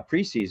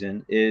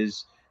 preseason,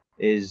 is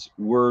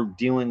we're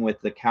dealing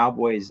with the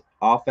Cowboys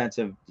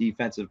offensive,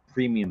 defensive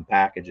premium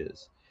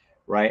packages,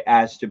 right?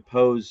 As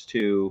opposed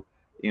to,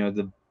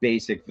 the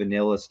basic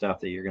vanilla stuff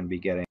that you're going to be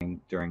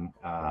getting during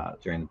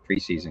the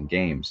preseason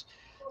games.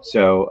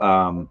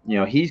 So,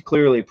 he's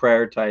clearly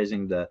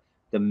prioritizing the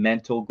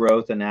mental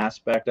growth and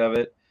aspect of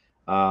it.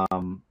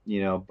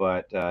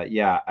 But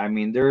I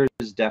mean, there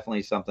is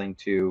definitely something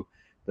to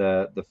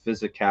the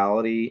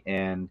physicality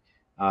and,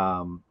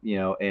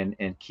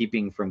 and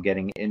keeping from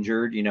getting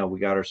injured. We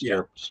got our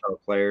star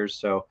players.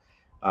 So,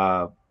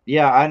 I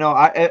know.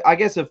 I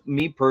guess if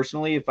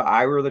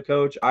I were the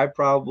coach, I'd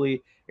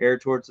probably err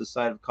towards the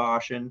side of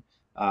caution.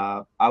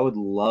 I would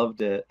love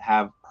to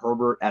have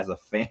Herbert as a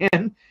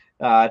fan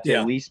to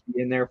at least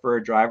be in there for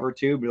a drive or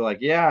two. Be like,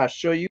 yeah,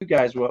 show you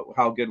guys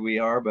how good we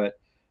are. But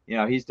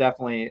he's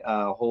definitely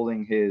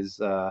holding his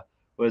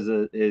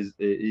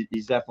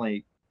he's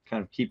definitely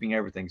kind of keeping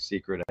everything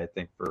secret, I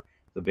think, for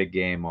the big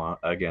game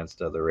against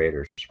the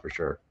Raiders for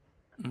sure.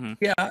 Mm-hmm.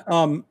 Yeah,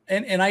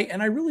 and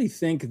I really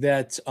think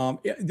that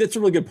that's a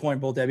really good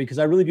point, Bolt, because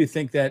I really do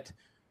think that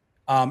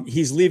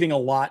he's leaving a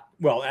lot.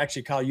 Well,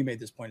 actually, Kyle, you made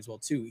this point as well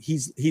too.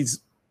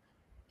 He's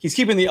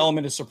keeping the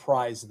element of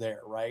surprise there,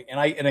 right?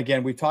 And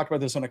again, we've talked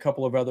about this on a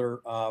couple of other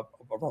of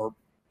our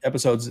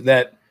episodes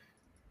that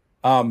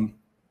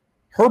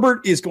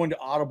Herbert is going to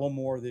audible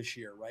more this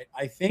year, right?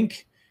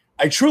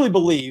 I truly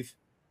believe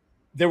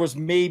there was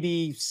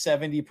maybe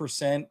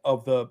 70%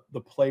 of the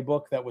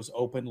playbook that was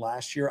open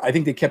last year. I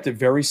think they kept it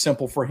very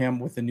simple for him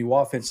with the new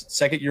offense.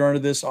 Second year under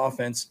this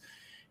offense,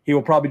 he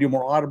will probably do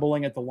more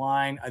audibling at the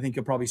line. I think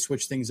he'll probably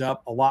switch things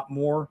up a lot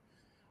more.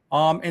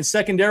 And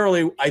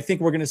secondarily, I think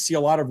we're going to see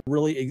a lot of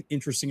really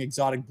interesting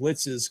exotic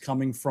blitzes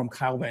coming from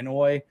Kyle Van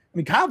Noy. I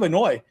mean, Kyle Van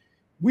Noy,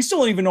 we still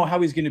don't even know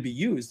how he's going to be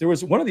used. There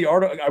was one of the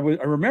articles, I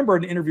remember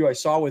an interview I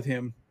saw with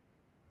him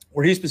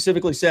where he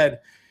specifically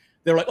said,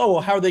 they're like, oh,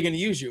 well, how are they going to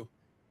use you?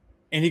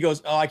 And he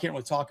goes, oh, I can't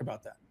really talk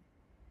about that.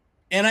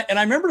 And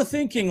I remember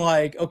thinking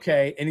like,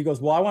 okay. And he goes,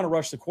 well, I want to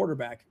rush the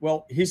quarterback.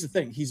 Well, here's the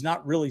thing. He's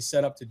not really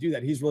set up to do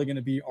that. He's really going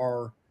to be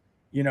our,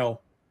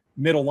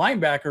 middle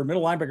linebacker.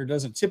 Middle linebacker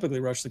doesn't typically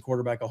rush the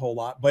quarterback a whole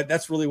lot, but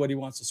that's really what he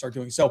wants to start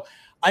doing. So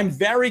I'm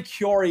very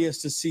curious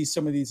to see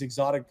some of these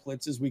exotic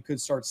blitzes we could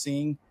start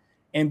seeing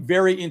and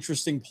very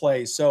interesting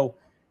plays. So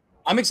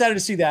I'm excited to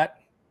see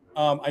that.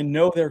 I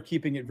know they're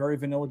keeping it very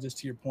vanilla, just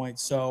to your point.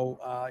 So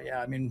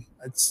I mean,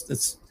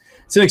 it's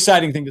an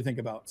exciting thing to think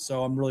about.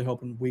 So I'm really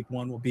hoping week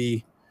 1 will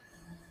be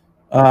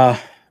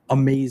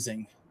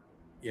amazing,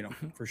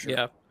 for sure.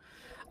 Yeah.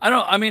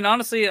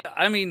 Honestly,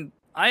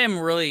 I am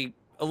really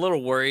a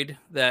little worried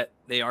that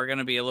they are going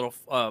to be a little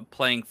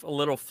playing a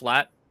little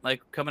flat,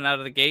 like coming out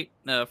of the gate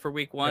for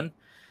week 1,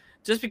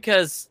 just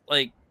because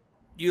like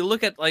you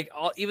look at like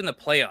even the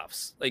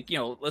playoffs, like,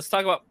 let's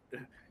talk about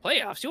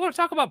playoffs. You want to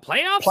talk about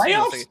playoffs?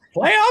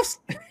 Playoffs?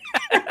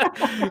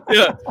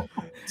 Yeah.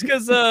 It's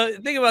because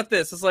think about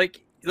this. It's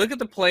like, look at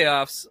the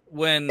playoffs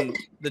when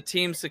the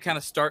teams that kind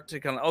of start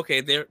to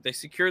okay, they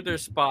secured their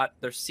spot,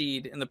 their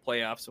seed in the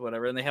playoffs or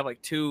whatever, and they have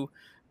like 2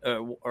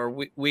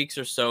 weeks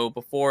or so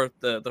before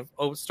the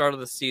start of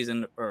the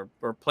season or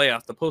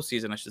playoff, the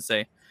postseason, I should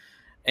say,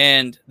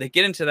 and they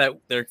get into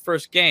their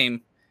first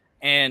game,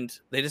 and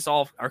they just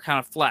all are kind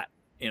of flat,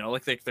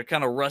 like they're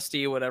kind of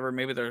rusty or whatever.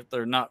 Maybe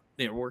they're not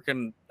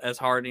working as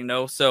hard,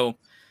 so.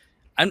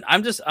 I'm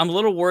a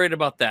little worried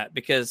about that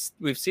because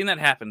we've seen that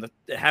happen.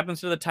 It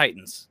happens to the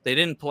Titans. They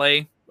didn't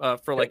play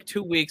for like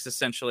 2 weeks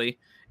essentially,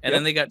 and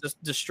then they got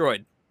just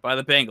destroyed by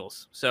the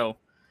Bengals. So,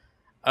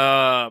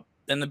 and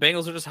the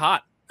Bengals are just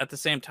hot at the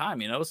same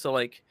time, So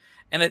like,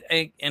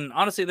 and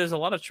honestly, there's a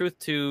lot of truth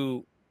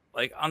to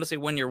like honestly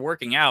when you're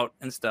working out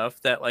and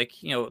stuff that like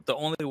the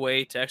only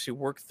way to actually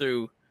work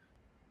through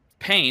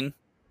pain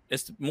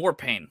is more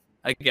pain,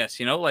 I guess.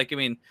 Like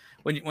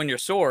when you're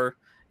sore.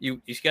 You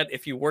got,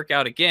 if you work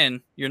out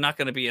again, you're not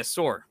going to be as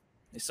sore.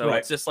 So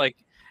It's just like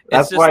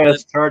that's why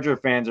us Charger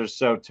fans are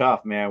so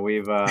tough, man.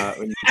 We've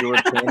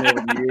endured pain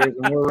over the years,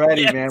 and we're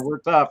ready, man. We're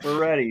tough.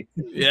 We're ready.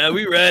 Yeah,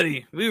 we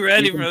ready. We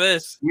ready for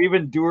this. We've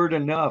endured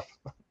enough.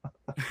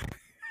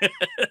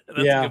 That's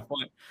a good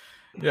point.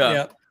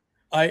 Yeah.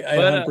 I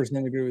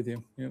 100% agree with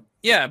you. Yeah.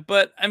 Yeah,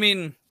 but I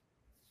mean,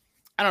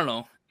 I don't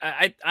know.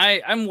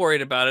 I'm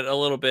worried about it a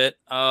little bit,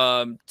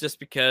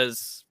 just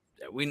because.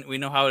 We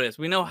know how it is.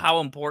 We know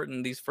how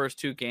important these first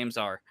 2 games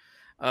are.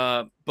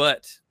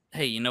 But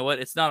hey, you know what?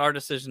 It's not our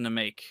decision to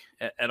make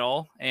at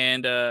all.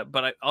 And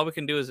but all we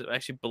can do is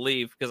actually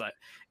believe, because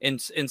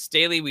in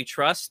Staley we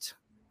trust.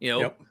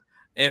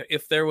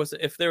 If there was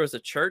a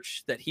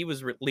church that he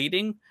was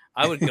leading,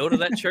 I would go to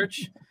that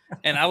church,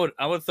 and I would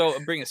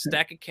bring a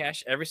stack of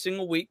cash every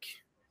single week,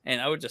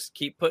 and I would just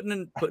keep putting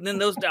in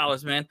those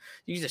dollars, man.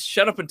 You just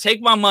shut up and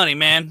take my money,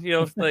 man.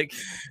 Like.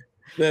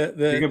 The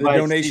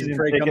donation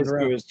tray comes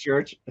around to his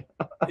church.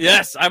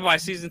 Yes, I buy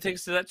season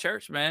tickets to that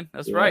church, man.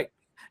 That's right.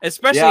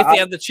 Especially if they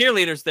have the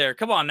cheerleaders there.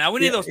 Come on now, we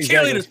need those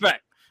cheerleaders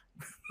back.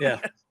 Yeah.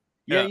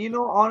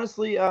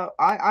 Honestly,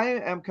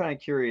 I am kind of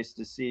curious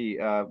to see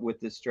with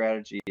this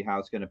strategy how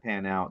it's going to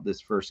pan out this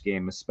first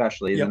game,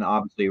 especially, and then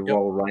obviously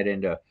roll right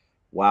into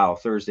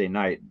Thursday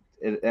night.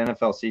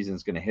 NFL season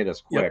is going to hit us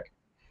quick.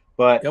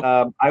 But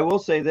I will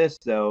say this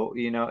though,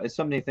 it's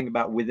something to think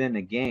about within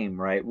a game,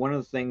 right? One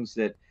of the things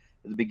that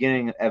at the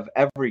beginning of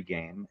every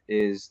game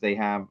is they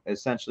have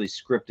essentially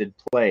scripted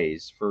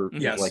plays for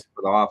the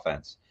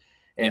offense.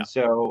 And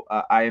so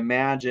I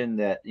imagine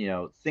that,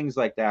 things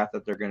like that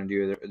they're going to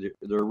do,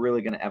 they're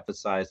really going to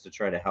emphasize to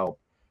try to help,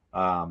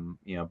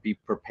 be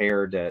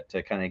prepared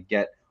to kind of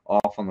get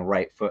off on the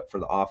right foot for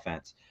the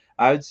offense.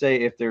 I would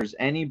say if there's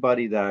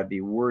anybody that I'd be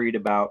worried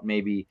about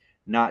maybe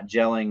not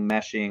gelling,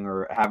 meshing,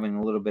 or having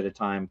a little bit of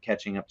time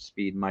catching up to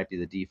speed, might be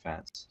the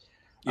defense.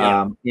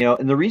 Yeah.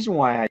 And the reason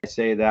why I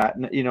say that,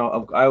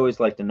 I always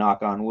like to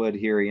knock on wood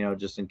here,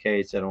 just in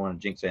case I don't want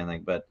to jinx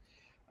anything. But,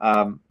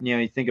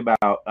 you think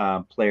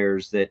about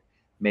players that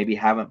maybe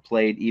haven't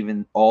played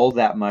even all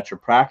that much or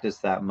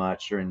practiced that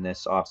much during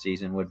this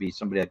offseason would be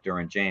somebody like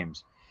Derwin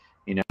James.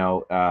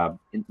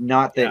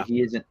 Not that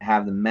he doesn't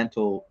have the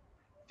mental,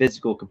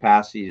 physical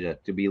capacity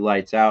to be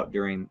lights out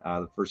during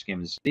the first game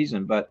of the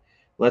season, but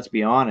let's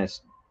be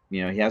honest, he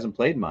hasn't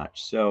played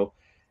much. So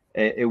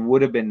it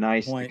would have been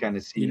nice to kind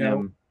of see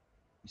him.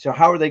 So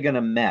how are they going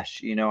to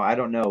mesh? I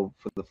don't know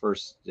for the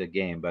first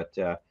game, but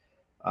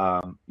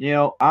I'm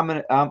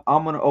an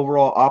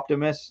overall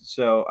optimist.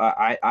 So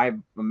I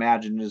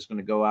imagine he's going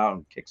to go out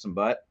and kick some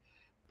butt.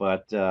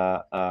 But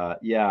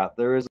yeah,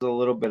 there is a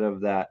little bit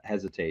of that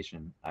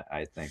hesitation,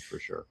 I think, for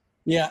sure.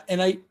 Yeah,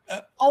 and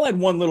I'll add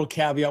one little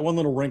caveat, one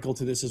little wrinkle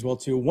to this as well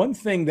too. One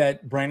thing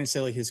that Brandon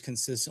Staley has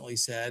consistently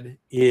said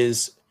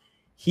is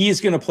he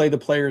is going to play the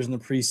players in the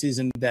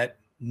preseason that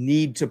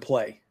need to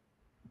play,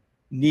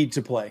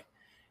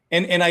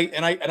 and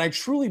I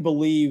truly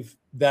believe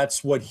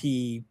that's what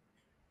he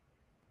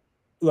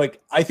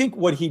like. I think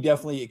what he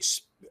definitely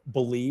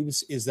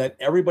believes is that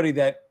everybody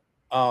that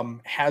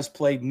has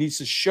played needs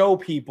to show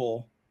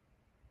people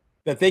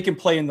that they can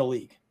play in the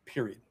league.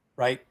 Period.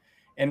 Right.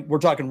 And we're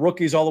talking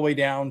rookies all the way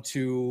down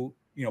to,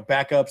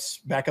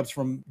 backups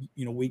from,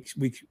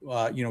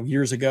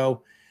 years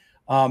ago.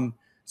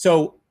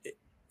 So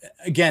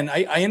again,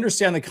 I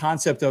understand the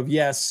concept of,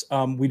 yes,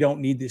 we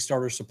don't need the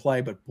starters to play,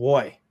 but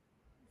boy,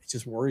 it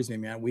just worries me,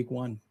 man. Week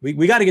 1, we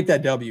got to get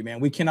that W, man.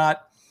 We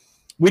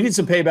need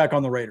some payback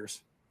on the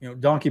Raiders,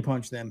 donkey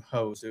punch them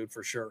hoes, dude,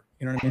 for sure.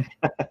 You know what I mean?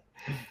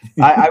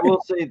 I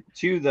will say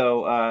too,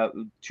 though,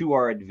 to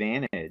our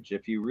advantage,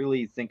 if you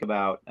really think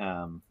about,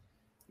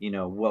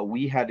 what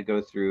we had to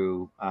go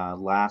through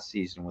last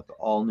season with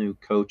all new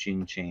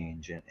coaching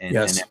change and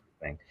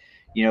everything,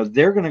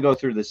 they're going to go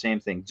through the same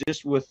thing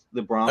just with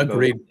the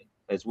Broncos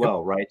as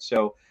well. Right.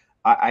 So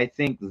I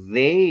think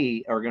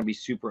they are going to be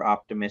super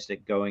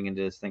optimistic going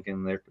into this,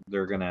 thinking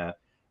they're going to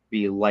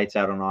be lights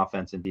out on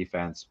offense and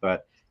defense.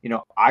 But,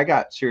 I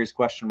got serious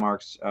question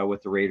marks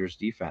with the Raiders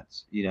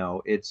defense.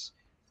 It's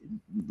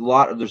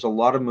there's a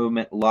lot of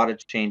movement, a lot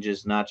of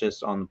changes, not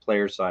just on the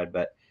player side,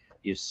 but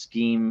you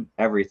scheme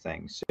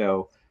everything.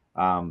 So,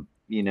 I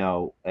don't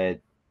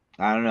know.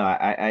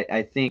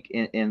 I think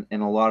in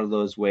a lot of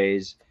those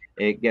ways,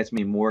 it gets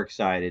me more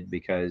excited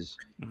because,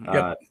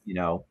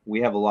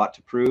 we have a lot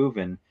to prove,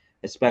 and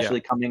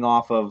especially coming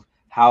off of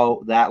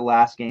how that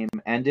last game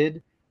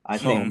ended, I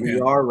think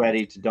we are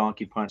ready to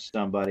donkey punch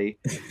somebody,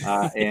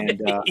 and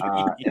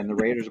the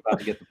Raiders are about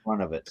to get the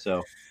front of it.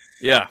 So,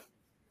 yeah.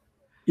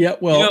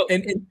 Well,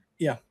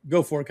 yeah,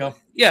 go for it, Kyle.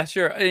 Yeah,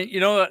 sure.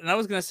 And I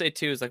was gonna say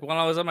too is like when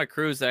I was on my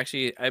cruise,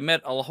 actually, I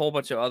met a whole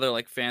bunch of other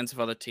like fans of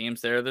other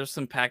teams there. There's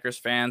some Packers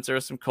fans, there were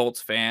some Colts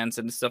fans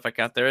and stuff like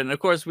that there. And of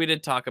course, we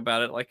did talk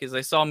about it. Like as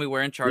they saw me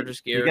wearing Chargers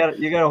gear,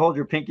 you gotta hold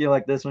your pinky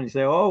like this when you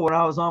say, "Oh, when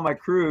I was on my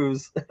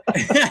cruise."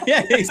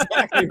 Yeah,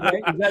 exactly.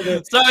 Right.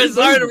 Exactly.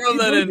 Sorry to run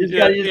that in.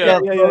 Yeah.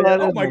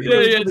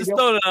 Just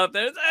throw it out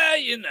there.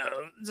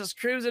 Just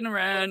cruising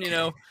around.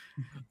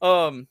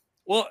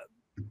 Well.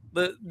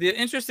 The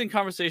interesting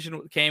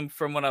conversation came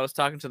from when I was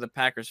talking to the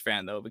Packers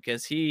fan, though,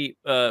 because he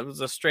outright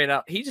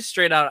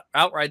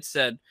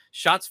said,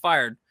 shots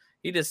fired.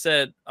 He just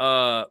said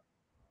the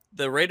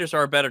Raiders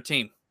are a better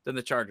team than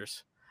the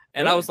Chargers.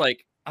 And really? I was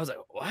like,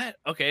 what?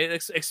 Okay,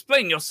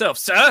 explain yourself,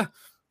 sir.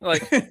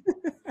 Like,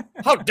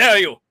 how dare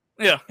you?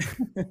 Yeah.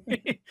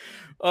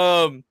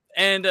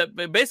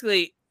 But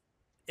basically,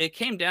 it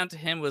came down to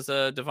him was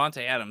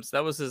Davante Adams.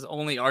 That was his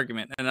only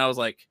argument. And I was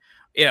like,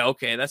 yeah,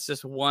 okay, that's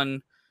just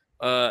one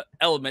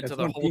element to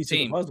the whole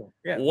team.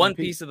 One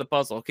piece of the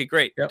puzzle. Okay,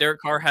 great. Yep.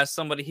 Derek Carr has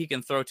somebody he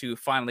can throw to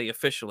finally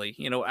officially,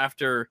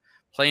 after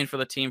playing for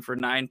the team for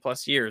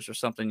 9+ years or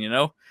something,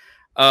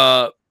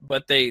 but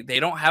they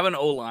don't have an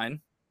O-line.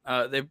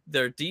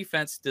 Their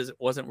defense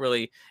wasn't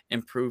really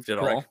improved at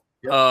all.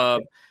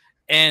 Yep.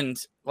 And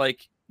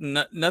like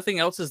nothing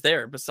else is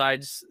there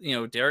besides,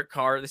 Derek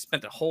Carr. They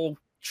spent a whole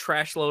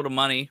trash load of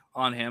money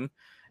on him.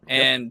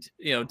 And,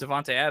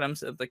 Davante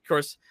Adams, of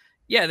course,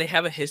 yeah, they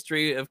have a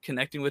history of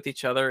connecting with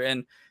each other.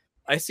 And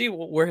I see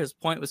where his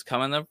point was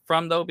coming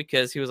from, though,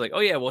 because he was like,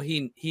 oh, yeah, well,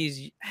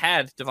 he's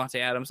had Davante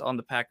Adams on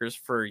the Packers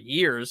for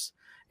years,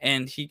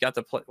 and he got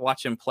to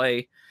watch him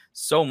play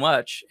so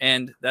much.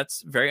 And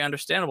that's very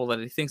understandable that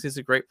he thinks he's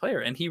a great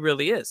player, and he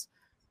really is.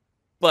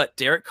 But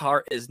Derek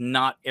Carr is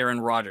not Aaron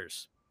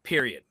Rodgers,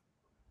 period.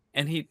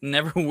 And he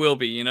never will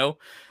be,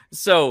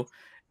 So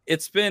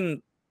it's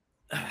been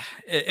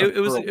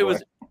it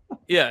was.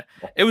 Yeah,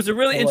 it was a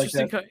really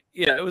interesting.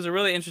 It was a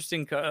really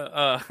interesting.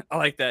 I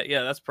like that.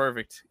 Yeah, that's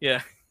perfect.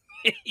 Yeah,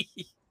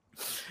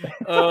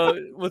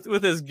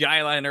 with his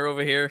guyliner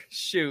over here.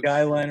 Shoot,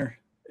 guyliner.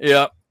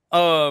 Yeah.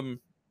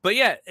 But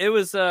yeah, it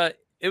was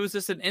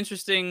just an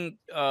interesting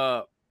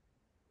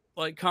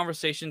like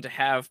conversation to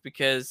have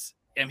because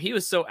he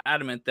was so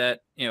adamant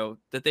that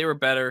that they were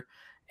better,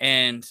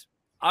 and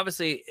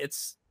obviously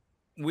it's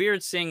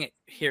weird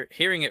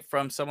hearing it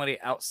from somebody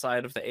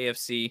outside of the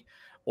AFC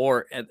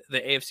or the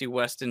AFC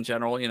West in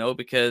general,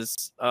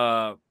 because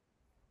it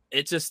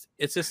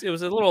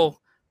was a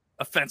little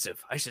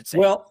offensive, I should say.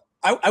 Well,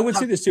 I would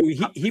say this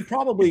too. He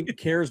probably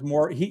cares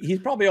more. He's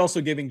probably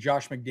also giving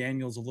Josh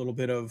McDaniels a little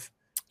bit of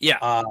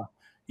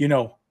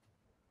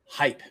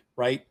hype,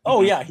 right? Mm-hmm.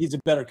 Oh yeah, he's a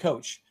better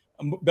coach,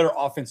 a better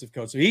offensive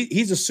coach. So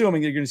he's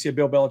assuming you're going to see a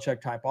Bill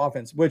Belichick type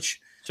offense, which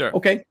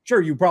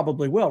sure, you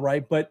probably will,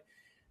 right? But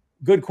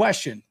good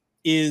question.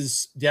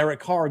 Is Derek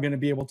Carr going to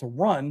be able to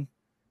run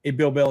a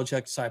Bill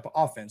Belichick type of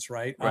offense,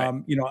 right?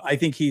 I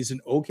think he's an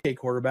okay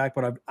quarterback,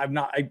 but I'm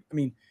not. I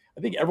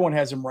think everyone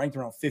has him ranked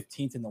around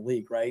 15th in the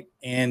league, right?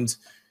 And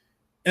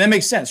that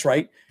makes sense,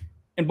 right?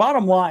 And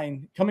bottom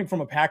line, coming from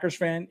a Packers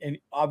fan and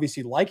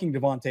obviously liking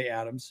Davante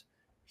Adams,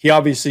 he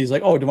obviously is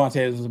like, oh, Davante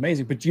Adams is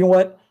amazing. But you know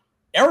what?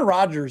 Aaron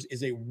Rodgers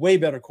is a way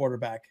better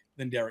quarterback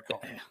than Derek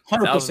Carr,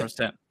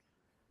 100%.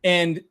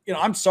 And,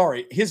 I'm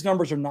sorry, his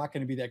numbers are not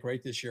going to be that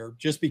great this year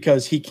just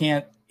because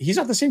he's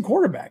not the same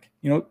quarterback,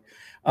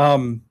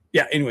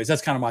 anyways,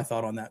 that's kind of my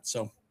thought on that.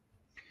 So,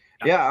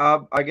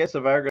 I guess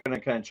if I were going to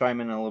kind of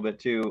chime in a little bit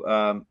too,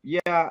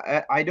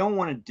 I don't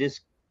want to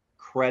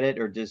discredit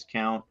or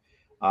discount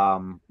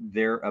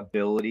their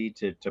ability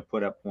to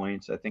put up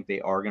points. I think they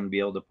are going to be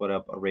able to put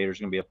up, Raiders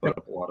going to be able to put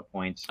up a lot of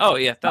points. Oh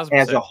yeah, 1,000%.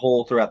 As a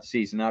whole throughout the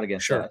season, not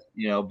against us,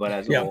 but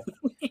as a whole.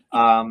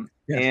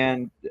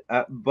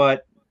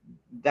 But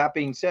that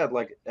being said,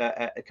 like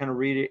kind of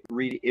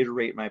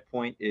reiterate my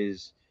point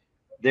is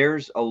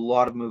there's a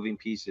lot of moving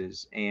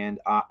pieces, and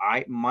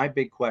my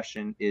big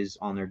question is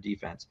on their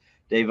defense.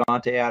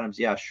 Davante Adams,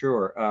 yeah,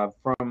 sure.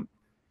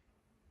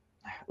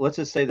 Let's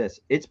just say this: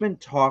 it's been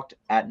talked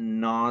ad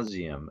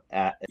nauseum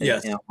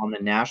on the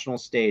national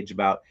stage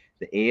about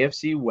the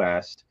AFC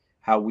West,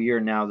 how we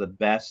are now the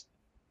best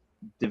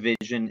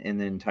division in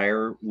the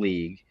entire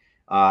league,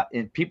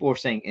 and people are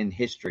saying in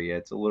history.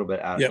 It's a little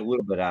bit out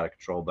of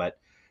control, but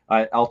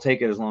I'll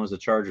take it as long as the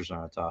Chargers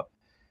are on top.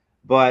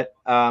 But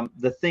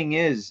the thing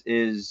is,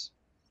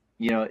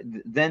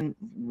 then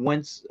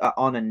once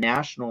on a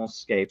national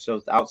scape,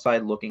 so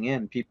outside looking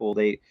in, people,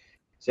 they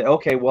say,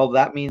 okay, well,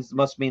 that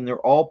must mean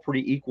they're all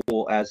pretty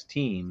equal as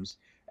teams.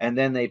 And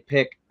then they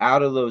pick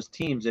out of those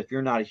teams. If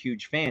you're not a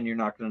huge fan, you're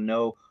not going to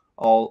know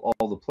all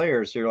the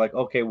players. So you're like,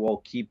 okay,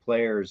 well, key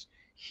players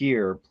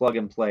here, plug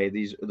and play.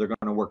 They're going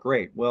to work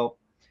great. Well,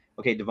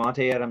 okay,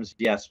 Davante Adams,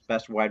 yes,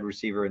 best wide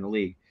receiver in the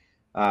league.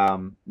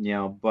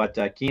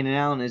 But Keenan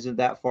Allen isn't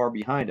that far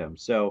behind him.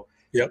 So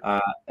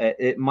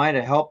it might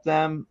have helped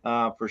them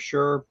for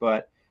sure,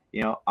 but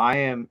I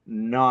am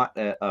not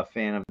a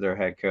fan of their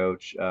head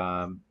coach.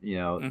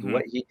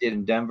 What he did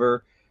in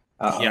Denver,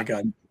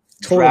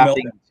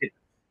 drafting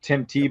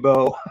Tim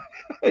Tebow,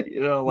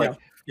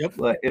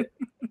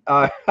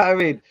 I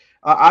mean,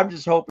 I'm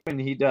just hoping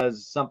he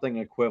does something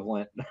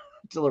equivalent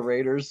to the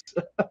Raiders.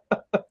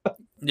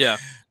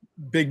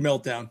 Big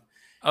meltdown.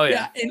 Oh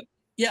yeah. And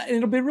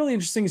it'll be really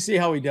interesting to see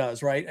how he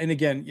does, right? And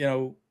again,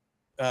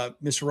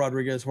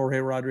 Mr. Jorge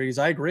Rodriguez,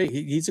 I agree.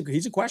 He's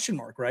a question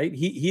mark, right?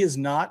 He is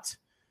not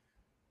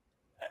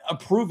a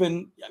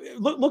proven.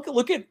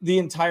 Look at the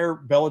entire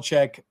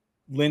Belichick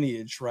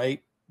lineage,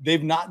 right?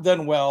 They've not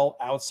done well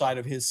outside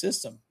of his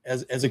system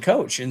as a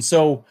coach, and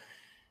so,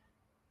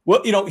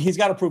 he's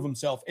got to prove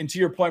himself. And to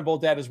your point,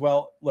 both that as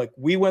well. Look,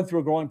 we went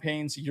through growing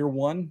pains year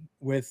one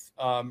with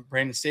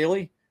Brandon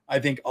Staley. I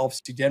think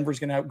obviously Denver's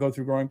going to go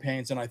through growing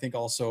pains, and I think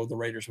also the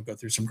Raiders will go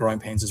through some growing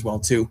pains as well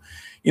too.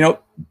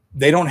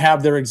 They don't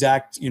have their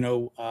exact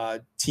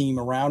team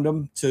around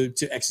them to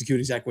execute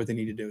exactly what they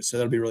need to do. So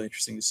that'll be really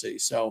interesting to see.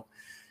 So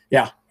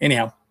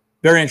anyhow,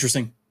 very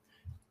interesting.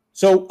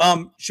 So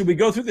should we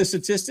go through the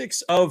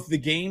statistics of the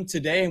game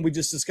today, and we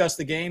just discuss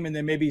the game, and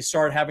then maybe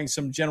start having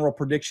some general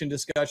prediction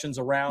discussions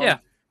around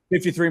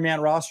 53-man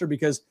roster,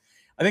 because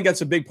I think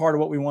that's a big part of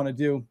what we want to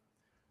do.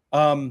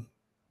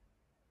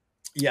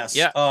 Yes.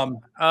 Yeah.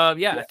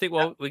 I think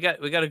we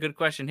got a good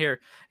question here,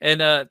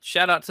 and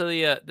shout out to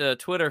the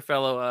Twitter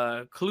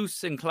fellow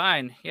Klus and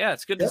Klein. Yeah,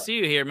 it's good to see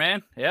you here,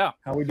 man. Yeah.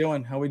 How we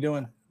doing?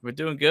 We're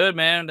doing good,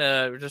 man.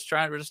 We're just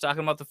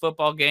talking about the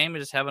football game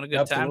and just having a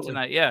good time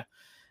tonight. Yeah.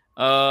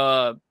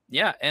 And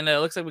it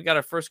looks like we got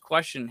our first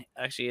question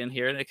actually in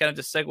here, and it kind of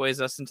just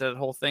segues us into that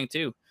whole thing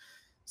too.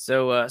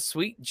 So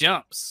Sweet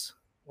Jumps,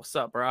 what's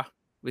up, bro?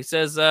 He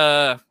says,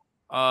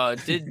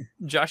 did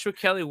Joshua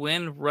Kelly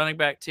win running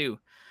back too?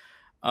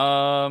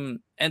 And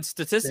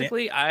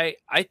statistically, I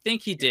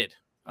think he did.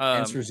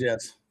 Answer is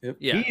yes. Yep.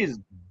 Yeah. He is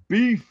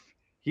beef.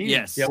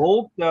 He's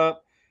bulked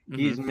up.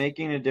 He's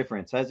making a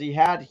difference. Has he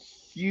had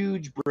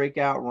huge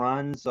breakout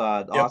runs?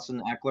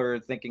 Austin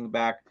Eckler, thinking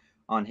back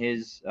on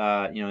his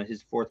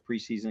his fourth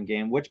preseason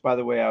game, which by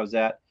the way I was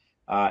at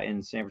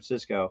in San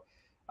Francisco.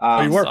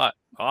 You were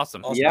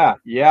awesome. Yeah.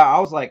 I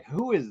was like,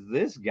 who is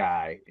this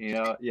guy?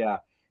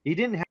 He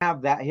didn't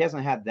have that. He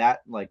hasn't had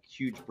that like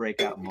huge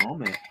breakout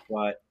moment,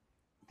 but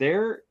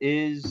there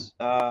is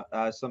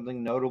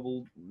something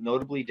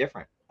notably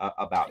different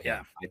about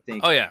him. I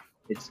think. Oh yeah.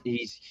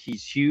 He's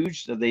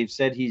huge. So they've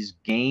said he's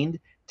gained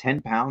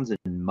 10 pounds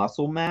in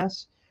muscle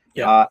mass.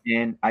 Yeah.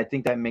 And I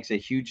think that makes a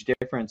huge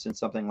difference in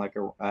something like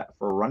for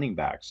a running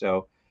back.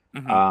 So,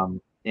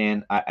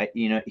 and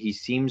he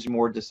seems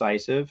more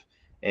decisive,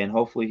 and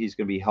hopefully he's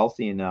going to be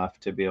healthy enough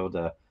to be able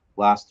to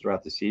last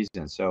throughout the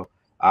season. So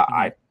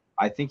I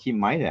think he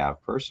might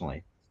have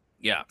personally.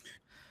 Yeah.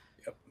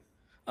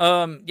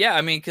 Yeah,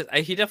 I mean, because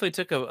he definitely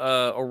took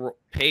a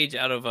page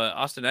out of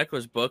Austin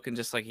Eckler's book, and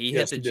just like he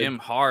hit the gym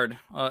hard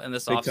in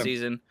this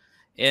offseason.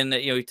 And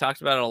he talked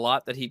about it a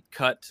lot, that he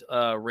cut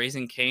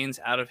Raising Cane's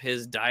out of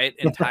his diet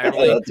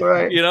entirely. That's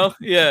right.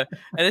 Yeah.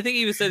 And I think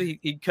he even said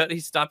he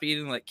stopped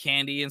eating like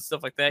candy and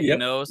stuff like that.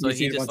 So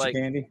he just like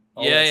candy.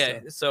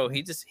 So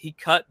he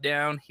cut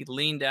down, he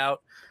leaned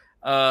out,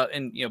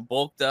 and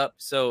bulked up.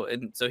 So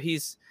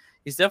he's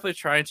definitely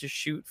trying to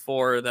shoot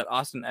for that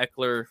Austin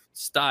Eckler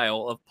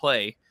style of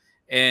play,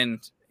 and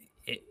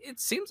it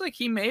seems like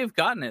he may have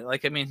gotten it.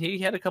 Like, I mean, he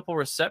had a couple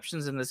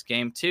receptions in this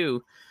game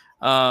too.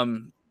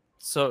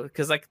 So,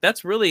 because like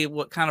that's really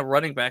what kind of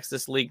running backs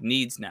this league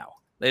needs now.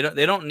 They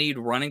don't need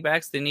running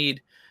backs; they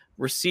need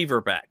receiver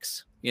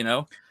backs.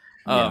 Yeah.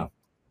 Well,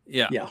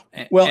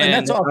 and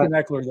that's Austin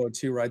Eckler though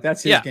too, right?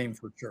 That's his game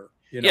for sure.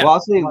 Well, I'll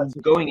say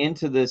going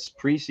into this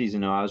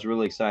preseason, I was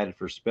really excited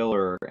for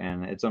Spiller,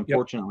 and it's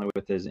unfortunately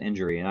with his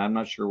injury, and I'm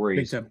not sure where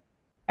he's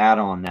at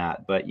on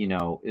that. But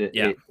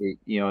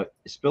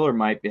Spiller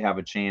might have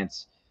a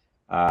chance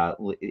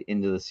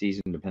into the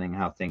season depending on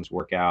how things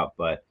work out.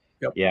 But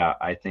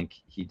I think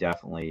he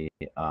definitely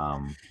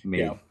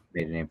made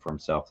a name for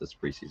himself this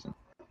preseason.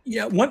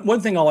 Yeah,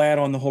 one thing I'll add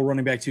on the whole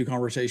running back 2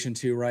 conversation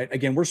too, right?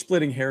 Again, we're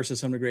splitting hairs to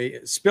some degree.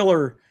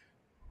 Spiller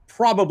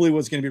probably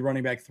was going to be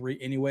running back 3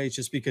 anyways,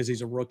 just because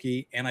he's a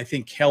rookie. And I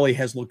think Kelly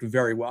has looked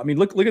very well. I mean,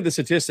 look at the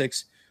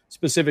statistics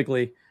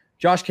specifically.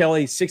 Josh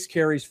Kelly, 6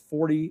 carries,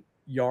 40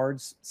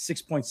 yards,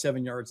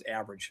 6.7 yards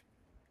average.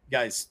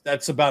 Guys,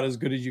 that's about as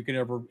good as you can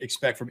ever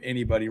expect from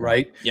anybody,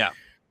 right? Yeah.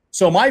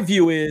 So my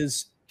view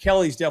is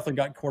Kelly's definitely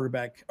got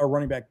quarterback or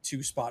running back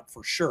 2 spot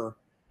for sure.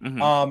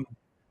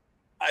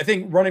 I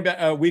think running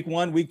back week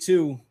 1, week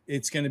 2,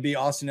 it's going to be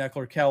Austin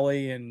Eckler,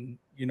 Kelly, and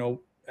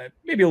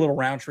maybe a little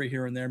Roundtree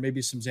here and there,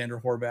 maybe some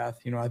Xander Horvath.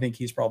 I think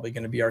he's probably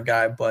going to be our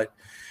guy. But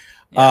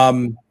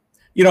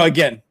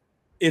again,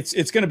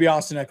 it's going to be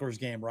Austin Eckler's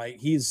game, right?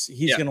 He's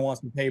going to want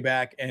some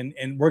payback,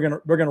 and we're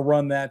gonna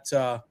run that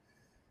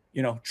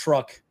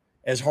truck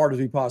as hard as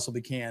we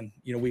possibly can.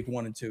 Week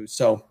 1 and 2.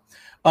 So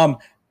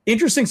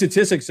interesting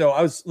statistics. So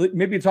I was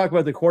maybe talk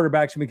about the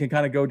quarterbacks, and we can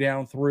kind of go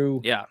down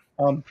through. Yeah.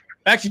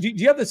 Actually,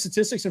 do you have the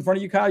statistics in front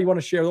of you, Kyle? You want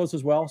to share those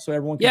as well, so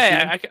everyone can see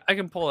them? I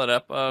can pull it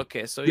up.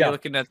 Okay, so you're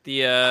looking at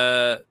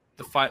the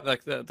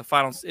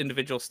final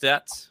individual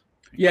stats.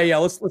 Yeah.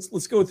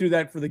 Let's go through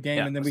that for the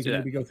game, and then we can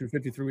maybe go through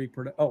 53 week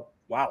per day. Oh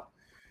wow,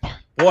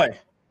 boy,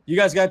 you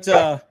guys got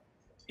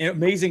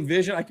amazing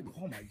vision.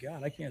 Oh my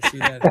god, I can't see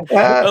that.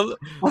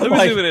 Let me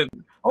zoom it in.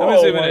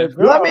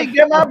 Let me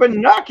get my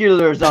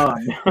binoculars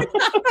on.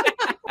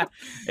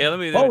 Hey, let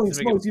me. Holy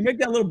smokes! You make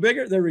that a little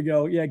bigger. There we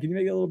go. Yeah, can you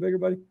make that a little bigger,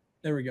 buddy?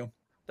 There we go.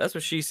 That's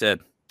what she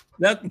said.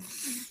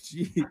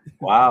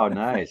 Wow,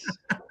 nice.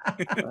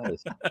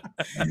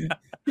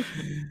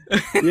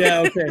 Yeah,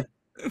 okay.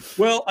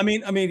 Well, I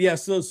mean, yeah.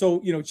 So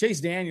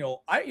Chase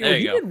Daniel, he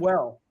did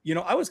well.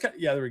 I was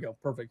there we go,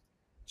 perfect.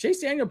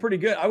 Chase Daniel, pretty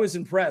good. I was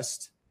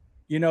impressed.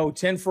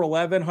 10 for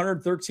 11,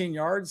 113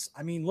 yards.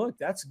 I mean, look,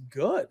 that's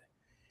good.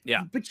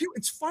 Yeah. But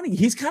it's funny.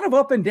 He's kind of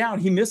up and down.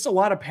 He missed a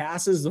lot of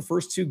passes the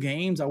first 2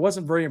 games. I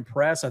wasn't very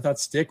impressed. I thought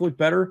Stick looked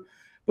better.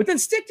 But then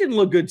Stick didn't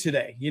look good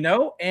today,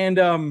 and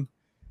I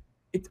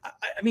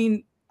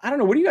mean, I don't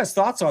know. What are you guys'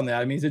 thoughts on that?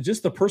 I mean, is it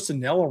just the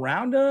personnel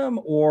around him,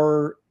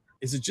 or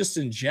is it just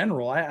in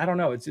general? I don't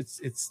know.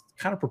 It's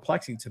kind of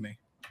perplexing to me.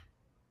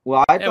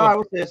 Well, I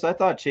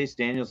thought Chase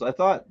Daniels. I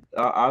thought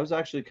I was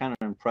actually kind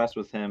of impressed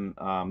with him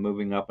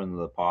moving up into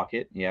the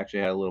pocket. He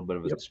actually had a little bit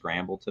of a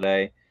scramble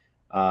today,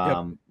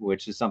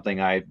 which is something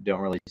I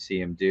don't really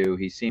see him do.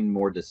 He seemed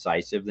more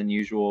decisive than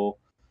usual.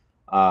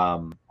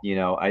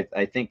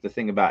 I think the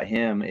thing about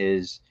him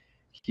is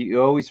he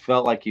always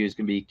felt like he was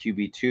going to be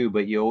QB2,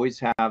 but you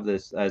always have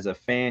this as a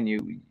fan,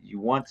 you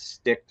want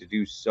Stick to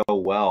do so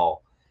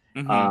well.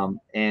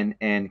 And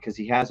because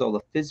he has all the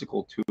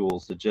physical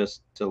tools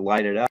to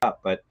light it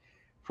up, but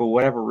for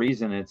whatever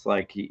reason, it's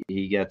like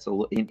he gets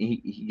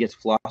he gets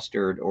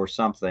flustered or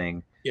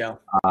something. Yeah.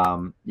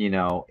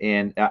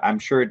 And I'm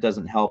sure it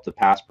doesn't help the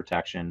pass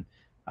protection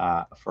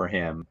for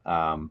him.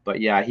 But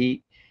yeah,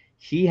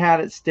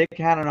 Stick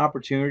had an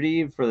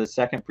opportunity for the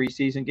second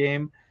preseason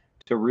game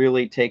to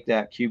really take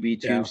that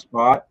QB2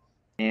 spot,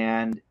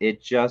 and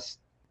it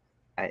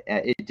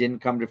didn't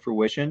come to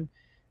fruition.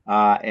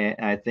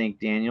 And I think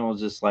Daniel was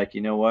just like,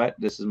 you know what,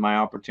 this is my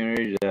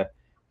opportunity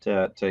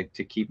to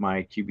keep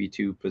my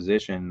QB2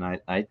 position.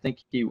 I think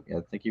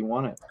he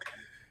won it.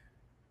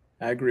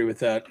 I agree with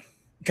that.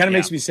 It kind of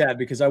makes me sad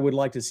because I would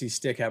like to see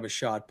Stick have a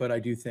shot, but I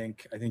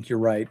think you're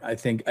right. I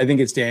think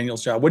it's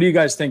Daniel's shot. What do you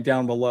guys think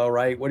down below?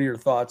 Right? What are your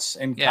thoughts?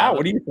 And Kyle,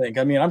 what do you think?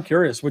 I mean, I'm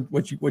curious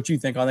what you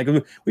think on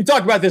that. We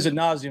talked about this ad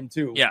nauseum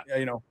too. Yeah.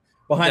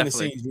 Behind the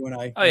scenes, you and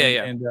I. Oh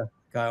yeah. And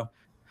Kyle.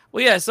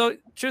 Well, yeah. So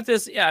truth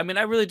is, yeah, I mean,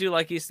 I really do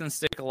like Easton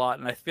Stick a lot,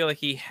 and I feel like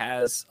he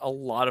has a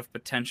lot of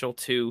potential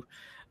to,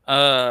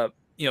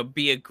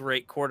 be a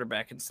great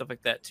quarterback and stuff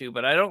like that too.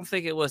 But I don't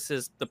think it was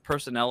the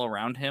personnel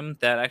around him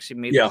that actually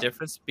made the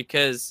difference,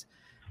 because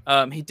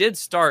he did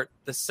start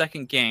the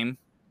second game,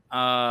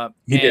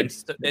 He did.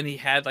 and he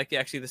had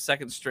actually the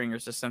second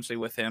stringers essentially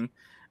with him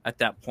at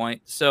that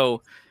point.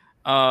 So,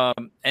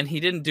 and he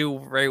didn't do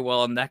very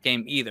well in that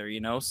game either,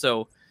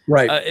 So.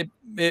 Right.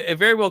 It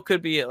very well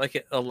could be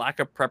a lack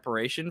of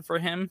preparation for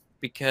him,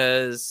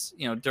 because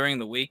during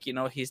the week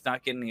he's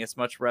not getting as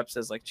much reps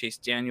as Chase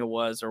Daniel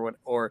was,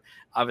 or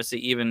obviously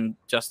even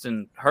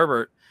Justin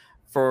Herbert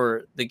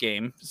for the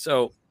game.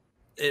 So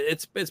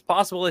it's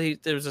possible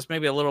that there's just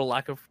maybe a little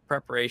lack of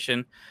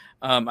preparation.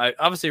 I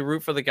obviously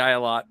root for the guy a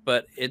lot,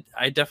 but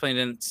I definitely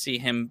didn't see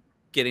him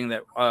getting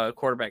that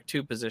quarterback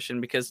 2 position,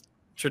 because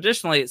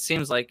traditionally it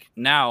seems like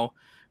now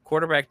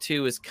quarterback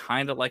 2 is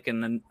kind of like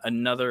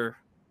another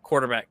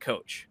quarterback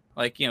coach,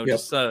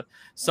 just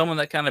someone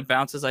that kind of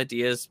bounces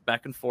ideas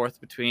back and forth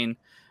between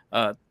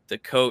the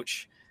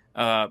coach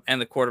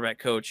and the quarterback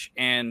coach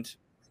and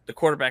the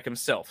quarterback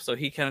himself. So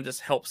he kind of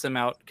just helps him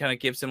out, kind of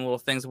gives him little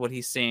things of what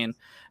he's seeing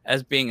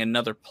as being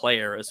another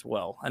player as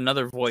well,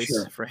 another voice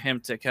for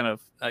him to kind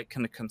of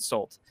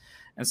consult.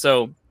 And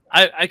so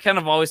I kind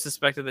of always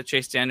suspected that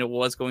Chase Daniel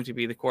was going to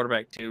be the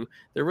quarterback 2.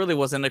 There really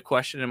wasn't a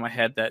question in my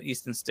head that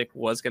Easton Stick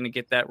was going to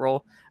get that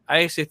role.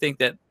 I actually think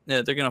that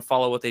they're going to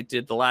follow what they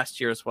did the last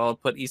year as well,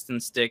 put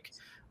Easton Stick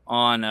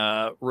on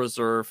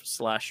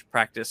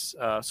reserve/practice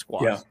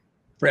squad.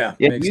 Yeah.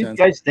 Do you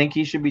guys think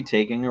he should be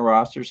taking a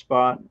roster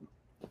spot?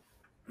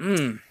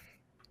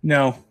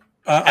 No,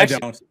 I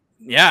don't.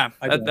 Yeah,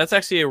 that's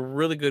actually a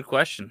really good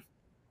question.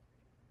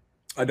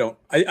 I don't.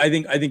 I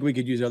think we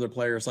could use other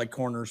players like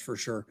corners for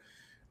sure.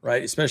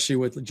 Right, especially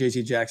with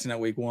J.C. Jackson at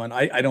week 1,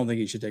 I don't think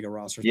he should take a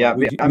roster spot. Yeah,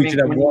 we should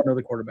have one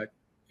other quarterback.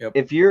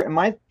 Yep.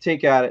 My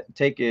take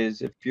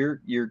is if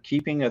you're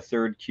keeping a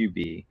third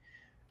QB,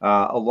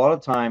 a lot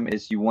of time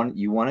is you want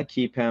to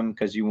keep him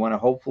because you want to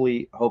hope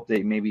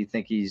that maybe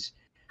think he's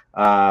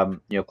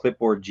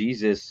clipboard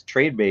Jesus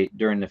trade bait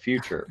during the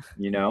future,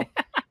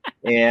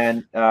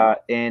 and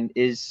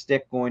is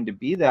Stick going to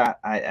be that?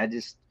 I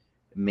just.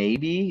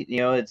 Maybe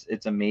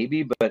it's a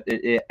maybe, but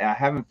I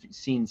haven't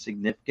seen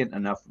significant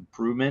enough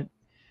improvement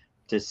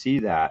to see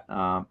that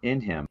in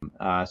him.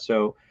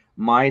 So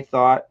my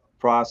thought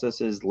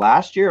process is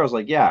last year I was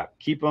like, yeah,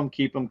 keep him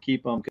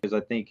because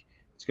I think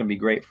it's going to be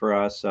great for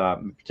us.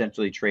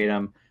 Potentially trade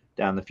him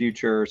down the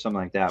future or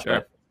something like that.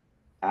 Sure.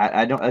 But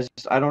I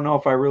don't know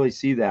if I really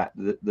see that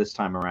this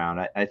time around.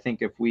 I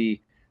think if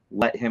we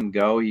let him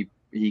go,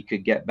 he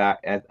could get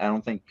back. I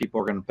don't think people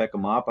are going to pick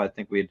him up. I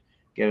think we'd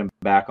get him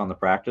back on the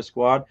practice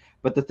squad.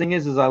 But the thing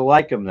is I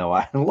like him though.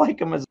 I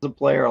like him as a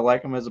player. I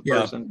like him as a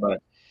person.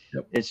 But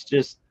it's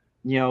just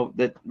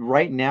that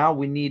right now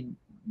we need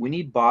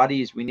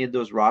bodies. We need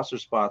those roster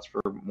spots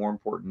for more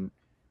important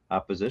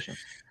positions.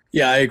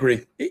 Yeah, I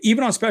agree.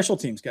 Even on special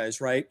teams,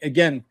 guys. Right?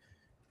 Again,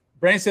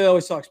 Brandon Staley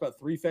always talks about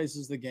 3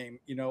 phases of the game.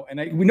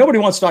 And nobody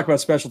wants to talk about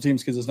special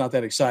teams because it's not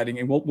that exciting,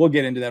 and we'll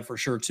get into that for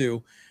sure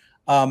too.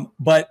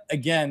 But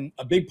again,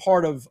 a big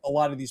part of a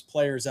lot of these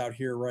players out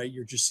here, right?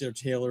 Your Jasir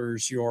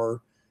Taylors,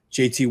 your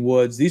JT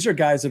Woods, these are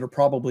guys that are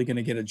probably going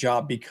to get a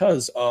job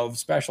because of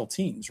special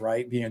teams,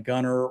 right? Being a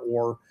gunner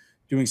or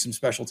doing some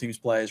special teams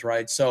plays,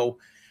 right? So,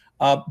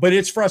 but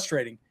it's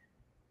frustrating.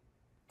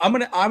 I'm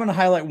gonna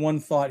highlight one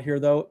thought here,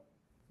 though.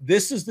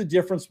 This is the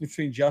difference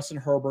between Justin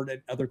Herbert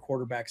and other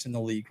quarterbacks in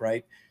the league,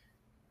 right?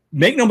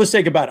 Make no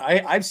mistake about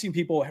it. I've seen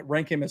people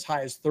rank him as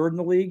high as 3rd in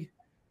the league,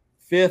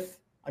 5th.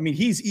 I mean,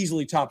 he's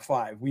easily top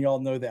 5. We all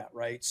know that,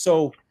 right?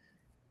 So,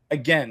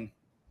 again,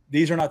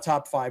 these are not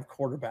top 5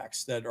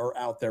 quarterbacks that are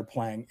out there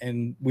playing,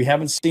 and we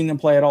haven't seen them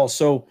play at all.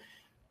 So,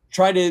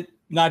 try to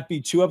not be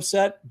too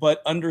upset,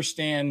 but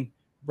understand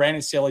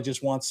Brandon Staley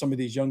just wants some of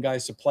these young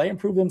guys to play and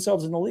prove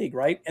themselves in the league,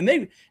 right? And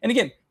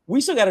again,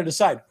 we still got to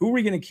decide who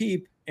we're going to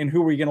keep and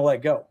who we're going to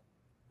let go,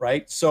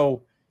 right?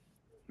 So,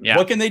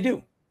 what can they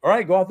do? All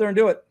right, go out there and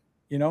do it,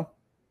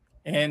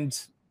 and.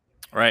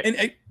 Right.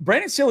 And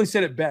Brandon Staley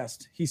said it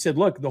best. He said,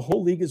 look, the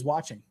whole league is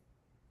watching.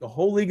 The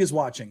whole league is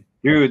watching.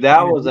 Dude,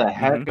 that was a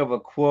heck of a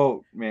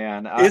quote,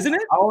 man. Isn't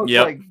it? I was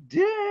like,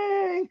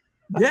 dang.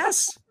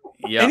 Yes.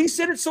 Yeah. And he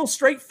said it so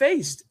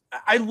straight-faced.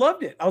 I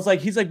loved it. I was like,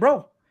 he's like,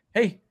 bro,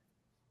 hey,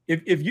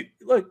 if you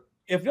look,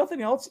 if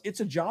nothing else, it's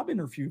a job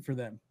interview for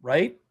them,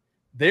 right?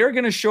 They're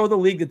going to show the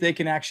league that they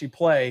can actually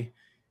play.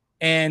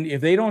 And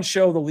if they don't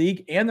show the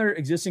league and their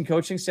existing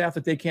coaching staff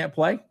that they can't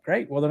play,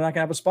 great. Well, they're not going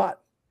to have a spot.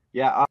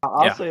 Yeah,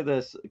 I'll say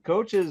this.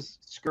 Coaches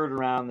skirt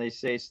around. They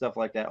say stuff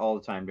like that all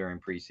the time during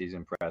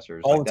preseason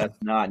pressers.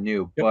 That's not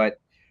new. Yep.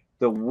 But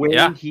the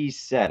way he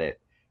said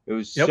it, it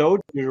was so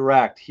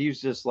direct. He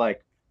was just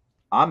like,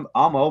 I'm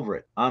over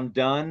it. I'm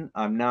done.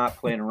 I'm not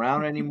playing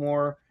around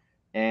anymore.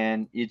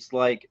 And it's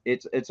like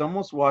it's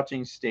almost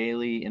watching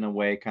Staley in a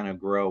way kind of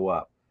grow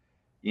up.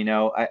 I don't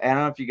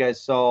know if you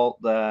guys saw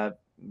there's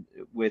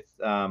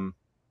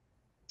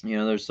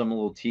some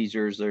little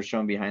teasers they're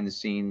showing behind the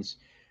scenes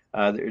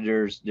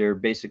They're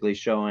basically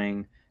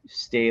showing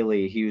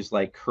Staley. He was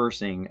like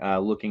cursing,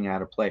 looking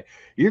at a play.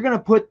 You're gonna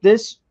put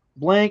this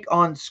blank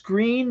on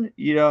screen,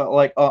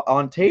 like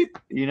on tape,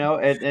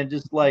 and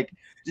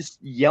just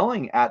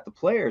yelling at the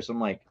players. I'm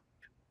like,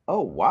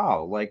 oh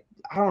wow, like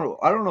I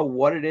don't know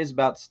what it is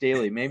about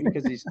Staley. Maybe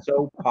because he's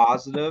so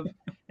positive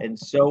and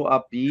so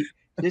upbeat.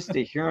 Just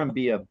to hear him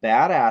be a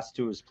badass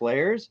to his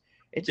players,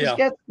 it just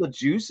gets the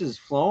juices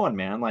flowing,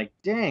 man. Like,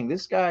 dang,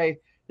 this guy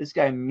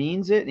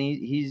means it, and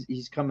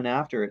he's coming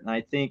after it. And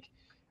I think,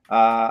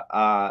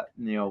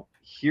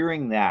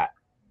 hearing that,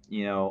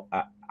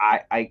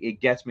 it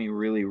gets me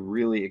really,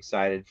 really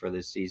excited for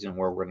this season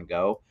where we're going to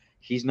go.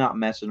 He's not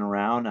messing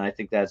around, and I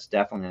think that's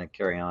definitely going to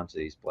carry on to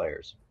these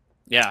players.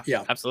 Yeah,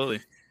 absolutely.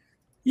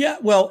 Yeah,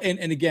 well,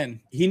 and again,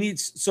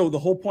 so the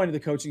whole point of the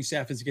coaching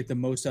staff is to get the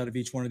most out of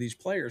each one of these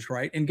players,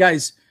 right? And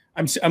guys,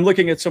 I'm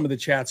looking at some of the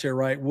chats here,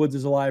 right? Woods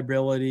is a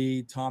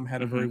liability. Tom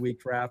had a very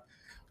weak draft.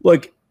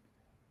 Look,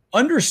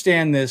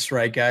 understand this,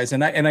 right, guys?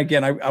 And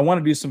again, I want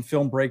to do some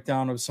film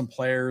breakdown of some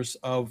players,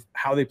 of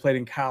how they played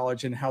in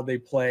college and how they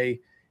play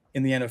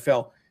in the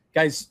NFL.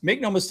 Guys, make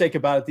no mistake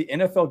about it. The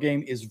NFL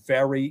game is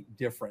very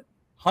different,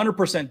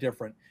 100%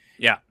 different.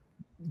 Yeah.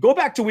 Go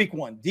back to week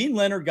 1. Dean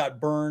Leonard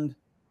got burned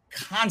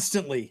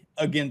constantly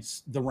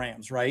against the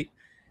Rams, right?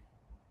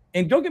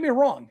 And don't get me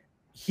wrong,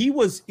 he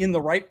was in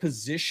the right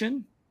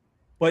position,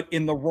 but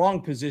in the wrong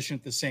position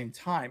at the same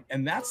time.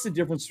 And that's the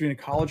difference between a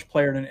college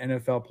player and an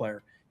NFL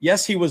player.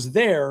 Yes, he was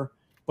there,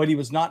 but he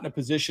was not in a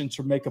position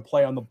to make a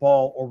play on the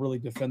ball or really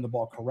defend the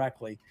ball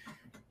correctly.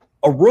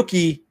 A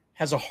rookie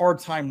has a hard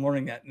time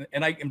learning that.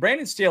 And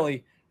Brandon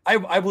Staley,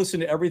 I've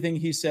listened to everything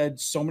he said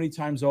so many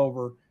times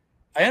over.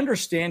 I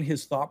understand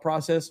his thought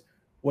process.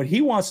 What he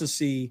wants to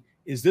see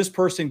is this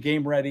person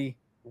game ready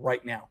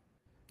right now.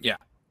 Yeah.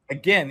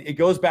 Again, it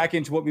goes back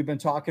into what we've been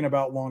talking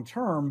about long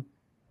term.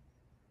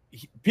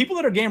 People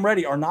that are game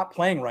ready are not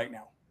playing right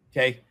now.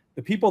 Okay.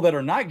 The people that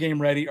are not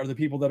game ready are the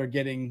people that are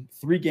getting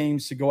 3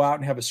 games to go out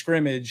and have a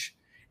scrimmage.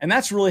 And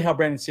that's really how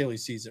Brandon Staley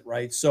sees it,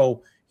 right?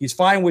 So he's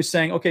fine with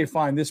saying, okay,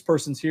 fine, this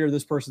person's here,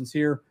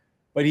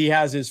 but he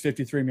has his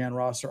 53-man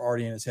roster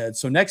already in his head.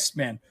 So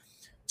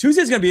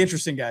Tuesday's going to be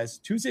interesting, guys.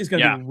 Tuesday's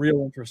going to be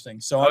real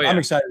interesting. So I'm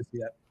excited to see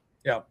that.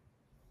 Yeah.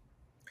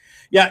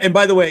 Yeah. And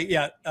by the way,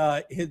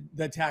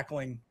 the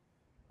tackling,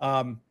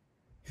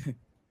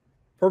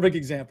 perfect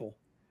example.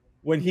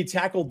 When he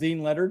tackled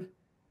Dean Leonard,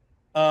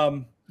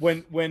 when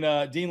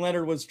Dean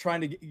Leonard was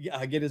trying to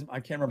get his, I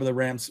can't remember the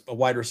Rams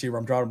wide receiver.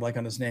 I'm drawing a blank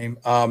on his name.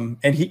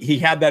 And he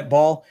had that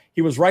ball.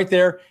 He was right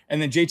there.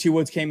 And then JT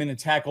Woods came in and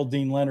tackled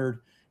Dean Leonard.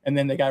 And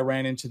then the guy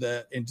ran into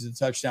the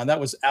touchdown. That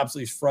was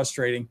absolutely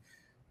frustrating.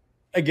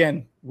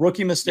 Again,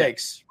 rookie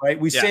mistakes, right?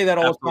 We say that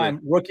all the time.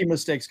 Rookie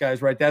mistakes,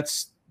 guys, right?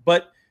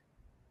 But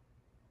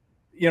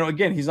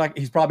again,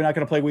 he's probably not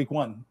going to play week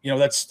 1.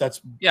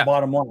 That's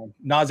bottom line.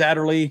 Nas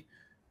Adderley,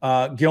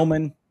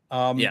 Gilman,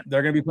 they're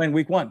going to be playing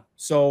week 1.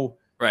 So,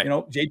 right.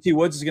 JT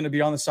Woods is going to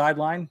be on the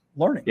sideline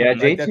learning. Yeah,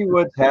 JT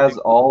Woods has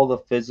all the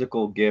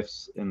physical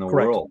gifts in the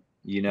world,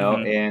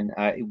 and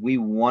we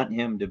want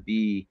him to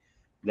be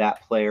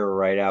that player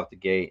right out the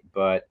gate.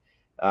 But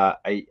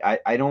I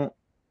didn't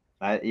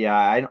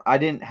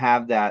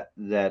have that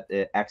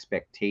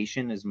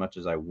expectation as much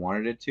as I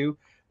wanted it to.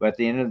 But at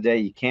the end of the day,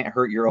 you can't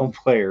hurt your own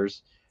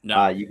players.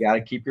 No. You got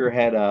to keep your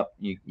head up.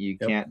 You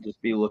can't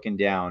just be looking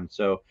down.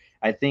 So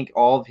I think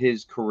all of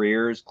his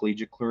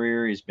collegiate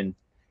career, he's been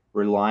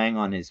relying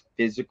on his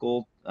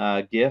physical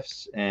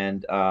gifts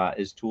and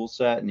his tool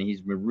set, and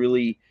he's been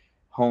really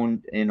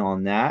honed in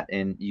on that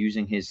and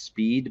using his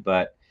speed.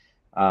 But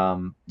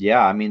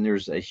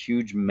there's a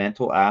huge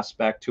mental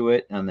aspect to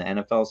it on the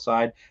NFL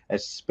side,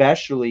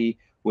 especially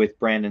with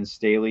Brandon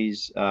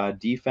Staley's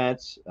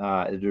defense.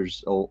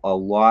 There's a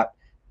lot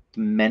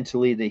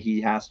mentally that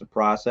he has to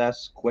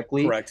process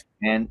quickly. Correct.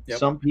 And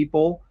some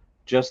people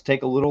just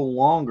take a little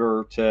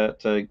longer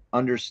to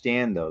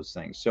understand those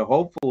things. So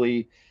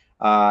hopefully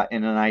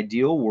in an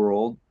ideal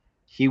world,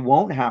 he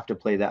won't have to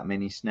play that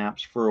many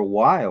snaps for a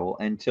while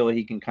until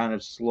he can kind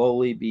of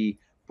slowly be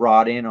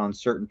brought in on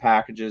certain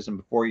packages, and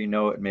before you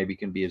know it, maybe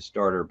can be a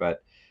starter.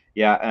 But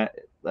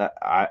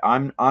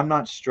I'm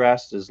not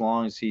stressed as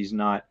long as he's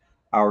not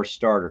our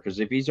starter, because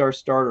if he's our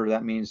starter,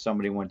 that means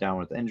somebody went down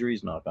with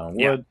injuries, knock on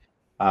wood.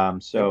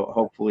 So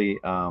hopefully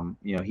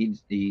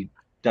he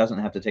doesn't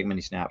have to take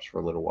many snaps for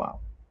a little while.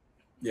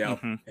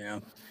 And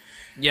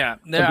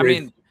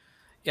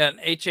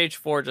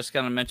HH4 just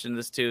kind of mentioned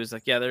this too. Is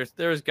like,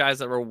 there's guys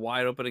that were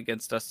wide open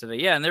against us today.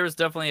 Yeah, and there was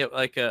definitely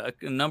a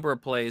number of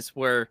plays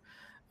where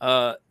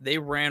they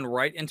ran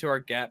right into our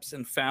gaps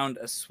and found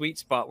a sweet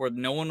spot where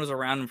no one was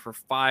around them for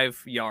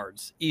 5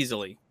 yards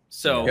easily.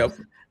 So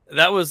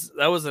that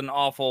was an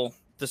awful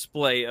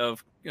display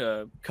of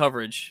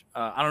coverage.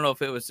 I don't know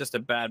if it was just a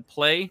bad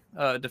play,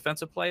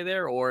 defensive play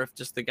there, or if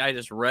just the guy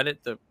just read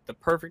it the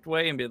perfect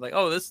way and be like,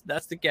 oh,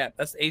 that's the gap.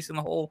 That's the ace in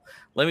the hole.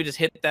 Let me just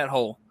hit that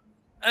hole.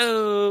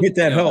 Oh, hit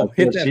that hole.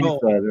 Hit that hole.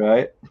 Said,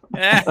 right?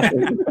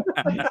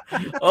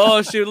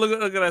 Oh, shoot.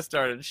 Look what I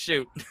started.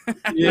 Shoot.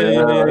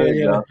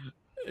 Yeah.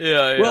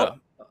 Yeah. Well,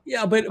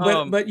 Yeah, but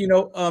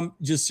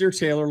Jasir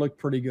Taylor looked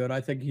pretty good.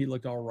 I think he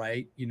looked all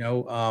right.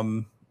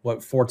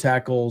 4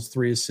 tackles,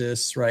 3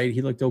 assists, right?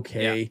 He looked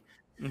okay.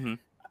 Yeah. Mm-hmm.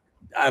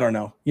 I don't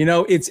know.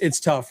 It's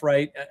tough,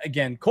 right?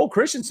 Again, Cole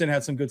Christensen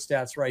had some good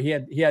stats, right?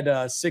 He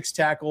had 6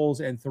 tackles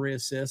and 3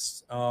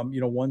 assists.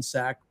 1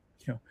 sack.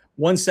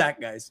 1 sack,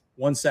 guys.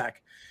 1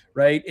 sack,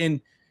 right?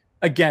 And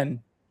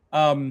again,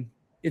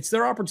 it's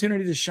their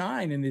opportunity to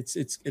shine, and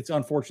it's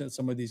unfortunate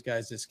some of these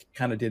guys just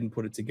kind of didn't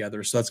put it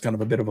together. So that's kind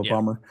of a bit of a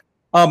bummer.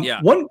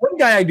 One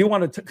guy I do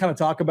want to kind of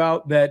talk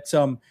about that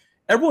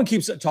everyone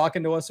keeps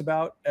talking to us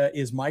about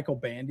is Michael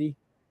Bandy.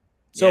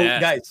 So,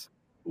 guys,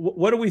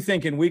 what are we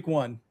thinking week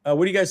 1?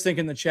 What do you guys think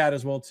in the chat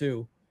as well,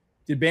 too?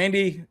 Did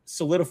Bandy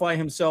solidify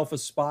himself a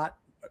spot,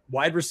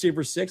 wide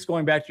receiver 6?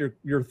 Going back to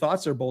your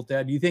thoughts there, Bolt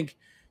Dad. Do you think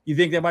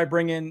they might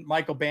bring in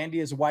Michael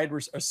Bandy as a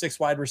 6th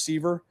wide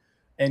receiver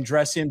and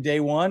dress him day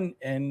 1?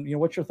 And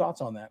what's your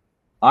thoughts on that?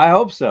 I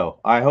hope so.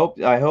 I hope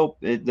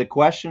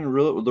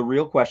the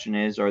real question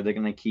is, are they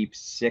going to keep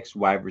 6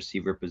 wide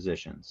receiver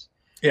positions?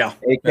 Yeah.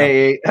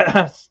 AKA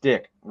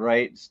stick,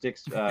 right?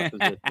 Stick's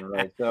position,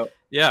 right? So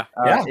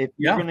if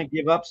you're going to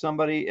give up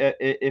somebody,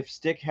 if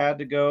Stick had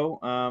to go,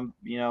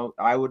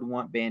 I would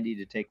want Bandy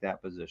to take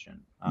that position.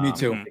 Me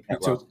too.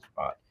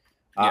 Spot.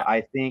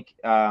 I think,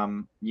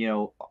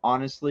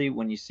 honestly,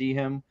 when you see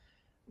him,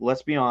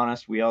 let's be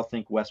honest, we all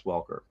think Wes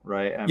Welker,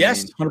 right? I mean,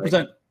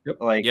 100%.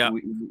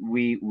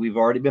 We've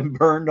already been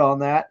burned on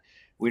that.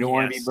 We don't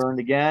want to be burned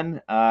again.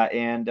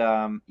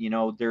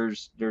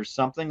 There's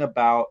something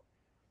about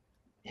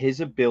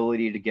his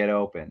ability to get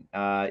open.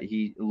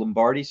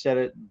 Lombardi said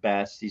it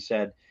best. He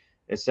said,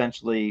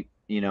 essentially,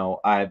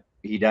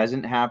 he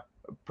doesn't have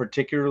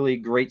particularly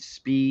great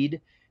speed.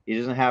 He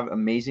doesn't have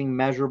amazing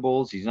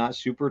measurables. He's not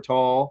super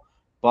tall,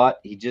 but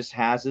he just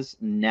has this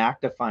knack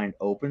to find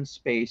open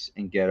space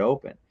and get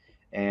open.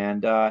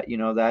 And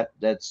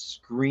that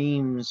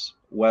screams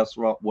Wes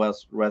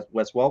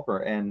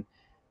Welker. And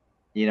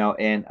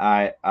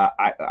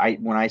I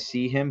when I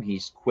see him,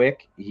 he's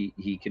quick.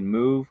 He can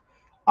move.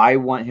 I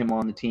want him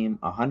on the team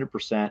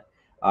 100%.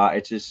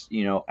 It's just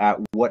at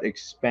what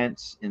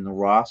expense in the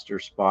roster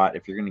spot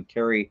if you're going to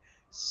carry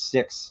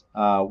 6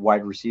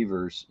 wide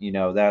receivers.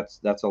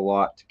 That's a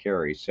lot to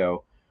carry.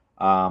 So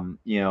but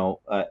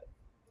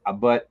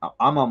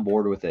I'm on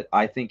board with it.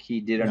 I think he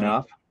did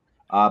enough.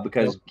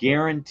 Because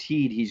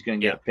guaranteed he's going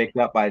to get picked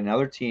up by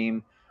another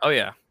team. Oh,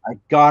 yeah.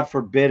 God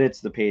forbid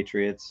it's the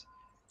Patriots.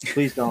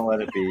 Please don't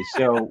let it be.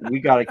 So we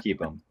got to keep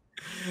him.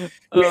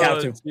 We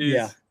have to.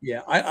 Geez.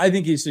 Yeah. I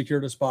think he's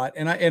secured a spot.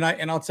 And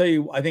I'll tell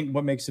you, I think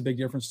what makes a big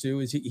difference too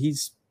is he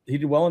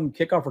did well in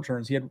kickoff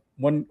returns. He had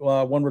one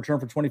return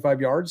for 25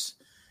 yards.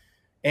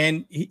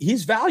 And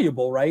he's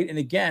valuable, right? And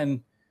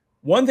again,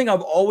 one thing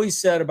I've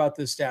always said about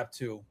this staff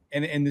too,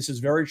 and this is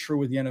very true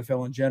with the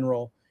NFL in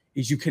general,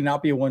 is you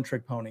cannot be a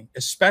one-trick pony,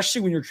 especially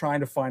when you're trying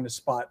to find a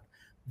spot.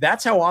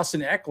 That's how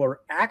Austin Eckler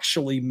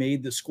actually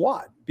made the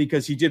squad,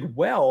 because he did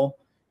well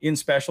in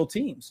special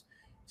teams.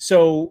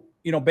 So,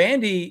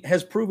 Bandy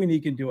has proven he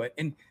can do it.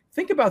 And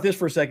think about this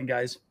for a second,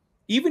 guys.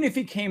 Even if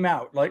he came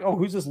out like, oh,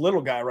 who's this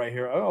little guy right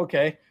here? Oh,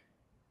 okay.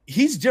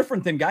 He's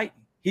different than Guyton.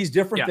 He's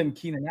different than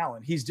Keenan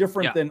Allen. He's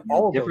different than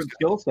all of those different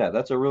skill set.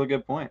 That's a really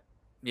good point.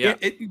 Yeah.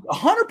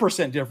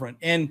 100% different.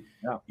 And,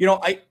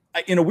 I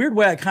in a weird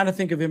way, I kind of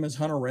think of him as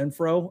Hunter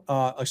Renfrow,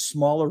 a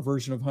smaller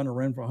version of Hunter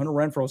Renfrow. Hunter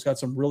Renfrow's got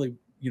some really,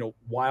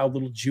 wild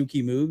little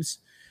jukey moves,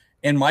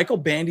 and Michael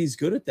Bandy's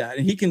good at that.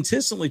 And he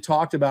consistently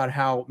talked about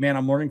how, man,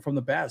 I'm learning from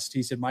the best.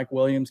 He said Mike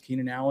Williams,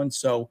 Keenan Allen.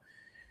 So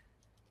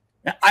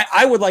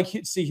I would like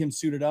to see him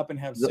suited up and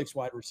have 6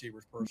 wide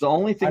receivers. Personally. The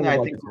only thing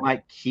I think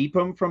might keep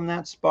him from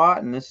that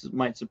spot, and this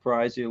might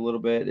surprise you a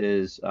little bit,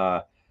 is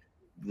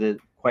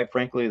quite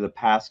frankly, the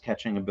pass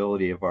catching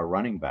ability of our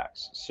running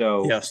backs.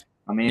 So yes.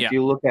 I mean, if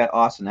you look at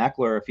Austin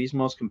Eckler, if he's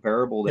most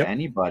comparable to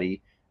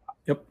anybody,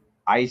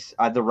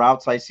 the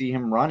routes I see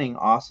him running,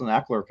 Austin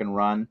Eckler can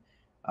run,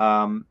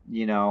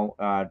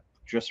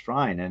 just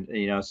fine.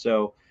 And,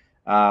 so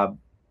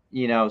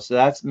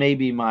that's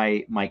maybe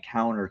my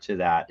counter to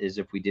that is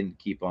if we didn't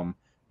keep him,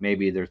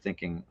 maybe they're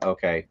thinking,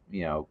 okay,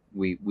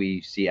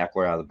 we see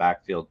Eckler out of the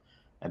backfield,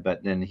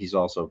 but then he's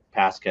also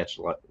pass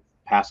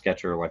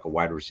catcher like a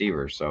wide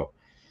receiver. So,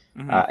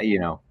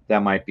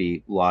 that might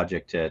be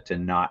logic to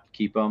not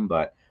keep him,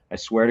 but I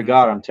swear to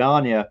God, I'm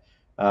telling you,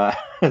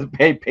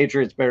 the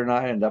Patriots better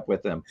not end up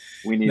with him.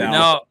 We need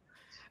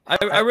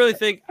I really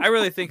think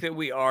that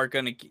we are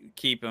going to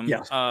keep him.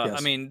 Yes.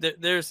 I mean,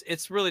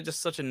 it's really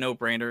just such a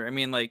no-brainer. I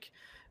mean, like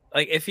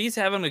if he's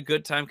having a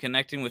good time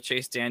connecting with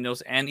Chase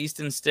Daniels and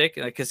Easton Stick,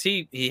 because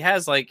he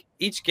has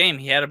each game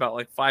he had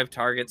about 5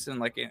 targets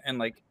and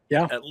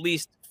at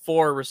least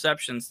 4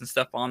 receptions and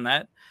stuff on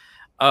that.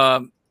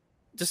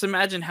 Just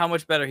imagine how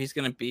much better he's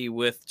going to be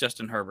with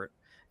Justin Herbert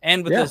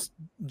and with this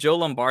Joe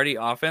Lombardi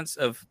offense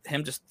of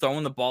him just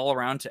throwing the ball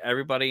around to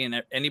everybody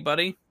and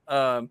anybody.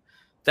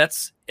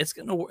 It's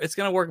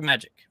gonna work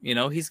magic.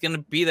 He's gonna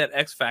be that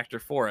X factor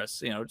for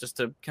us. Just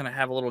to kind of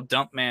have a little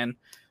dump man,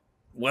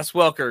 Wes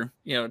Welker.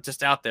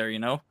 Just out there.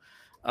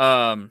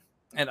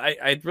 and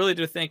I really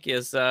do think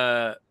is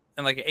and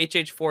like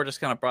HH4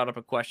 just kind of brought up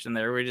a question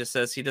there where he just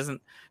says he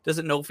doesn't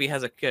know if he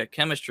has a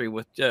chemistry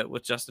with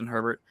Justin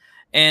Herbert,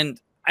 and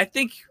I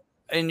think,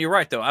 and you're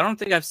right though, I don't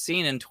think I've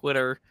seen in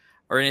Twitter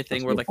or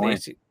anything where like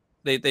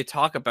they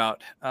talk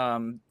about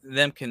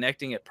them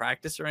connecting at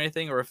practice or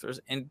anything, or if there's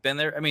been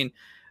there. I mean,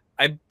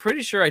 I'm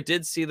pretty sure I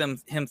did see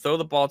him throw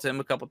the ball to him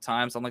a couple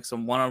times on like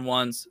some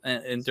one-on-ones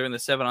and during the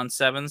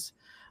 7-on-7s,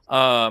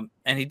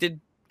 and he did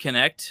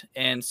connect,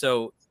 and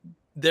so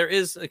there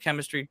is a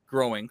chemistry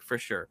growing for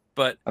sure.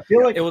 But I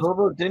feel like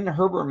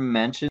Herbert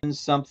mention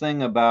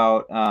something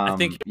about I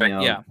think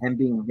him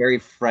being very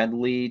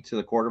friendly to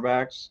the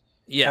quarterbacks?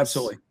 Yes,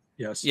 absolutely.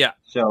 Yes. Yeah.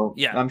 So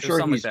yeah, I'm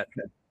sure he's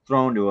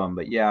thrown to him,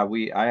 but yeah,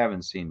 I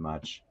haven't seen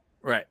much.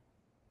 Right.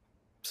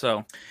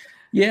 So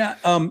yeah,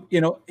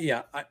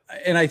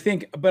 I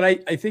think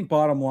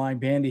bottom line,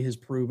 Bandy has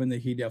proven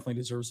that he definitely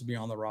deserves to be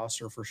on the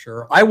roster for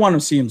sure. I want to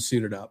see him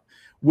suited up.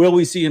 Will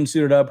we see him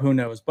suited up? Who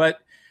knows? But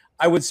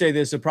I would say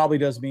this: it probably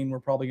does mean we're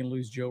probably going to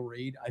lose Joe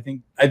Reed. I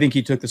think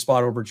he took the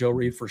spot over Joe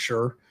Reed for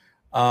sure,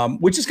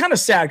 which is kind of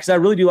sad because I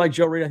really do like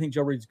Joe Reed. I think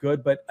Joe Reed's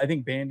good, but I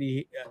think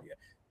Bandy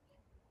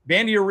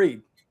or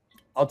Reed.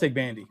 I'll take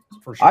Bandy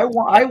for sure.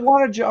 I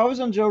was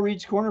on Joe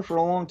Reed's corner for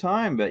a long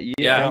time, but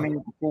I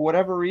mean, for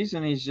whatever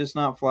reason, he's just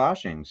not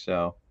flashing.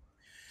 So,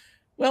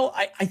 well,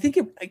 I think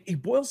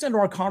it boils down to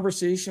our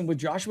conversation with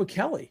Joshua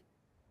Kelly.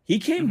 He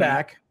came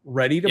back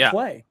ready to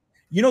play.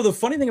 You know, the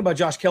funny thing about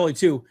Josh Kelly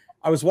too,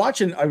 I was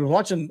watching, I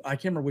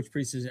can't remember which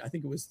preseason. I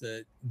think it was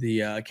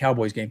the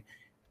Cowboys game.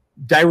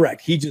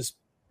 Direct. He just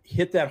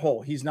hit that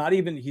hole. He's not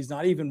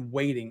even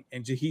waiting,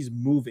 and he's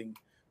moving.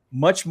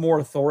 Much more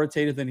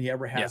authoritative than he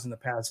ever has in the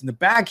past. In the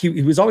back,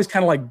 he was always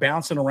kind of like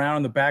bouncing around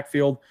in the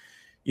backfield.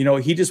 You know,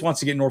 he just wants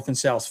to get north and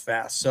south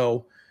fast.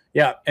 So,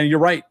 yeah, and you're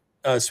right.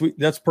 Sweet,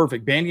 that's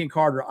perfect. Bandy and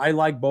Carter, I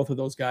like both of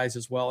those guys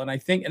as well. And I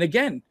think, and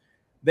again,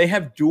 they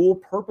have dual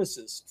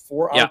purposes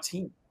for our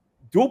team.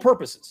 Dual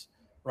purposes,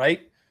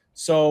 right?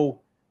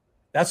 So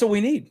that's what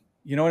we need.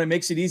 You know, and it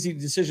makes it easy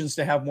decisions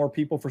to have more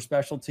people for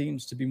special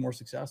teams to be more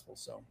successful.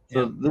 So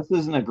this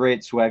isn't a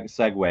great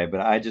segue, but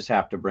I just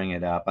have to bring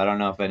it up. I don't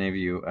know if any of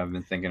you have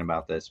been thinking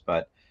about this,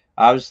 but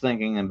I was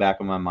thinking in the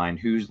back of my mind,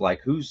 who's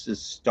the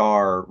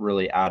star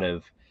really out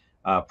of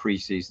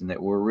preseason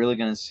that we're really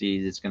going to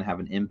see that's going to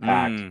have an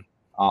impact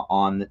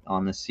on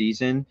the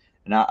season.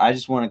 And I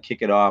just want to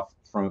kick it off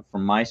from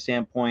my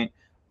standpoint.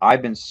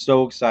 I've been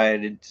so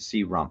excited to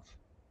see Rumph.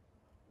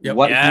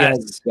 What he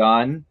has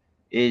done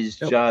is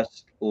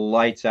just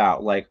lights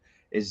out. Like,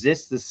 is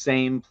this the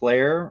same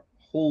player?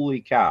 Holy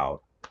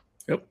cow.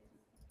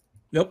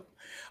 Yep.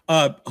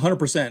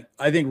 100%.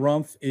 I think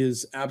Rumph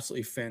is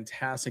absolutely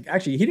fantastic.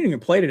 Actually, he didn't even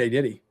play today,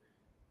 did he?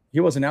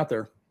 He wasn't out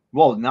there.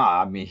 Well, no,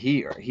 I mean,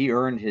 he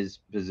earned his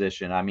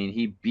position. I mean,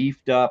 he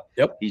beefed up.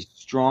 He's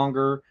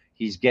stronger.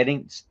 He's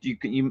getting,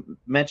 you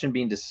mentioned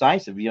being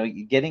decisive, you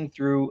know, getting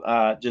through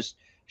just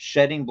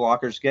shedding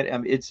blockers.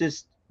 It's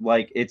just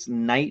like, it's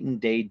night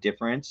and day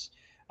difference.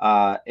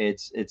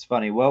 It's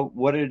funny. Well,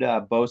 what did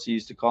Bosa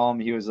used to call him?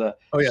 He was a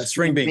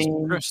string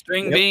bean.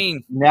 String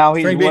bean. Now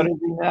he's what is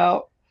he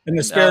now? An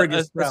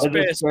asparagus.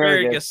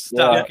 Asparagus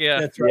stock.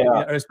 Yeah, that's right.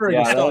 Yeah.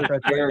 Asparagus stock.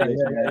 Right.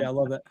 Yeah, I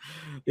love that.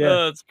 Yeah,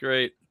 that's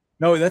great.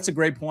 No, that's a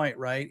great point,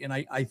 right? And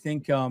I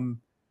think,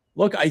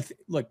 look,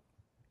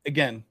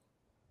 again,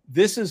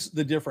 this is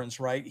the difference,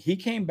 right? He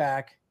came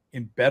back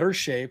in better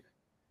shape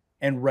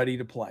and ready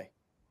to play.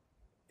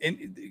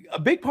 And a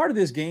big part of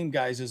this game,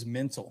 guys, is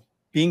mental.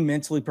 Being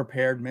mentally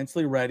prepared,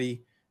 mentally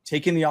ready,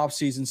 taking the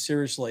offseason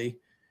seriously,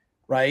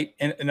 right?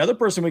 And another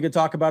person we could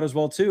talk about as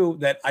well, too,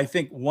 that I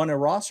think won a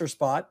roster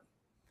spot,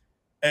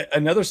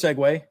 another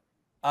segue,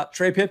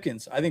 Trey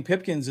Pipkins. I think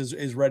Pipkins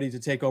is ready to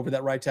take over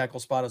that right tackle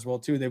spot as well,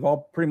 too. They've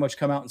all pretty much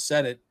come out and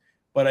said it,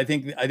 but I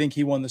think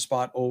he won the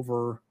spot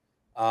over,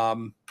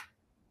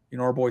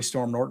 our boy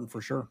Storm Norton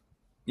for sure.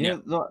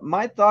 You know,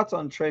 my thoughts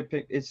on Trey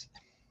Pipkins is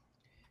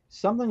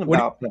something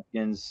about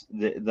Pipkins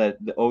that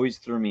always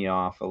threw me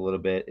off a little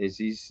bit is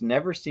he's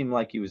never seemed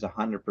like he was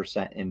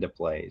 100% into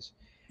plays.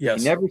 Yes.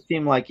 He never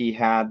seemed like he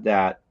had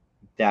that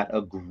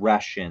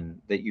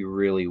aggression that you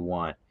really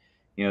want.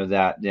 You know,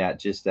 that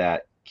just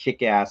that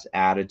kick-ass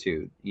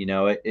attitude. You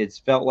know, it's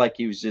felt like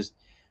he was just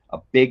a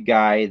big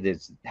guy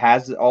that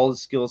has all the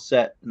skill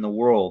set in the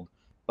world,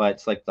 but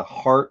it's like the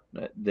heart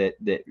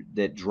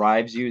that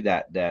drives you,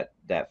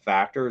 that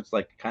factor, it's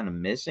like kind of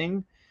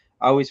missing,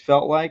 I always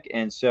felt like.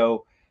 And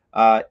so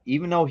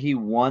even though he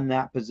won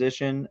that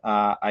position,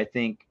 I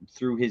think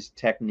through his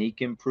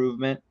technique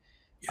improvement,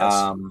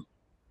 I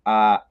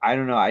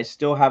don't know, I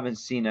still haven't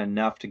seen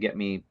enough to get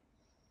me,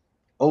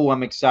 oh,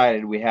 I'm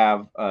excited we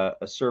have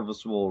a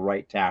serviceable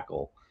right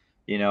tackle.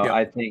 You know,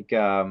 I think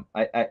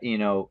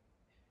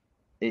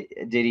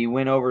did he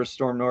win over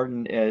Storm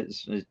Norton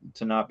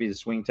to not be the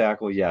swing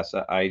tackle? Yes,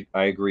 I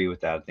agree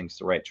with that. I think it's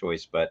the right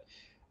choice. But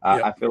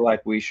I feel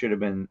like we should have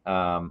been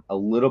a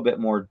little bit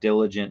more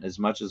diligent, as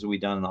much as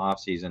we've done in the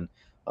offseason,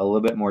 a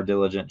little bit more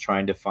diligent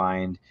trying to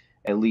find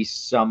at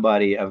least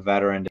somebody, a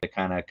veteran, to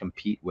kind of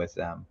compete with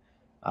them.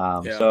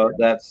 So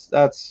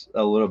that's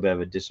a little bit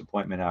of a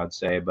disappointment, I would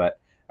say. But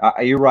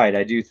you're right.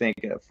 I do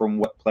think from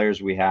what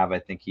players we have, I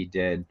think he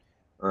did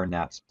earn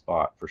that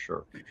spot for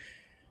sure.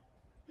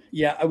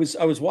 Yeah, I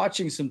was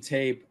watching some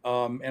tape,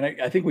 and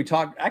I think we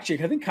talked.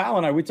 Actually, I think Kyle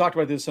and we talked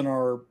about this in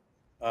our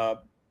uh,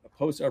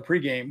 our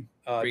pregame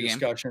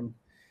discussion.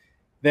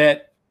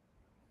 That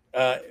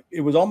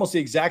it was almost the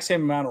exact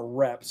same amount of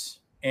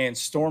reps, and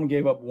Storm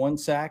gave up 1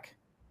 sack,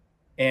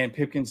 and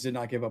Pipkins did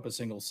not give up a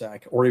single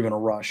sack or even a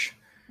rush.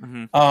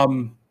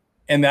 And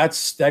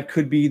that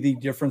could be the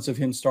difference of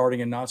him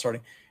starting and not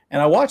starting.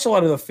 And I watched a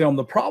lot of the film.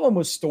 The problem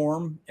with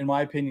Storm, in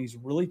my opinion, he's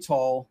really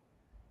tall,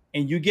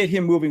 and you get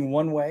him moving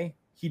one way,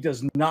 he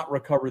does not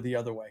recover the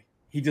other way.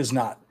 He does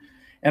not.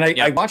 And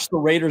I watched the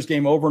Raiders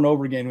game over and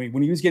over again.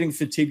 When he was getting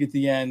fatigued at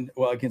the end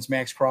against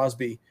Max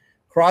Crosby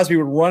would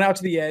run out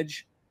to the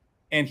edge,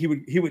 and he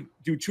would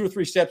do 2 or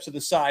 3 steps to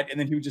the side, and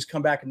then he would just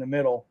come back in the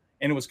middle,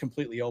 and it was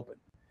completely open.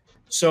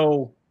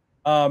 So,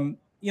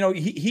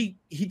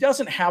 he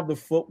doesn't have the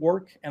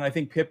footwork, and I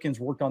think Pipkins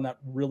worked on that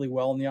really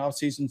well in the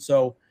offseason.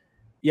 So,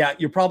 yeah,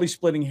 you're probably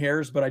splitting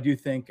hairs, but I do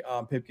think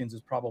Pipkins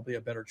is probably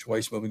a better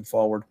choice moving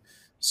forward.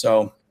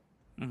 So,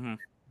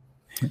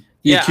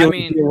 yeah, I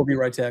mean, will be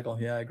right tackle.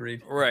 Yeah, I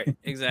agreed. Right,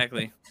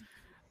 exactly.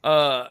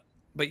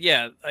 But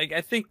yeah,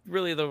 I think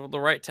really the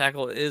right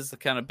tackle is the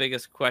kind of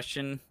biggest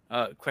question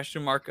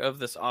mark of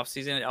this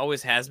offseason. It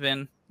always has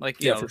been. Like,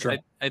 you know, for sure.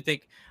 I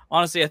think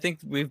honestly, I think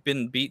we've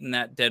been beating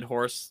that dead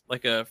horse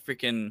like a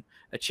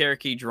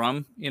Cherokee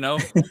drum, you know?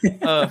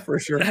 For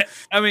sure.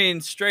 I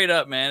mean, straight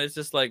up, man. It's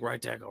just like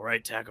right tackle,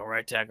 right tackle,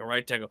 right tackle,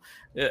 right tackle.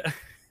 Yeah.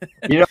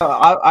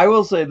 I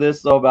will say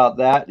this though about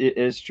that. It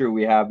is true.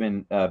 We have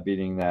been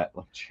beating that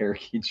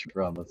Cherokee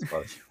drum. That's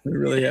funny. We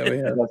really have.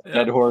 That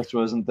dead horse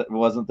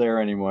wasn't there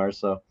anymore.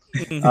 So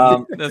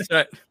that's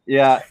right.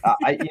 Yeah,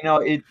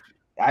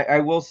 I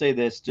will say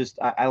this. Just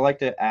I like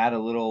to add a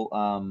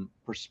little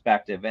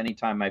perspective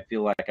anytime I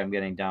feel like I'm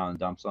getting down and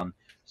dumps on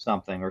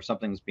something or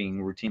something's being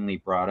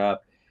routinely brought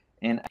up.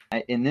 And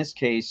in this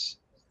case,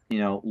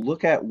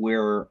 look at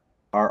where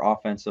our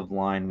offensive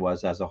line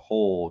was as a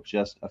whole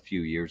just a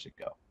few years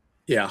ago.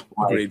 Yeah,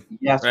 agreed.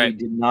 Yes, we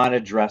did not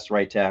address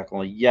right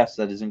tackle. Yes,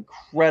 that is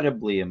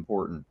incredibly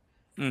important.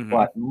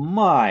 But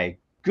my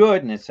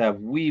goodness,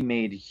 have we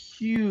made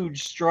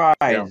huge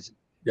strides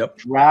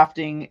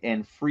drafting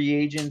and free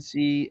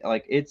agency.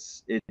 Like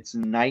it's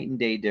night and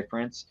day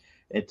difference.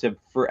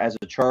 As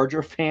a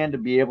Charger fan to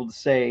be able to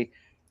say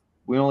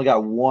we only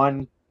got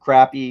one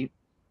crappy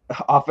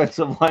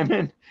offensive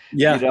lineman.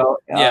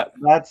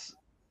 That's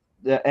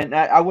and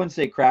I wouldn't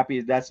say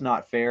crappy. That's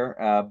not fair.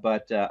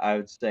 But I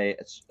would say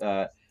it's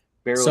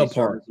barely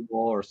serviceable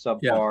or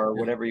subpar,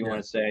 whatever you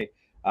want to say.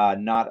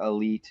 Not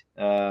elite,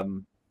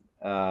 to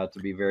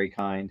be very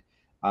kind.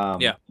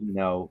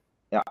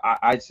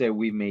 I'd say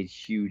we made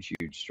huge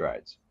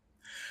strides.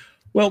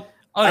 Well,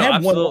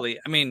 absolutely.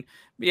 I mean,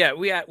 yeah,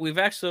 we've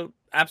actually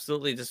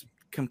absolutely just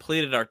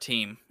completed our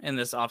team in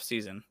this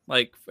offseason,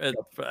 like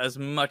as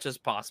much as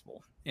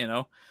possible,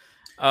 and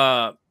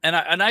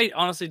I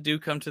honestly do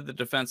come to the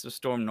defense of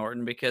Storm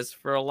Norton because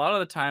for a lot of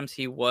the times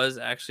he was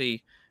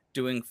actually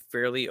doing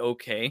fairly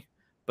okay,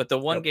 but the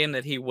one game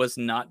that he was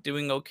not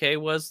doing okay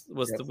was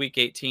the Week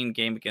 18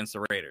 game against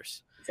the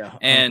Raiders. Yeah,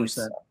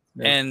 100%.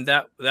 And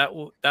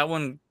that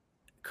one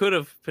could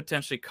have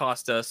potentially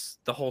cost us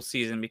the whole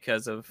season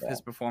because of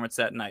his performance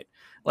that night.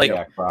 Like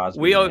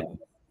we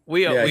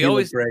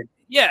always great.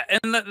 Yeah,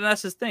 and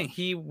that's his thing.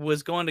 He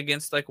was going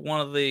against like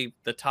one of the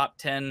top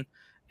 10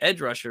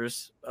 edge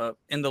rushers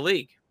in the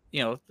league.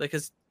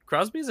 Because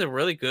Crosby's a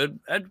really good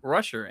edge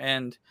rusher,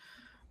 and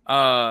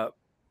but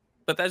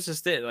that's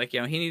just it. Like, he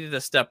needed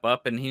to step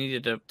up and he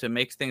needed to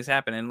make things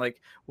happen. And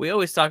like we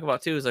always talk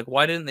about too, is like,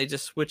 why didn't they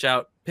just switch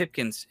out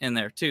Pipkins in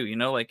there too?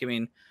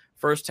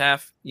 First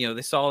half,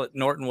 they saw that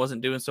Norton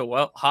wasn't doing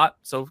so hot.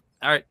 So,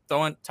 all right,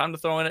 time to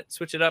throw in it,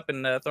 switch it up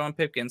and throw in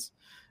Pipkins.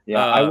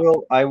 Yeah,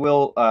 I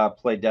will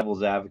play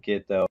devil's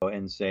advocate though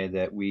and say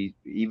that we,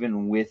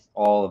 even with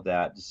all of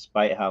that,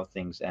 despite how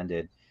things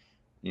ended,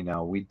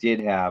 we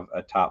did have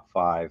a top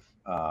 5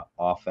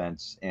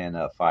 offense and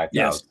a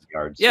 5,000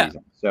 yard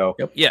season. So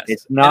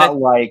it's not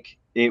like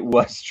it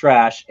was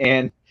trash.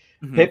 And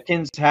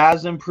Pipkins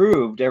has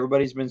improved.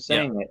 Everybody's been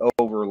saying it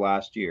over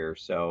last year.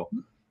 So,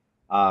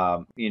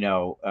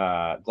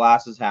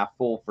 glass is half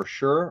full for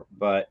sure.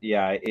 But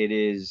yeah, it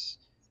is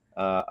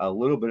a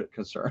little bit of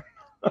concern.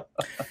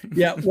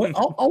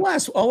 I'll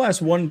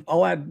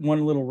add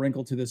one little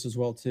wrinkle to this as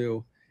well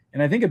too.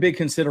 And I think a big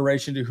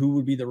consideration to who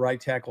would be the right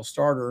tackle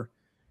starter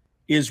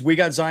is we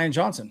got Zion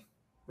Johnson,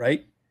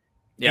 right?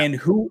 Yeah. And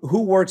who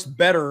works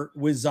better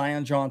with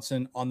Zion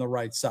Johnson on the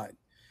right side?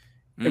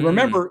 And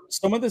remember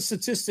some of the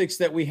statistics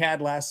that we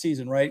had last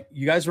season, right?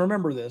 You guys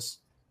remember this.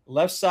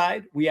 Left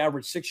side, we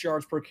averaged 6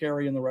 yards per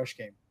carry in the rush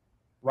game.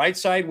 Right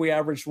side, we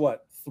averaged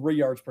 3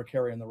 yards per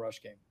carry in the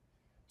rush game.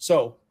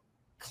 So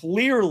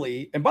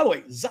clearly, and by the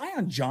way,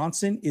 Zion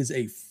Johnson is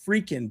a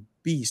freaking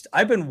beast.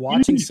 I've been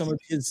watching some of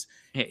his.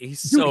 Yeah,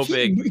 he's so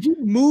big. He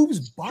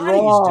moves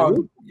bodies,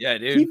 dude. Yeah,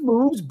 dude. He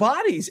moves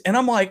bodies, and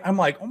I'm like,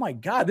 oh my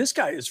god, this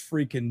guy is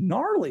freaking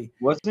gnarly.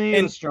 Wasn't he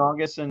the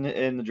strongest in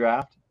the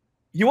draft?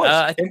 He was.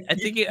 I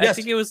think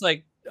it was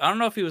like, I don't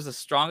know if he was the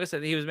strongest. I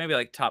think he was maybe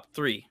like top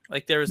 3.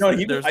 Like he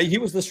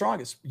was the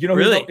strongest. You know,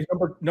 really?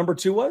 Who number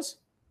 2 was?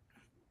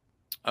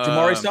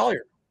 Jamari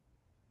Salyer.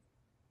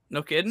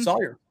 No kidding.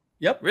 Salyer.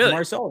 Yep. Really?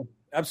 Jamari Salyer.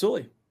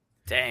 Absolutely.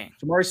 Dang.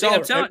 Jamari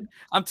Salyer.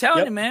 I'm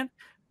telling you, man.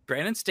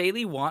 Brandon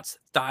Staley wants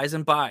thighs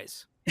and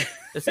buys.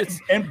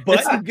 And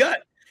butt and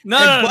gut. No,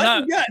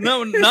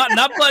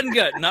 not butt and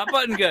gut. Not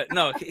butt and gut.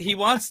 No, he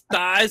wants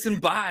thighs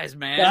and buys,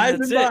 man.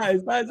 That's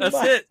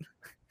it.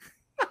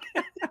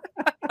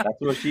 That's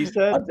what she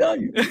said. I'm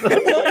telling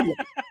you.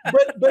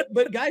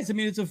 But guys, I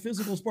mean, it's a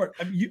physical sport.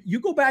 I mean, you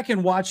go back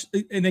and watch,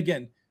 and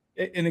again,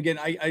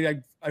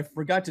 I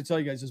forgot to tell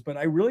you guys this, but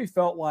I really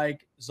felt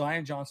like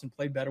Zion Johnson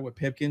played better with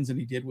Pipkins than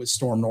he did with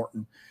Storm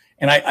Norton.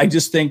 And I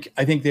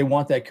think they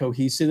want that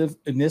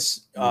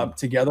cohesiveness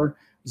together.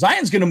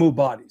 Zion's going to move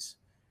bodies,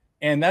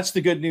 and that's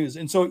the good news.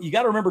 And so you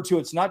got to remember too,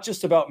 it's not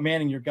just about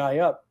manning your guy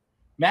up.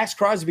 Max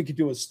Crosby could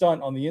do a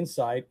stunt on the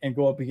inside and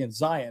go up against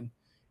Zion,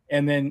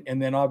 and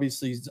then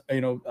obviously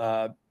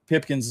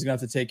Pipkins is going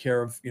to have to take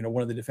care of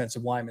one of the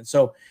defensive linemen.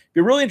 So it'd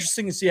be really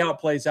interesting to see how it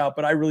plays out.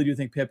 But I really do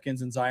think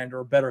Pipkins and Zion are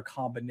a better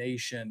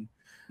combination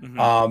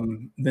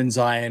than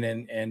Zion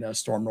and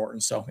Storm Norton.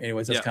 So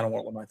anyways, that's kind of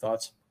one of my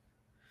thoughts.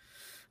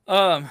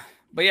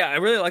 But yeah, I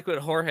really like what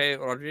Jorge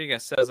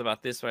Rodriguez says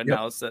about this right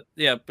now. Is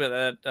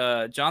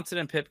that Johnson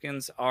and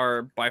Pipkins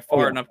are by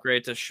far an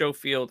upgrade to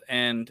Schofield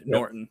and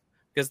Norton,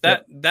 because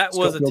that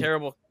was a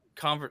terrible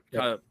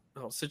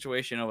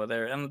situation over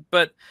there.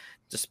 But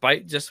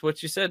despite just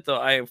what you said, though,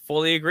 I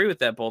fully agree with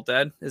that, Bolt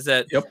Dad, is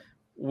that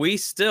we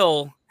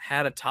still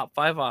had a top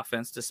 5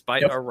 offense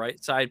despite our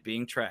right side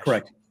being trash.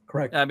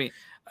 Correct. I mean,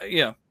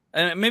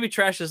 and maybe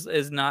trash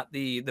is not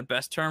the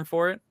best term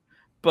for it,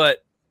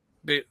 but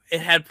it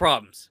had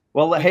problems.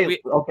 Well,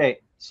 okay.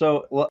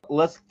 So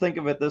let's think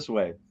of it this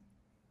way.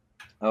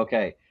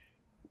 Okay.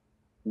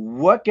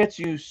 What gets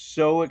you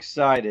so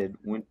excited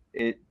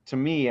to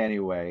me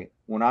anyway,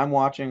 when I'm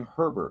watching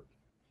Herbert,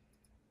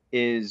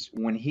 is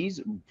when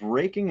he's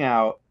breaking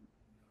out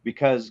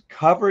because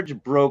coverage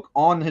broke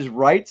on his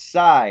right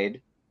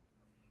side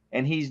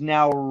and he's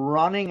now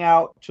running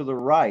out to the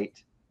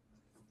right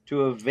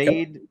to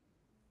evade.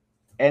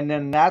 And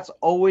then that's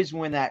always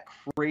when that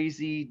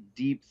crazy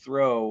deep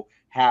throw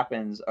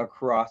happens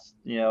across,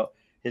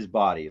 his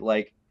body.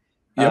 Like,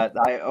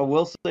 I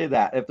will say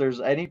that if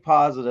there's any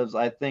positives,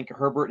 I think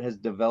Herbert has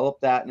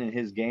developed that in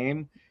his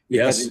game.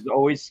 Because he's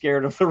always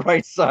scared of the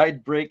right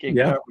side breaking.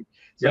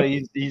 So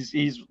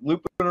he's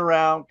looping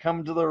around,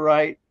 come to the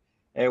right.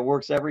 And it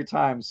works every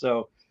time.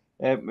 So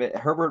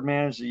Herbert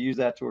managed to use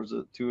that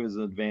to his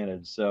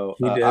advantage. So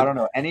I don't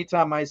know.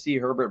 Anytime I see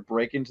Herbert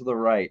break into the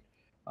right,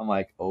 I'm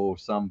like, oh,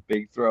 some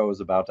big throw is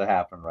about to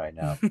happen right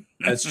now.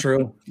 That's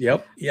true.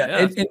 Yep.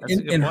 Yeah.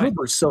 And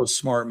Herbert's so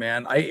smart,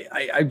 man.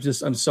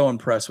 I'm so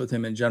impressed with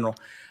him in general.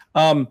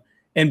 And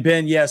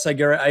Ben, yes, I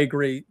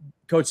agree.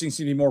 Coaching seems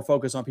to be more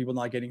focused on people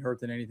not getting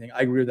hurt than anything.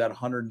 I agree with that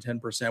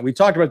 110%. We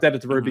talked about that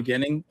at the very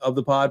beginning of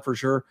the pod for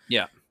sure.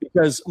 Yeah.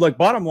 Because look,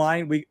 bottom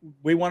line,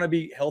 we want to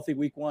be healthy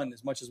week 1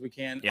 as much as we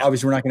can. Yeah.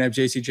 Obviously, we're not going to have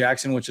JC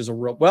Jackson, which is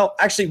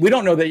actually, we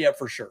don't know that yet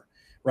for sure.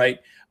 Right.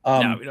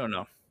 No, we don't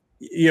know.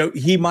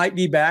 He might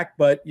be back,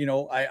 but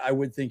I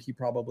would think he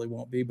probably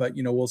won't be, but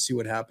we'll see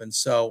what happens.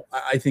 So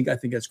I think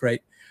that's great.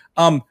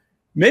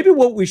 Maybe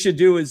what we should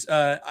do is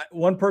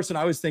one person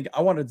I was thinking I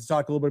wanted to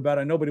talk a little bit about.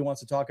 I know nobody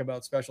wants to talk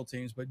about special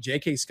teams, but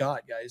J.K.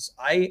 Scott, guys,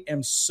 I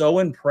am so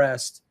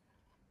impressed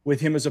with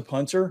him as a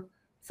punter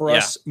for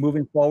us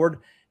moving forward.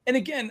 And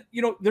again,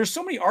 there's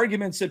so many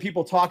arguments that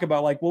people talk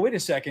about, like, well, wait a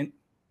second.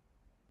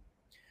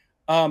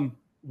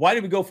 Why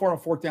did we go for it on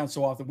 4th down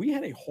so often? We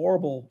had a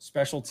horrible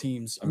special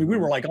teams. I mean, we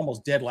were like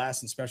almost dead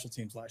last in special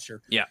teams last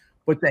year. Yeah.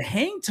 But the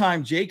hang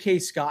time J.K.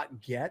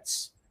 Scott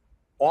gets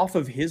off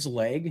of his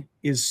leg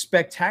is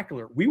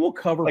spectacular. We will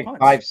cover like punts.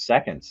 5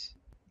 seconds.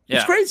 Yeah.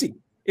 It's crazy.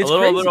 It's a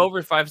little bit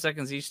over 5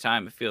 seconds each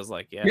time, it feels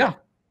like. Yeah.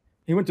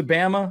 He went to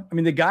Bama. I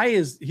mean, the guy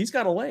he's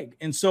got a leg.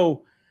 And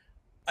so,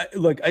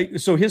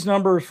 so his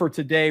numbers for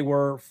today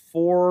were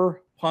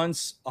 4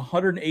 punts,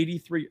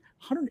 183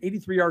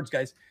 yards,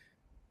 guys.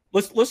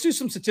 Let's do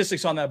some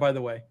statistics on that, by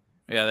the way.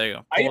 Yeah, there you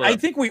go. I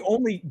think we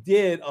only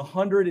did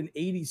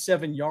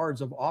 187 yards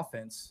of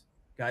offense,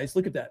 guys.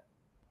 Look at that.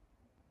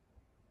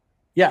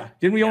 Yeah,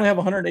 didn't we only have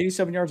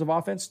 187 yards of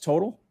offense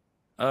total?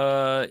 It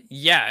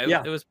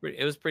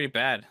was pretty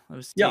bad. It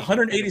was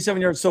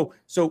 187 yards. So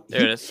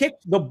he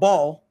kicked the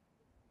ball.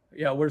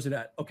 Yeah, where's it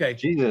at? Okay,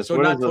 Jesus. So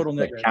what not is total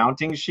this, the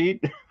counting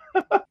sheet?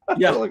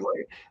 Yeah, like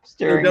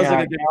staring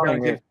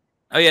at.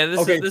 Oh yeah,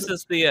 this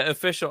is the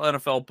official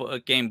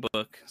NFL game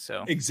book.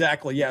 So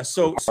exactly, yeah.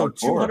 So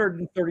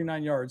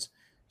 239 yards.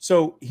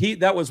 So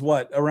that was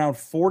what, around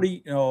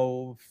 40,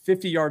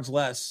 50 yards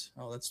less.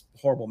 Oh, that's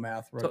horrible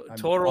math. Right?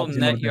 Total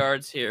net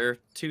yards here,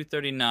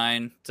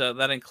 239. So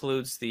that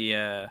includes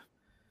the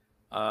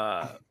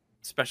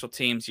special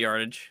teams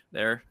yardage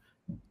there.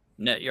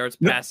 Net yards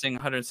passing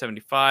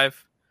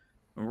 175.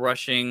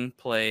 Rushing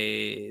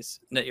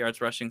plays net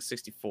yards rushing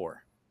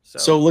 64.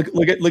 So look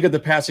at the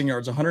passing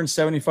yards,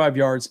 175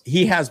 yards.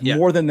 He has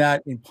more than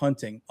that in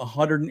punting,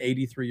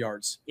 183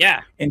 yards.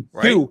 Yeah. And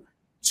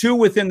two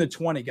within the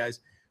 20, guys.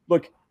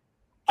 Look,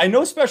 I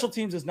know special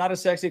teams is not a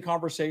sexy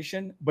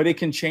conversation, but it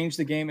can change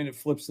the game and it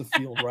flips the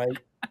field, right?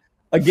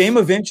 A game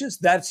of inches,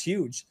 that's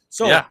huge.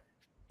 So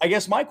I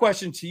guess my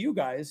question to you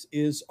guys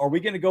is, are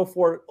we going to go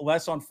for it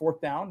less on fourth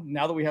down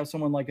now that we have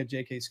someone like a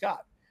J.K.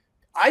 Scott?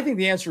 I think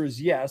the answer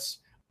is yes.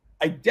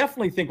 I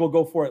definitely think we'll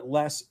go for it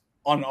less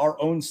on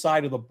our own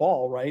side of the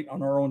ball, right?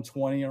 On our own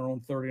 20, our own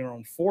 30, our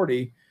own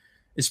 40,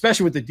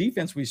 especially with the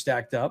defense we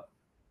stacked up.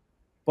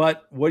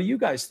 But what do you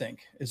guys think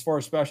as far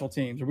as special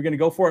teams? Are we going to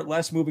go for it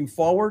less moving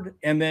forward?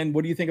 And then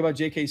what do you think about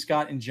J.K.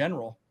 Scott in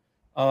general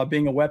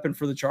being a weapon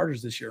for the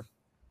Chargers this year?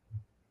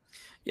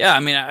 Yeah,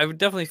 I mean, I would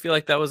definitely feel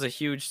like that was a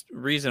huge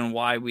reason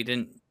why we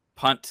didn't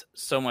punt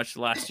so much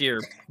last year.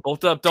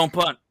 Bolt up, don't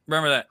punt.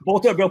 Remember that.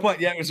 Bolt up, go punt.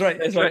 Yeah, that's right.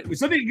 That's right. We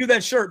still need to do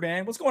that shirt,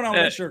 man. What's going on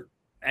with that shirt?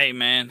 Hey,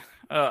 man.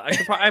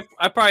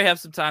 I probably have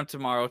some time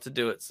tomorrow to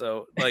do it.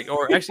 So,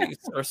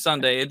 or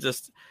Sunday. It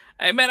just,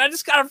 hey, man, I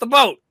just got off the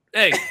boat.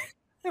 Hey,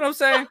 you know what I'm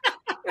saying?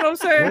 You know what I'm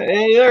saying?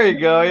 Hey, there you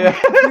go.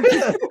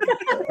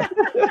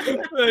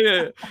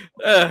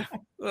 Yeah.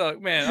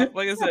 Look, man,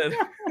 like I said,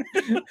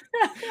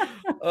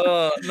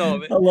 no,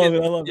 I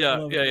love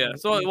it. Yeah.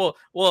 So,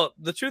 well,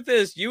 the truth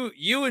is,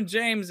 you and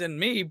James and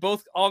me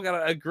both all got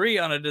to agree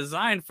on a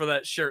design for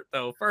that shirt,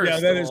 though. First, yeah,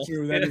 that is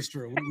true. That is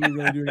true. We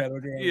really do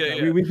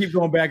that. We keep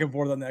going back and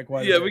forth on that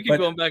quite a bit. We keep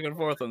going back and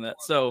forth on that.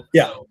 So,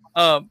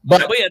 but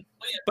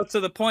to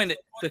the point,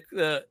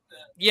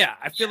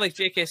 I feel like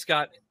J.K.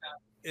 Scott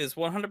is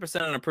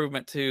 100% an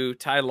improvement to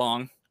Ty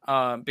Long,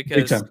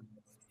 because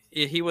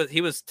he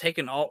was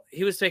taking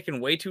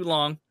way too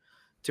long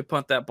to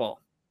punt that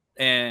ball.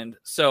 And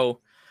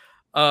so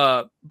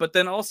but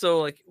then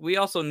also, like, we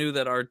also knew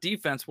that our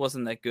defense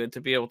wasn't that good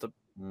to be able to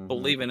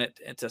believe in it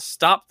and to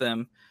stop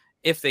them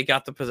if they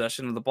got the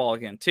possession of the ball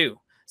again too.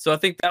 So I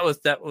think that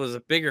was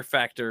a bigger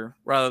factor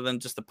rather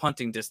than just the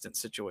punting distance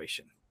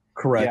situation.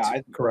 Correct.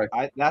 Yeah, correct.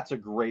 That's a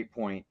great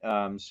point.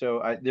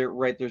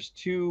 There's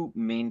two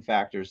main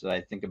factors that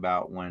I think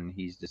about when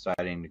he's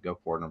deciding to go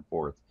forward and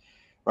fourth.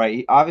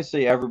 Right.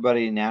 Obviously,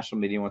 everybody in national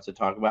media wants to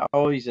talk about,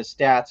 he's a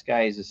stats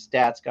guy. He's a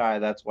stats guy.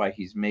 That's why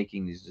he's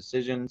making these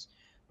decisions.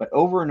 But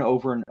over and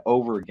over and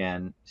over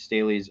again,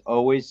 Staley's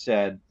always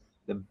said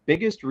the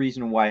biggest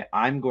reason why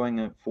I'm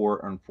going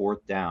for on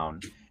fourth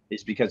down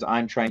is because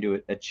I'm trying to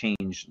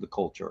change the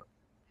culture.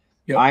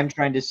 Yep. I'm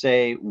trying to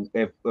say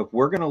if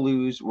we're going to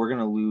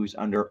lose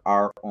under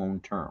our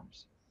own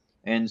terms.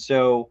 And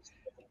so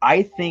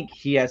I think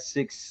he has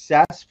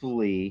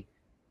successfully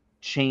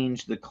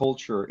changed the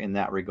culture in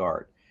that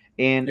regard.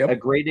 And a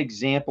great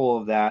example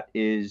of that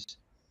is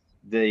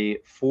the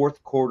fourth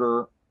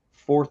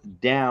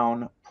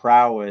down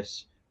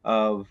prowess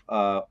of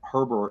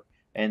Herbert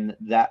and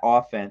that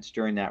offense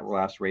during that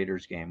last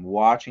Raiders game,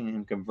 watching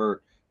him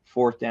convert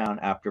fourth down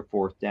after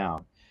fourth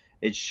down.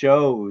 It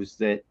shows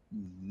that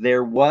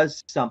there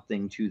was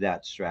something to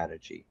that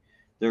strategy.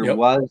 There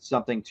was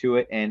something to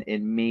it, and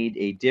it made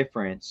a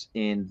difference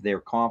in their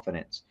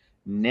confidence.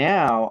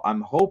 Now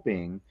I'm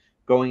hoping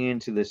going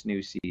into this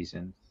new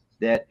season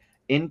that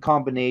in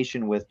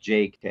combination with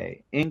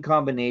JK, in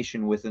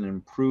combination with an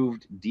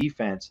improved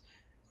defense,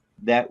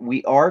 that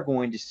we are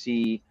going to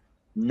see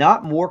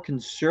not more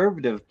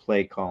conservative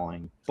play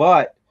calling,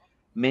 but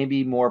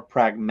maybe more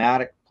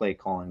pragmatic play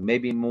calling,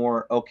 maybe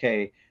more,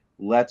 okay,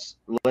 let's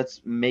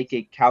make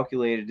a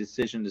calculated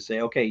decision to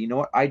say, okay, you know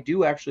what? I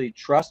do actually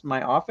trust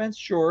my offense,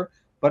 sure,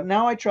 but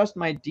now I trust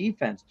my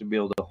defense to be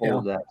able to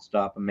hold that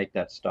stop and make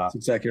that stop. That's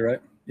exactly right.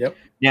 Yep.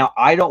 Now,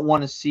 I don't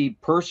want to see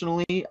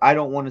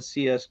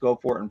us go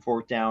for it and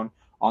fourth down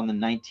on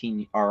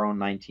our own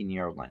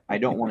 19-yard line. I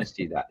don't want to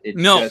see that. It's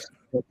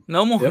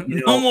no more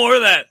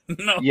of that.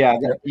 No.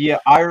 Yeah.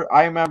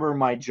 I remember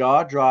my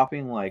jaw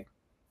dropping, like,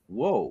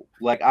 whoa,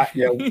 like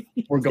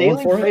we're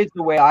going for plays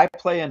the way I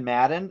play in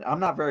Madden. I'm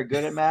not very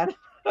good at Madden.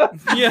 But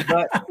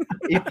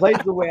he plays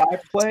the way I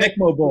play.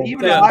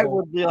 Even I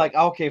would be like,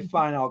 okay,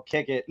 fine, I'll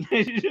kick it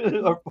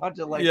or punch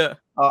it like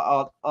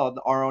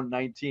our own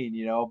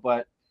 19,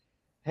 But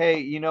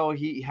hey,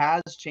 he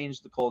has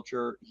changed the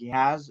culture. He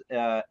has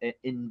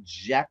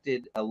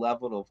injected a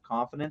level of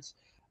confidence.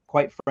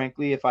 Quite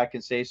frankly, if I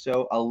can say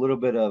so, a little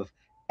bit of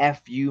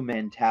FU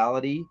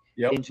mentality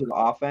into the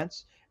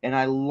offense. And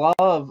I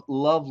love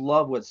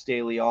what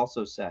Staley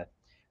also said,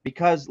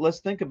 because let's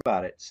think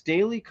about it.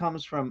 Staley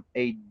comes from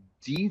a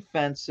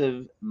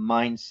defensive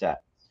mindset.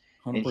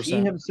 100%. And he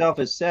himself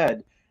has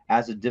said,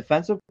 as a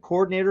defensive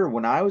coordinator,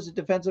 when I was a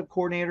defensive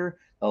coordinator,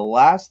 the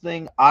last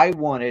thing I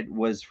wanted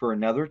was for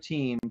another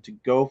team to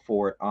go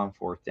for it on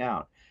fourth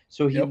down.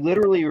 So he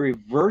literally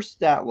reversed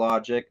that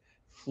logic,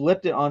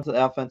 flipped it onto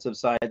the offensive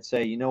side,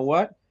 say, you know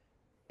what?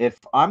 If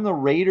I'm the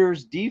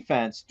Raiders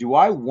defense, do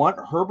I want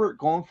Herbert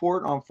going for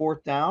it on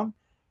 4th down?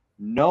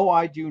 No,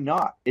 I do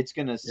not. It's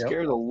going to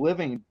scare the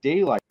living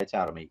daylights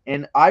out of me.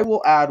 And I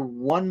will add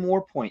one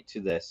more point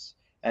to this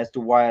as to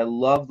why I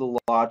love the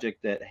logic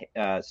that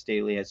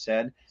Staley has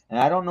said. And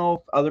I don't know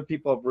if other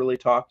people have really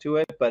talked to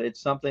it, but it's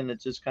something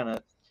that just kind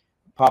of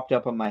popped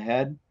up in my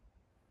head,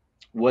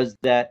 was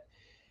that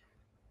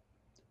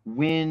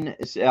when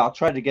 – I'll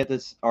try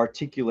to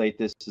articulate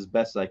this as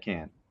best I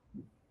can.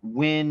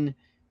 When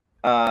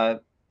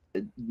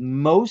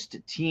most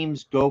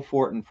teams go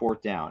for it in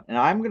 4th down. And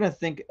I'm going to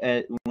think,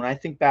 when I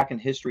think back in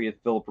history of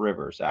Phillip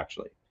Rivers,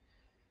 actually,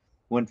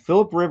 when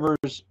Phillip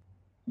Rivers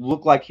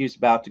looked like he was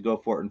about to go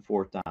for it in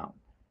 4th down,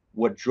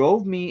 what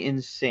drove me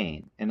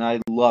insane, and I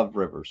love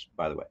Rivers,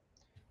 by the way,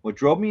 what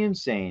drove me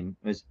insane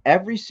was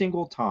every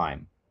single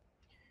time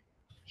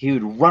he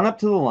would run up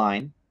to the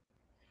line,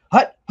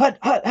 hut,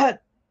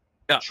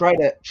 try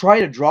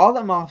to draw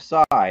them off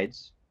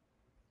sides,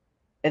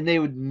 and they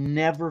would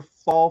never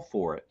fall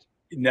for it.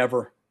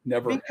 Never.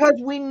 Because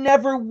we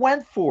never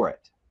went for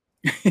it.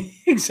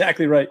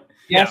 Exactly right.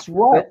 Guess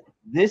what?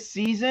 This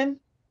season,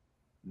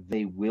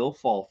 they will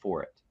fall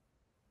for it.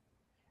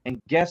 And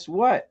guess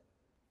what?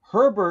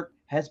 Herbert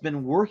has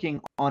been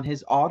working on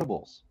his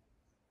audibles.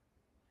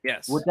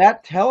 Yes. What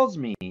that tells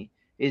me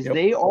is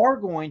they are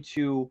going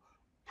to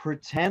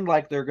pretend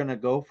like they're going to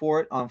go for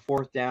it on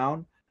 4th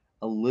down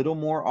a little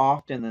more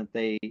often than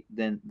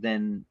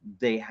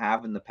they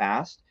have in the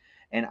past.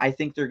 And I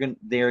think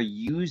they're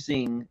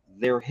using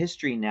their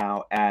history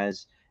now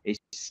as a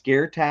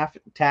scare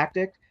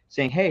tactic,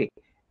 saying, hey,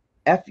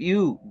 F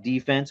you,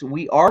 defense,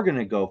 we are going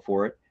to go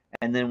for it.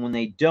 And then when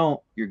they don't,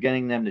 you're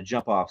getting them to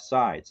jump off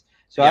sides.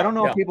 So I don't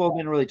know if people have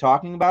been really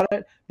talking about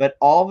it, but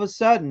all of a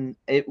sudden,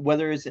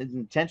 whether it's an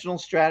intentional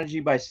strategy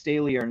by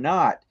Staley or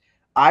not,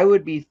 I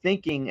would be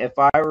thinking, if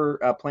I were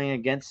playing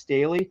against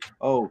Staley,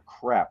 oh,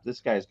 crap, this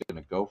guy's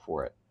going to go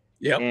for it.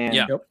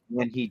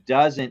 When he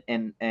doesn't,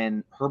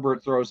 and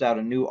Herbert throws out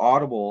a new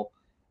audible,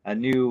 a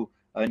new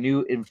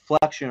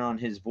inflection on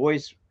his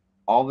voice,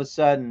 all of a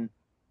sudden,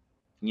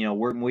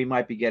 we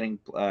might be getting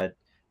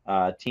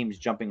teams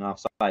jumping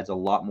off sides a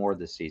lot more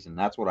this season.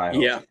 That's what I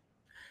hope.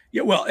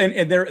 Yeah. Well,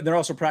 and they're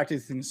also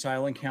practicing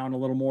silent count a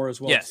little more as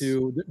well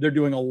too. They're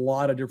doing a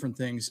lot of different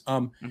things.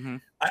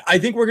 I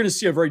think we're going to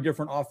see a very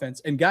different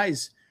offense. And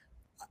guys,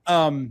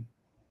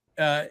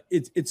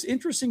 it's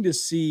interesting to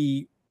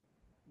see.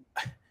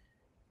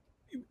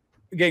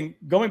 Again,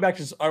 going back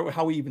to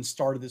how we even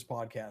started this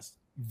podcast,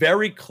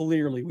 very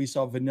clearly we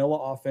saw vanilla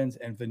offense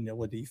and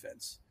vanilla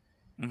defense.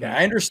 Okay,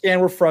 I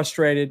understand we're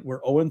frustrated. We're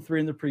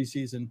 0-3 in the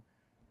preseason.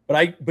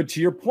 But to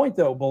your point,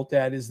 though,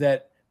 Boltad, is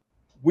that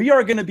we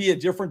are going to be a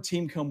different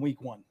team come week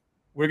 1.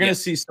 We're going to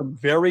see some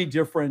very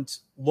different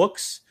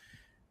looks.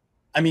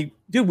 I mean,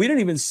 dude, we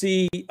didn't even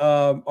see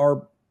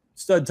our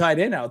stud tight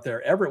end out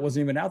there. Everett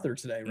wasn't even out there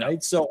today, right? No.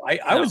 So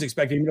I was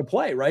expecting him to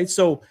play, right?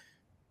 So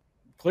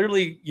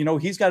clearly,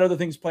 he's got other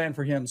things planned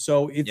for him.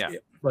 So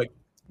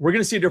we're going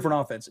to see a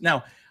different offense.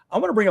 Now, I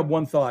want to bring up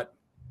one thought.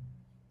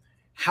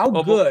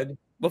 Good.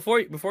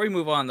 Before we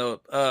move on,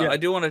 though, I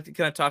do want to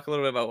kind of talk a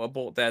little bit about what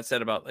Bolt Dad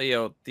said about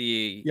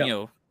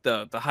the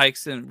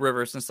hikes and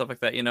rivers and stuff like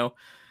that.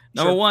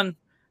 Number one,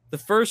 the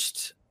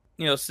first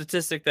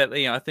statistic that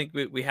I think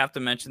we have to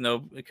mention,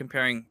 though,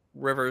 comparing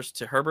Rivers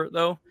to Herbert,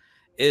 though,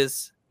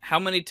 is how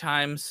many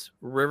times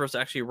Rivers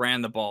actually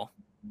ran the ball.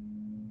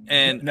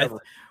 And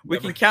we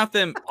can count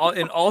them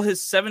in all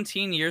his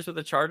 17 years with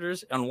the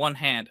Chargers on one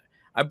hand.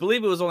 I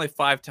believe it was only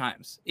 5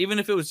 times, even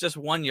if it was just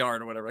 1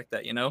 yard or whatever like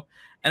that, And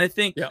I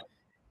think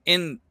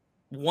in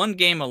one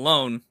game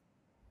alone,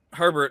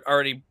 Herbert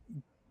already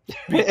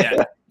beat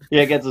that.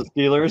 Against the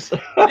Steelers.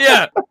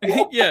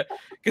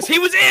 Because he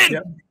was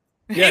in.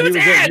 He was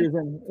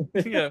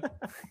in.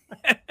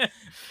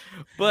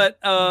 But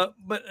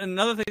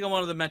another thing I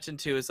wanted to mention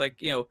too is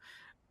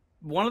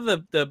one of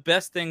the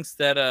best things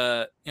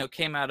that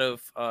came out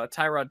of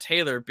Tyrod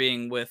Taylor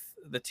being with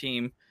the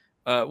team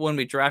when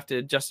we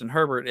drafted Justin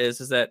Herbert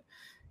is that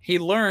he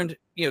learned,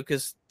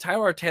 because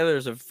Tyrod Taylor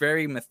is a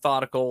very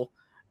methodical,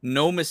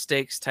 no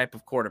mistakes type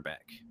of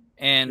quarterback.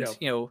 And,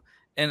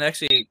 and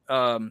actually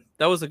that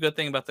was a good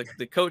thing about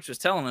the coach was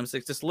telling him,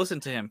 just listen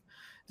to him.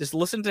 Just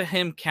listen to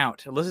him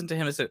count. Listen to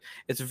him.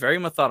 It's very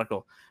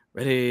methodical.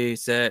 Ready,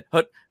 set,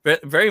 hut.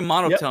 Very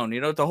monotone,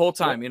 the whole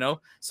time,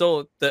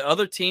 So the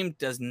other team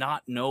does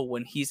not know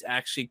when he's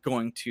actually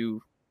going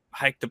to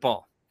hike the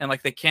ball. And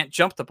they can't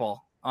jump the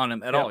ball on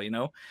him at all,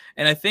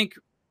 And I think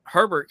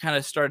Herbert kind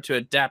of started to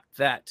adapt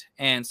that.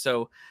 And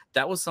so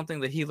that was something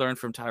that he learned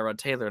from Tyrod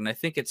Taylor. And I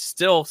think it's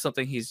still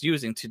something he's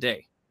using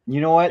today. You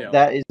know what? Yeah.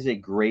 That is a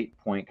great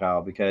point,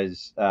 Kyle,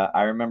 because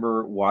I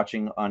remember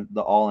watching on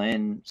the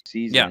All-In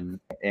season,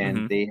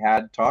 and they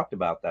had talked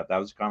about that. That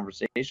was a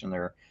conversation.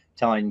 They're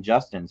telling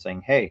Justin,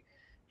 saying, hey,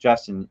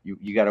 Justin,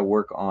 you got to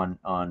work on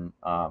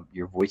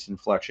your voice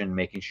inflection,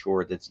 making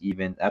sure that's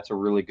even. That's a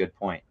really good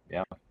point.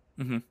 Yeah.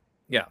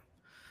 Yeah.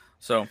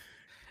 So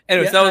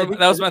anyways, that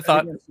was my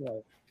thought.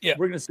 Yeah.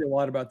 We're going to see a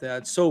lot about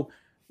that. So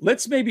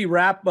let's maybe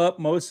wrap up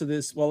most of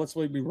this. Well, let's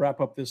maybe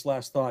wrap up this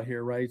last thought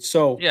here, right?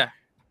 So Yeah.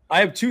 I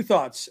have two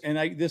thoughts,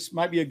 and this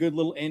might be a good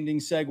little ending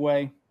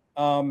segue.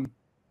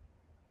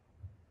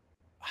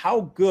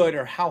 How good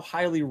or how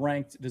highly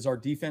ranked does our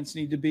defense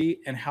need to be,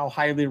 and how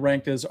highly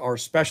ranked does our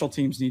special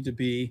teams need to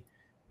be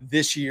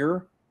this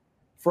year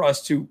for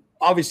us to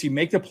obviously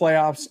make the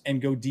playoffs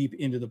and go deep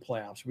into the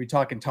playoffs? Are we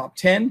talking top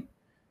 10,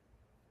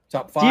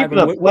 top 5? Deep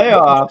in the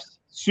playoffs,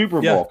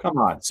 Super Bowl. Come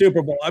on.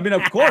 Super Bowl. I mean,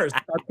 of course,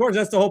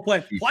 that's the whole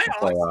plan.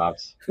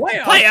 Playoffs.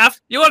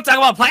 You want to talk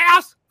about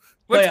playoffs?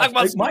 We're talking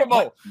about Super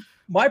Bowl.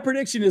 My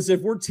prediction is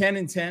if we're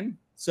 10-10,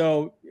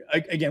 so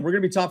again, we're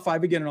going to be top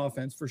 5 again in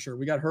offense for sure.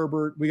 We got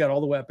Herbert. We got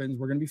all the weapons.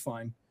 We're going to be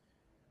fine.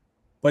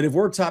 But if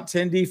we're top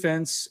 10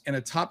 defense and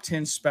a top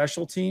 10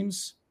 special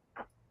teams,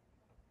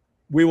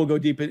 we will go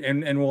deep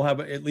and we'll have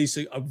at least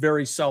a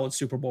very solid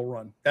Super Bowl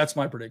run. That's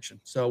my prediction.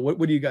 So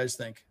what do you guys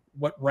think?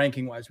 What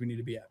ranking wise we need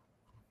to be at?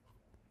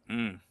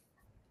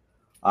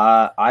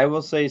 I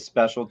will say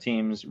special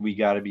teams, we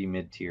got to be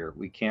mid-tier.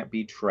 We can't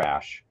be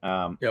trash.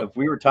 If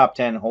we were top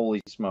 10,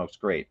 holy smokes,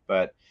 great.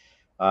 But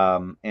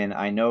and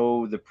I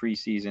know the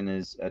preseason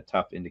is a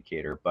tough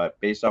indicator, but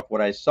based off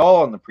what I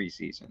saw in the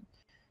preseason,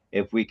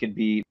 if we could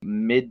be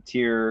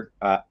mid-tier,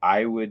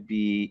 I would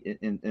be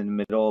in the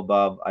middle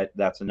above.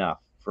 That's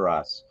enough for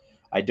us.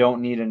 I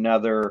don't need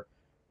another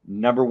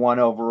number 1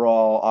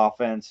 overall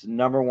offense,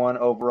 number 1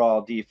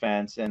 overall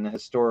defense, and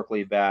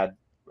historically bad,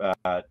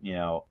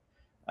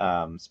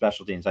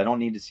 special teams. I don't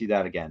need to see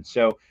that again.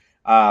 So,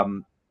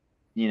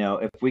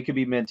 if we could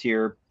be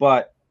mid-tier,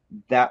 but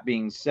that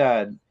being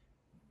said,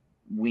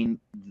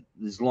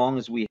 as long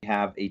as we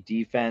have a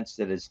defense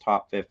that is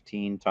top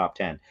 15, top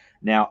 10.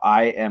 Now,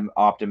 I am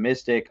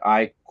optimistic.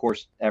 Of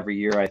course, every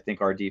year I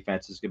think our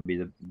defense is going to be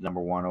the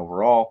number 1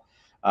 overall.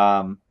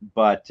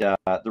 But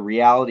the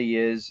reality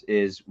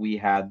is we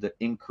had the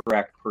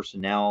incorrect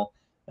personnel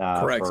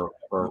for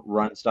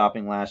run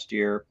stopping last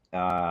year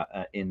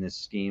in this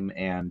scheme,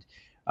 and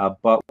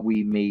but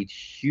we made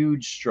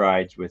huge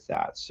strides with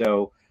that.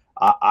 So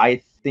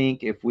I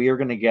think if we are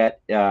going to get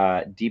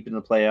deep in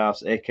the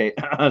playoffs, aka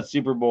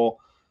Super Bowl,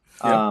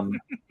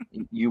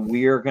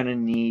 we are going to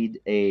need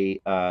a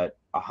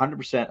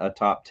 100% a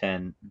top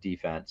 10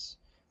 defense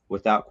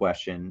without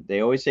question.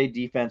 They always say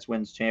defense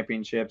wins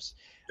championships.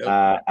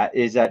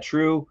 Is that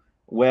true?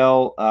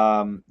 Well,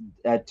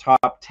 a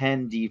top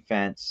 10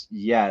 defense,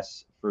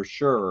 yes, for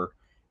sure.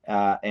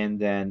 And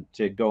then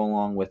to go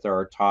along with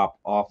our top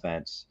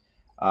offense,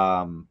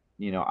 but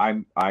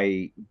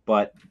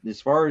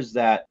as far as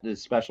that, the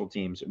special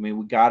teams, I mean,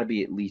 we got to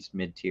be at least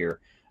mid-tier.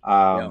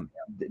 The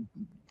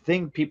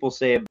thing people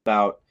say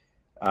about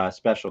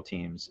special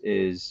teams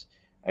is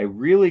a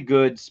really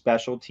good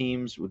special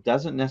teams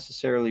doesn't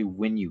necessarily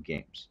win you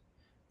games,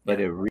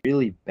 but a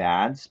really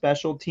bad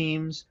special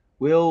teams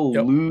will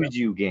lose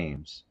you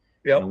games.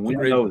 And we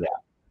know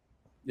that.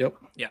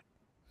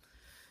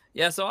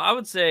 Yeah. So I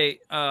would say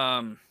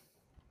our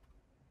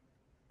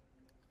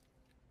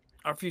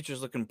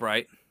future's looking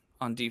bright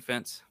on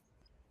defense.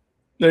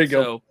 There you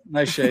go.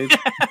 Nice shade.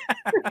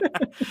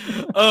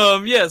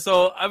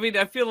 So I mean,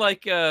 I feel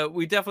like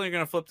we definitely are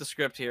going to flip the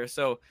script here.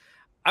 So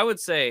I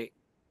would say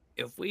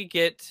if we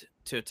get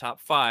to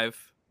top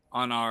 5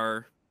 on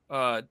our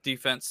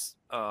defense,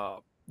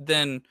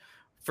 then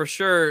for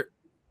sure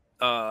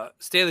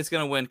Staley's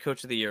going to win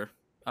Coach of the Year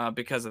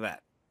because of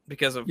that.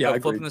 Because of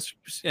flipping this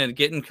and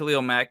getting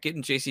Khalil Mack,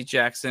 getting J.C.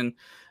 Jackson,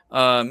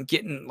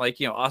 getting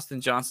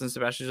Austin Johnson,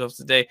 Sebastian Joseph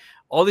today,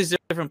 all these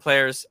different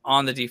players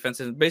on the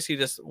defense, and basically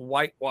just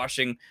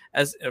whitewashing,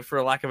 as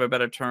for lack of a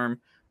better term,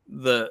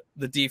 the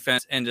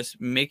defense, and just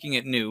making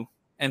it new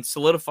and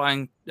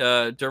solidifying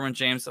Derwin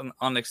James on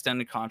an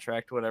extended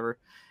contract, whatever.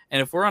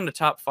 And if we're on the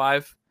top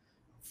 5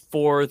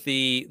 for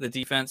the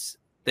defense,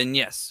 then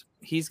yes,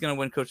 he's going to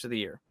win Coach of the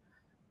Year.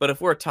 But if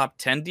we're a top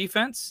 10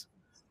 defense,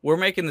 we're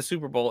making the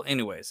Super Bowl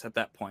anyways at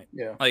that point.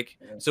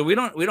 So we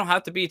don't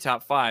have to be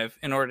top 5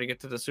 in order to get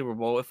to the Super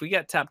Bowl. If we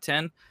get top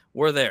 10,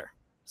 we're there.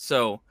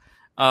 So,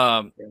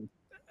 and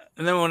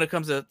then when it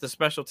comes to the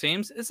special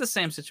teams, it's the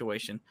same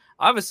situation.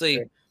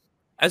 Obviously,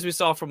 as we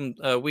saw from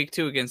week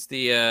 2 against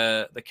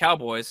the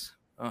Cowboys.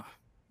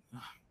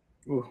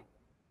 Ooh.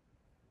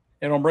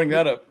 Hey, don't bring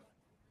that up.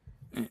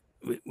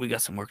 We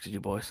got some work to do,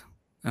 boys.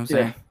 You know what I'm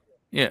saying?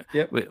 Yeah.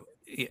 Yep.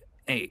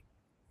 Hey,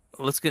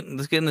 let's get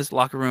in this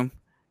locker room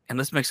and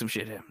let's make some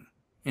shit happen.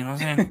 You know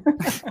what I'm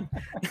saying?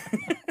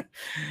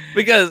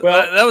 Because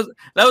that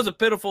was a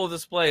pitiful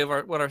display of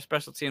what our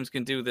special teams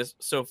can do this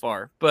so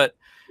far. But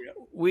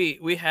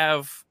we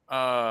have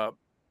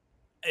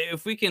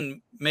if we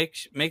can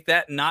make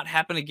that not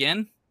happen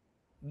again,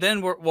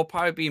 then we'll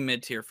probably be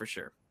mid-tier for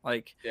sure.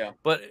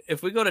 But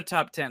if we go to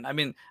top 10, I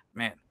mean,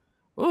 man,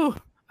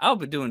 I'll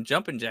be doing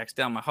jumping jacks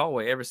down my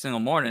hallway every single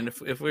morning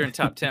if we're in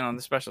top 10 on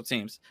the special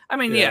teams. I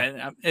mean,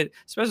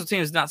 special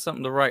teams is not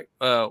something to write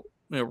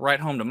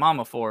home to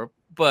mama for,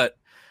 but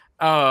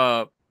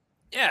I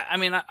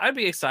mean, I'd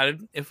be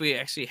excited if we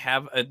actually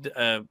have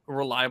a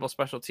reliable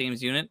special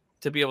teams unit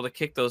to be able to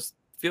kick those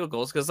field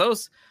goals, because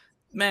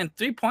man,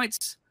 3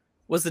 points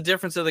was the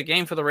difference of the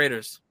game for the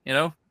Raiders. You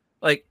know,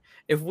 like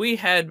if we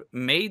had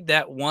made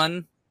that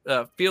one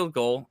field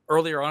goal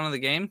earlier on in the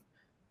game,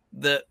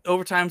 the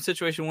overtime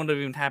situation wouldn't have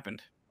even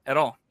happened at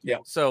all. Yeah.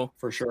 So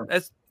for sure.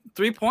 That's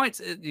 3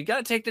 points. You got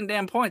to take them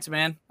damn points,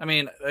 man. I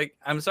mean, like,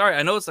 I'm sorry.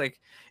 I know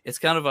it's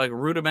kind of like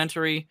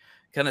rudimentary,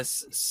 kind of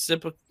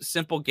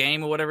simple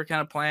game or whatever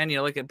kind of plan, you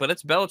know, but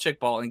it's Belichick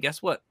ball. And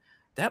guess what?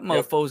 That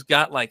mofo's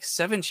got like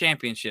 7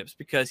 championships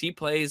because he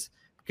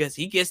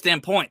gets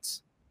them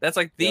points. That's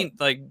like the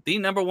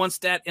number one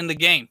stat in the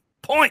game.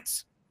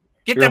 Points.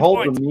 Get your them whole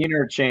points.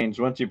 demeanor changed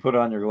once you put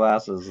on your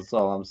glasses. That's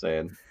all I'm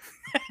saying.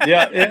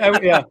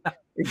 Yeah,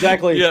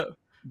 exactly. Yeah.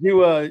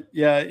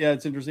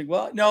 It's interesting.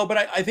 Well, no, but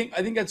I think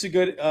that's a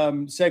good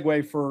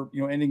segue for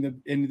ending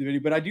the video.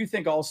 But I do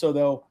think also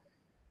though,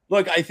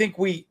 look, I think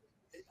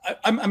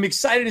I'm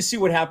excited to see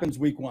what happens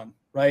week 1,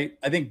 right?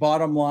 I think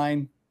bottom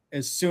line,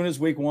 as soon as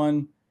week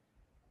 1,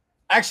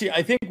 actually,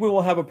 I think we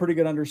will have a pretty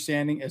good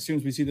understanding as soon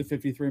as we see the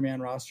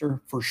 53-man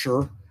roster for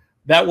sure.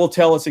 That will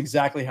tell us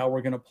exactly how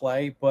we're going to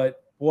play.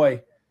 But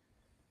boy,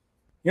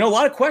 a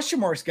lot of question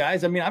marks,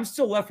 guys. I mean, I'm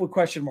still left with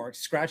question marks,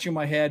 scratching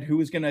my head.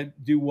 Who is going to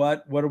do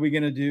what? What are we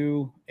going to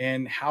do?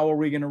 And how are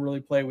we going to really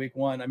play week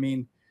 1? I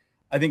mean,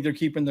 I think they're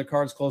keeping their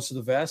cards close to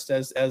the vest,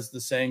 as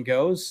the saying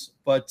goes.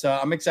 But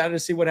I'm excited to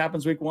see what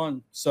happens week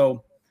 1.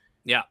 So,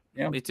 yeah,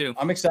 me too.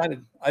 I'm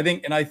excited. I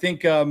think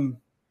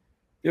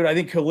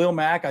Khalil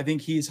Mack, I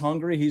think he's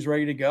hungry. He's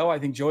ready to go. I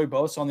think Joey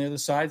Bosa on the other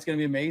side is going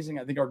to be amazing.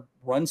 I think our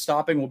run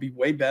stopping will be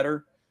way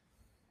better.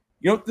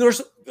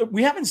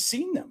 We haven't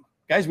seen them.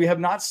 Guys, we have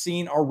not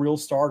seen our real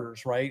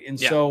starters, right? And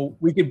so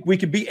we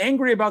could be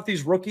angry about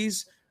these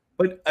rookies,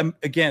 but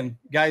again,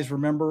 guys,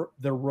 remember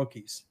they're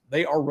rookies.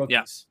 They are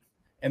rookies,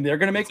 and they're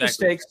going to make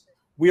mistakes.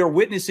 We are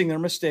witnessing their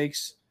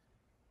mistakes,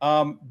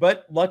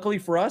 but luckily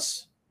for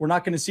us, we're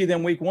not going to see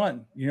them week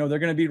 1. They're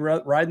going to be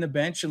riding the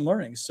bench and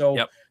learning. So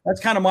that's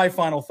kind of my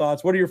final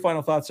thoughts. What are your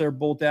final thoughts there,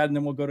 Bolt Dad? And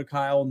then we'll go to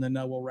Kyle, and then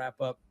we'll wrap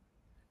up.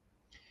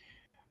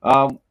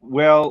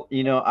 Well,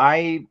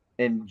 I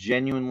am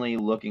genuinely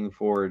looking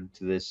forward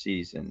to this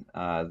season.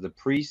 The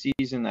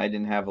preseason, I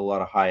didn't have a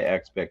lot of high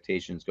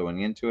expectations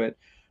going into it.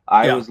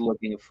 I was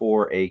looking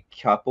for a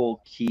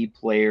couple key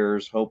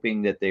players,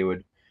 hoping that they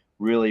would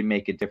really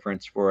make a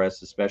difference for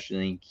us,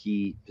 especially in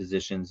key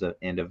positions of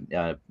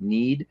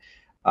need.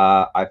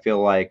 I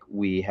feel like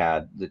we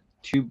had the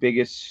 2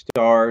 biggest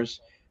stars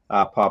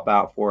pop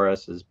out for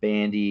us as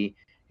Bandy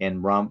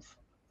and Rumpf.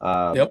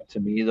 To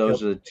me,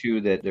 those are the 2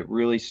 that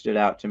really stood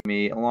out to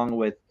me, along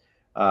with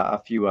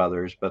a few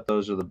others, but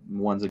those are the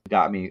ones that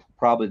got me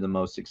probably the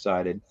most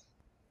excited.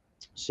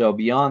 So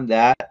beyond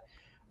that,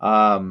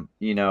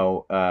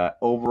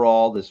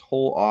 overall, this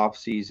whole off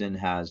season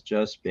has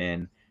just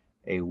been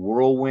a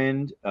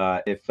whirlwind.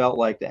 It felt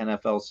like the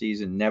NFL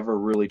season never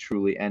really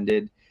truly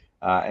ended,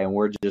 and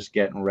we're just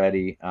getting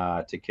ready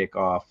to kick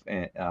off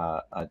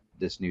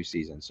this new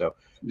season. So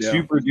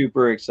super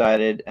duper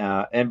excited.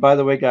 And by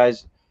the way,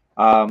 guys,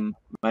 I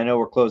know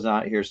we're closing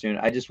out here soon.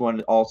 I just wanted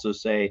to also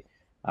say,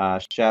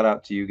 shout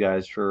out to you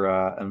guys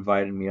for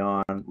inviting me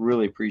on.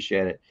 Really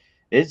appreciate it.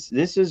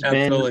 This has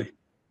been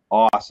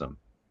awesome.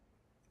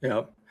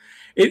 Yeah.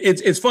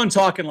 It's fun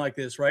talking like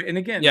this, right? And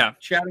again,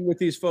 chatting with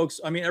these folks.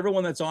 I mean,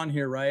 everyone that's on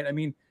here, right? I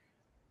mean,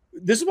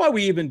 this is why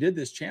we even did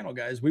this channel,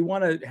 guys. We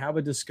want to have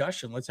a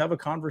discussion. Let's have a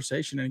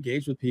conversation and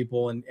engage with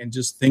people and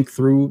just think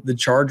through the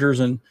Chargers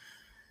and,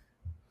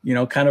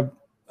 kind of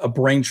a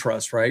brain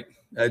trust, right?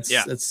 That's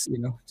just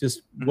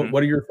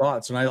what are your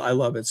thoughts? And I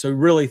love it. So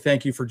really,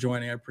 thank you for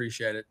joining. I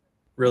appreciate it.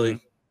 Really,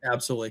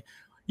 absolutely.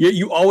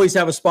 You always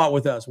have a spot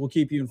with us. We'll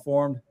keep you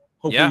informed.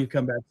 Hopefully you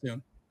come back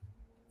soon.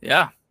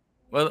 Yeah.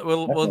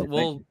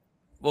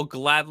 We'll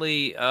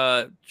gladly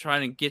try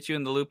and get you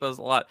in the loop a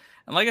lot.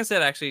 And like I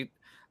said, actually,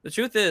 the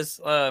truth is,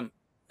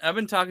 I've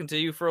been talking to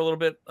you for a little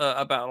bit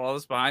about all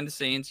this behind the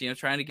scenes,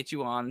 trying to get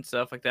you on and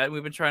stuff like that. And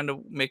we've been trying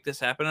to make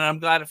this happen, and I'm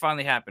glad it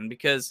finally happened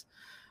because,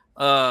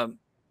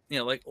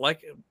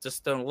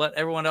 just to let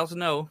everyone else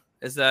know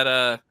is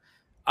that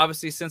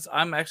obviously since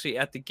I'm actually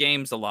at the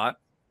games a lot,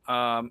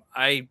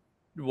 I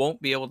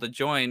won't be able to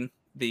join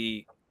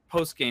the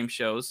post-game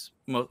shows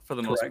for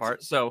the most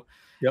part. So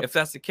if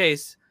that's the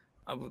case,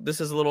 this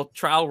is a little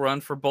trial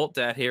run for Bolt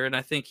Dad here, and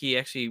I think he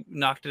actually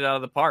knocked it out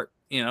of the park,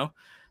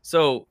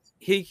 So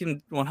he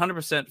can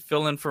 100%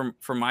 fill in for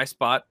my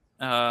spot,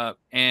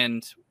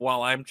 and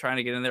while I'm trying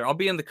to get in there, I'll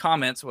be in the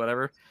comments,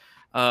 whatever,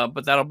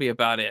 but that'll be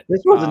about it.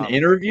 This was an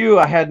interview?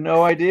 I had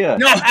no idea.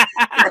 No.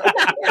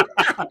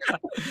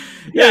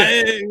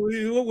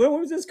 What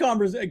was this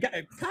conversation?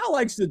 Kyle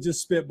likes to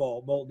just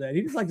spitball, Bolt Dad.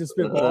 He just likes to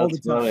spitball all the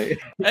time.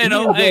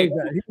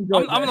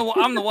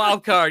 I'm the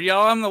wild card,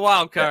 yo. I'm the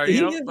wild card.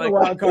 He is the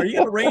wild card. You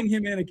got to rein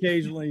him in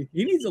occasionally.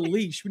 He needs a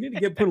leash. We need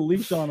to put a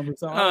leash on him or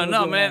something. Oh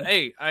no, man.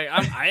 Hey,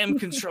 I am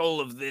control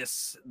of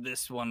this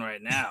one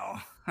right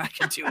now. I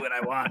can do what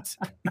I want.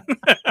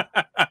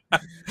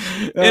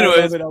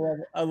 Anyways,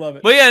 I love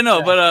it.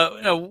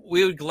 But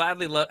we would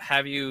gladly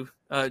have you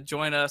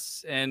join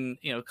us and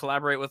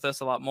collaborate with us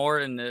a lot more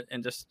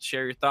and just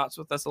share your thoughts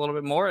with us a little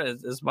bit more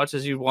as much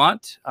as you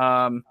want.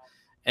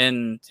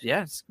 And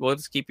yeah, we'll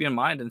just keep you in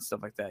mind and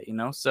stuff like that.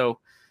 So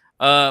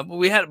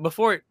we had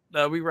before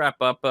we wrap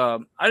up.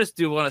 I just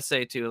do want to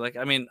say too, like,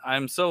 I mean,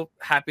 I'm so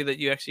happy that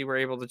you actually were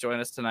able to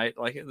join us tonight.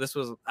 Like, this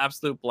was an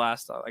absolute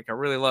blast. Like, I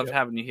really loved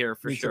having you here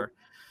for sure.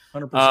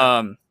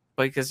 100%.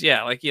 Because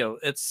yeah, like,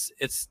 it's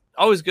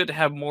always good to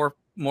have more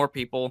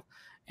people.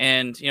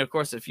 And, of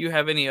course, if you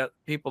have any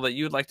people that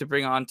you'd like to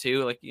bring on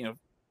too, like,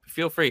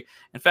 feel free.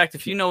 In fact,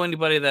 if you know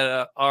anybody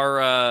that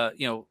are,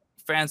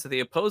 fans of the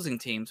opposing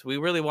teams, we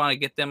really want to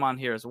get them on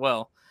here as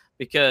well,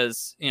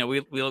 because, we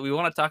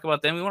want to talk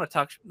about them. We want to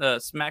talk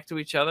smack to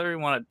each other. We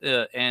want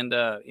to,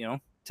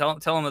 tell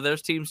them that their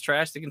team's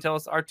trash. They can tell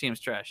us our team's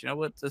trash.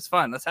 It's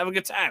fun. Let's have a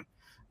good time.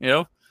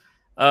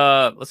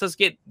 Let's just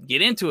get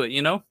into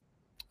it,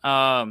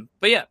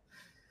 but yeah.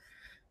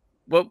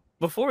 Well,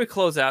 before we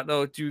close out,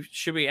 though,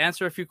 should we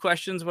answer a few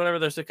questions? Whatever.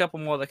 There's a couple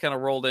more that kind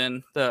of rolled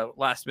in the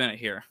last minute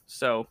here.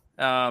 So,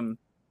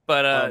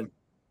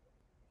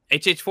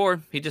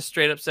 HH4, he just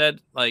straight up said,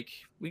 like,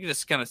 we can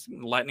just kind of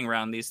lightning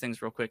round these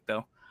things real quick,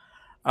 though.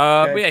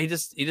 But yeah, he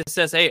just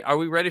says, hey, are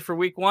we ready for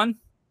week 1?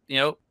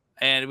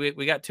 And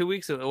we got 2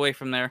 weeks away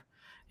from there,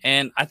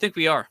 and I think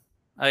we are.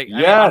 I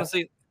mean,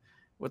 honestly,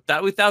 with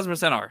that, we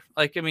 1,000% are.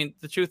 Like, I mean,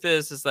 the truth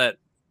is that,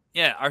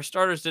 yeah, our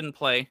starters didn't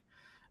play.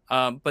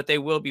 But they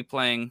will be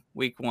playing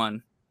week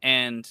 1.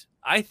 And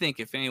I think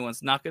if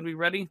anyone's not going to be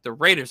ready, the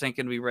Raiders ain't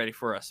going to be ready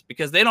for us,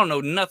 because they don't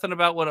know nothing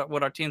about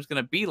what our team's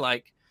going to be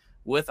like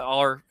with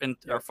our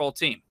full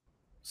team.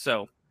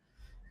 So,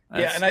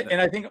 yeah. And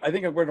I think we're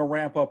going to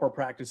ramp up our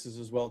practices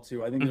as well,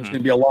 too. I think there's going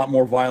to be a lot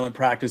more violent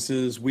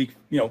practices.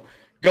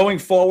 Going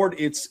forward,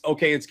 it's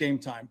game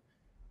time.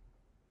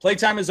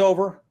 Playtime is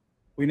over.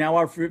 We now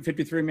have a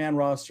 53-man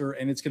roster,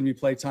 and it's going to be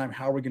playtime.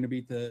 How are we going to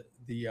beat the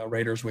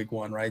Raiders week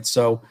 1, right?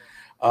 So,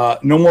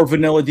 no more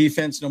vanilla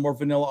defense, no more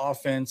vanilla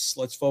offense.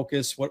 Let's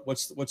focus.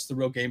 What's the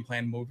real game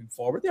plan moving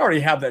forward? They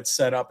already have that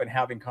set up and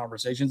having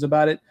conversations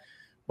about it,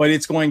 but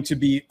it's going to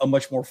be a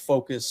much more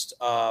focused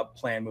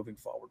plan moving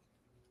forward.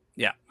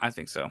 Yeah, I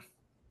think so.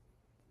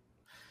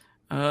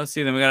 Let's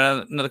see. Then we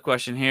got another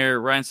question here.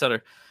 Ryan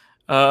Sutter.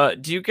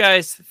 Do you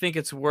guys think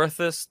it's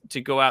worth us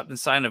to go out and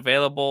sign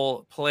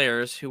available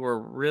players who are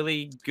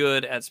really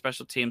good at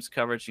special teams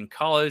coverage in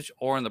college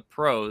or in the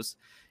pros,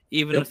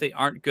 even if they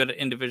aren't good at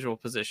individual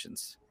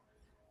positions?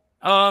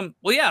 Well,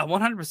 yeah,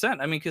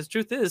 100%. I mean, because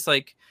truth is,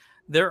 like,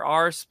 there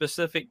are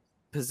specific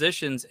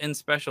positions in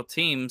special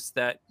teams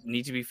that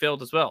need to be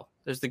filled as well.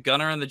 There's the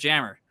gunner and the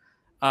jammer.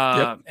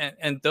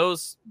 And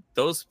those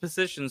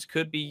positions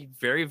could be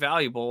very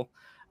valuable.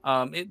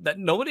 That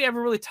nobody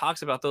ever really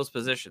talks about those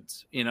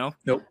positions,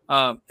 Nope.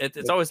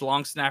 It's always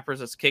long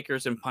snappers, it's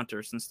kickers and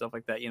punters and stuff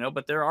like that,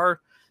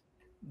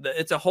 but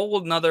it's a whole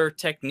nother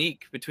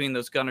technique between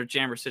those gunner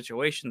jammer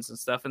situations and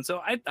stuff. And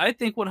so I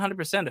think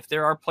 100%, if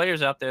there are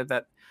players out there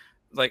that,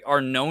 like,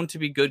 are known to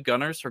be good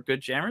gunners or good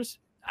jammers,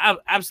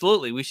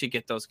 absolutely, we should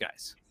get those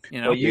guys.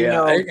 Well,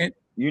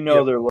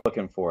 they're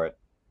looking for it.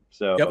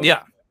 So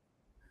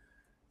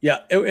yeah,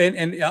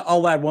 and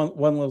I'll add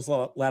one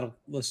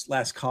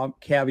last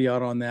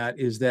caveat on that,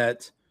 is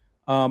that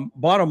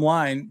bottom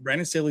line,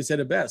 Brandon Staley said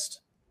it best.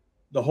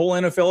 The whole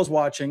NFL is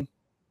watching,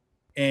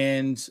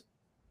 and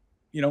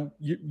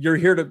you're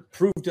here to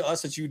prove to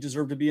us that you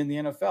deserve to be in the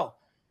NFL.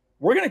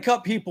 We're going to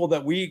cut people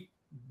that we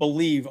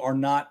believe are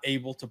not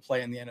able to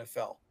play in the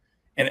NFL.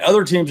 And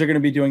other teams are going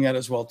to be doing that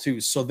as well,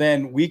 too. So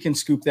then we can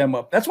scoop them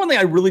up. That's one thing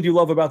I really do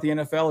love about the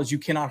NFL, is you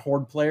cannot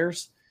hoard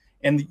players,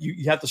 and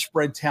you have to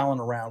spread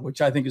talent around,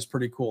 which I think is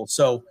pretty cool.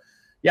 So,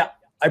 yeah,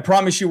 I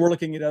promise you we're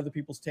looking at other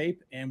people's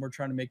tape, and we're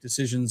trying to make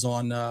decisions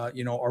on,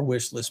 our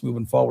wish list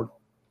moving forward.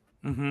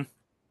 Mm-hmm.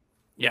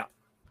 Yeah.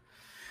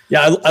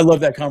 Yeah, I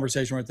love that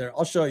conversation right there.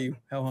 I'll show you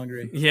how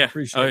hungry. Yeah.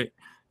 Appreciate it.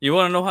 You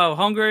want to know how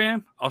hungry I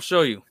am? I'll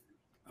show you.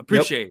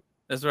 Appreciate it.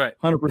 That's right.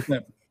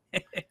 100%.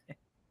 It's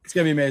going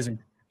to be amazing.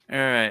 All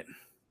right.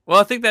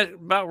 Well, I think that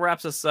about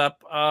wraps us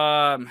up.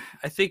 I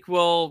think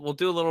we'll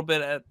do a little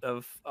bit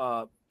of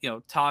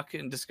talk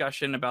and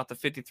discussion about the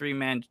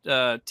 53-man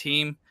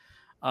team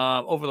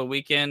over the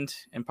weekend,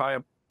 and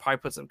probably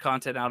put some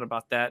content out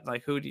about that,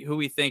 like who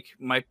we think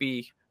might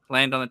be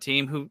land on the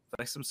team, who,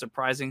 like, some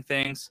surprising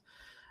things.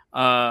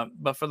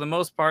 But for the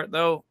most part,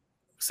 though,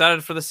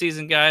 excited for the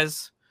season,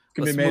 guys.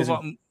 Let's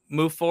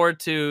move forward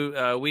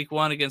to week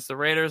 1 against the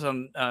Raiders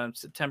on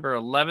September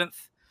 11th.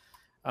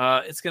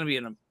 It's going to be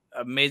an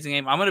amazing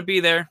game. I'm going to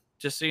be there,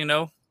 just so you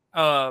know.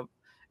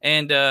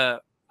 And I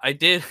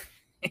did.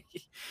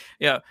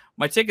 Yeah,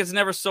 my tickets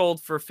never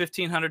sold for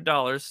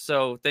 $1,500,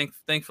 so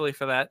thankfully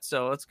for that.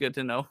 So that's good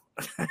to know.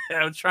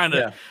 I was trying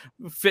to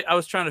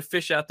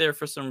fish out there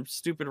for some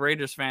stupid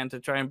Raiders fan to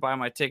try and buy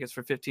my tickets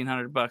for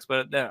 $1,500,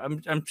 but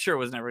I'm sure it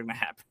was never going to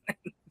happen.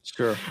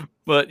 Sure,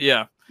 but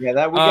yeah,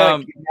 that we got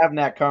to keep having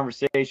that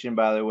conversation,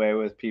 by the way,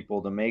 with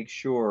people to make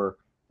sure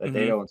that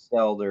they don't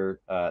sell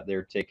their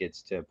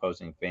tickets to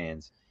opposing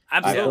fans.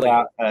 Absolutely.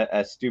 I put out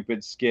a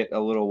stupid skit a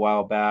little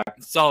while back.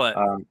 Saw that.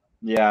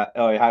 Yeah.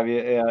 Oh, have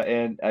you? Yeah.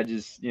 And I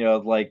just,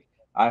 like,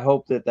 I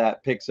hope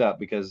that picks up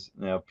because,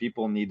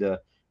 people need to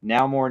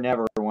now more than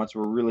ever, once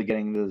we're really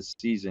getting into the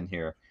season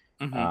here,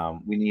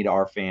 we need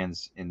our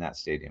fans in that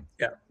stadium.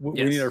 Yeah.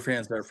 We need our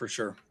fans there for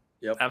sure.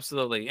 Yep.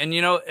 Absolutely. And,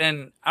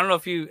 and I don't know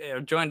if you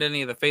joined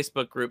any of the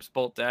Facebook groups,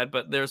 Bolt Dad,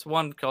 but there's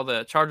one called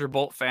the Charger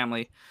Bolt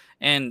Family.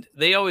 And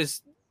they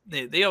always,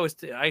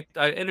 I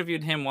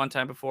interviewed him one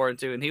time before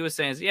too. And he was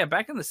saying, yeah,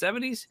 back in the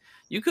 70s,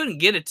 you couldn't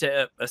get it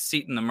to a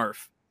seat in the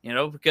Murph,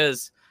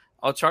 because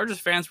all Chargers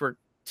fans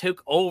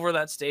took over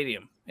that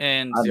stadium.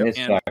 And I miss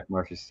Jack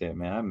Murphy Stadium,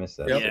 man. I miss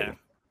that. Yep. Stadium.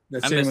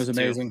 That stadium was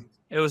amazing.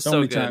 It was so so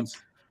many good. times.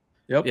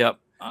 Yep.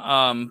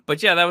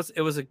 But yeah,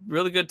 it was a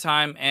really good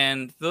time,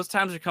 and those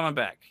times are coming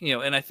back,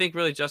 and I think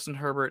really Justin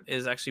Herbert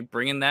is actually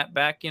bringing that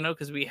back,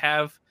 because we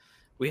have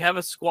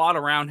a squad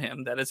around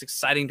him that is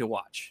exciting to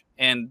watch,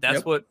 and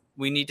that's what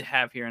we need to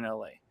have here in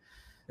LA.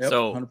 Yep,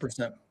 so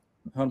 100%.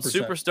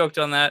 Super stoked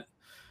on that.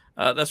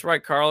 That's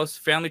right, Carlos.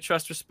 Family,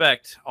 trust,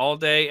 respect all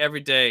day,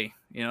 every day.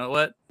 You know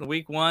what?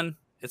 Week 1,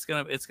 it's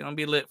gonna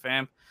be lit,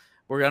 fam.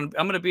 I'm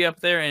gonna be up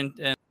there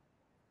in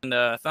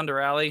Thunder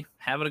Alley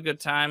having a good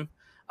time.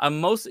 I'm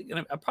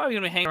probably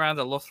gonna be hanging around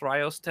the Los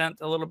Rayos tent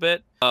a little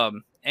bit.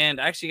 And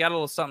I actually got a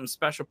little something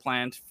special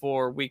planned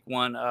for week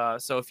 1.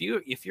 So if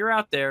you're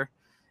out there,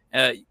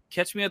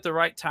 catch me at the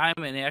right time,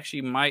 and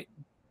you might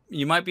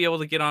be able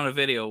to get on a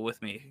video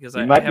with me because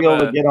you might be able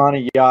to get on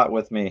a yacht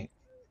with me.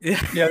 Yeah,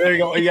 there you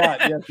go. A yacht.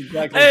 Yes,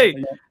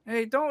 exactly.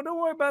 Hey, don't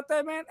worry about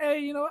that, man.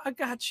 Hey, I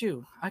got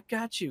you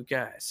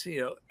guys.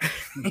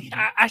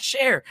 I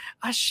share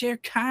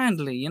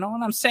kindly. You know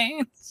what I'm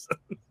saying?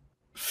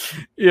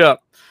 Yeah.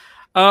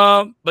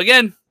 But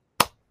again,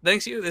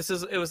 thanks you.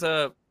 It was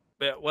to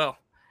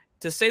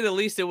say the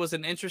least, it was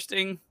an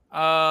interesting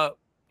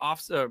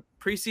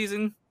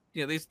preseason.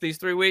 These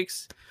 3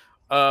 weeks,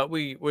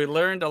 we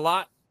learned a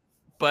lot,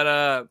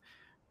 but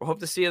we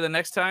hope to see you the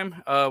next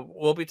time.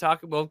 We'll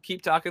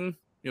keep talking.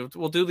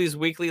 We'll do these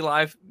weekly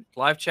live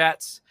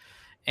chats,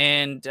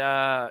 and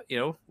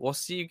we'll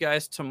see you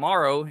guys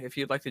tomorrow if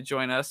you'd like to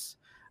join us,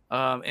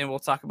 and we'll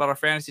talk about our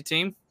fantasy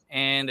team,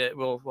 and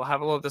we'll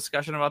have a little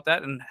discussion about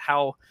that and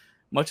how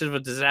much of a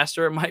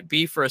disaster it might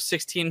be for a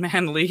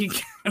 16-man league.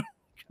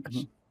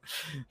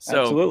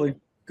 So absolutely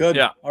good.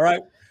 Yeah. All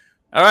right.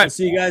 We'll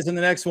see you guys in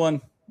the next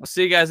one.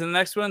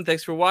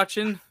 Thanks for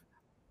watching.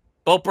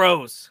 Bolt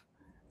Bros.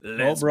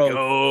 Let's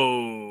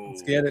go.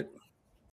 Let's get it.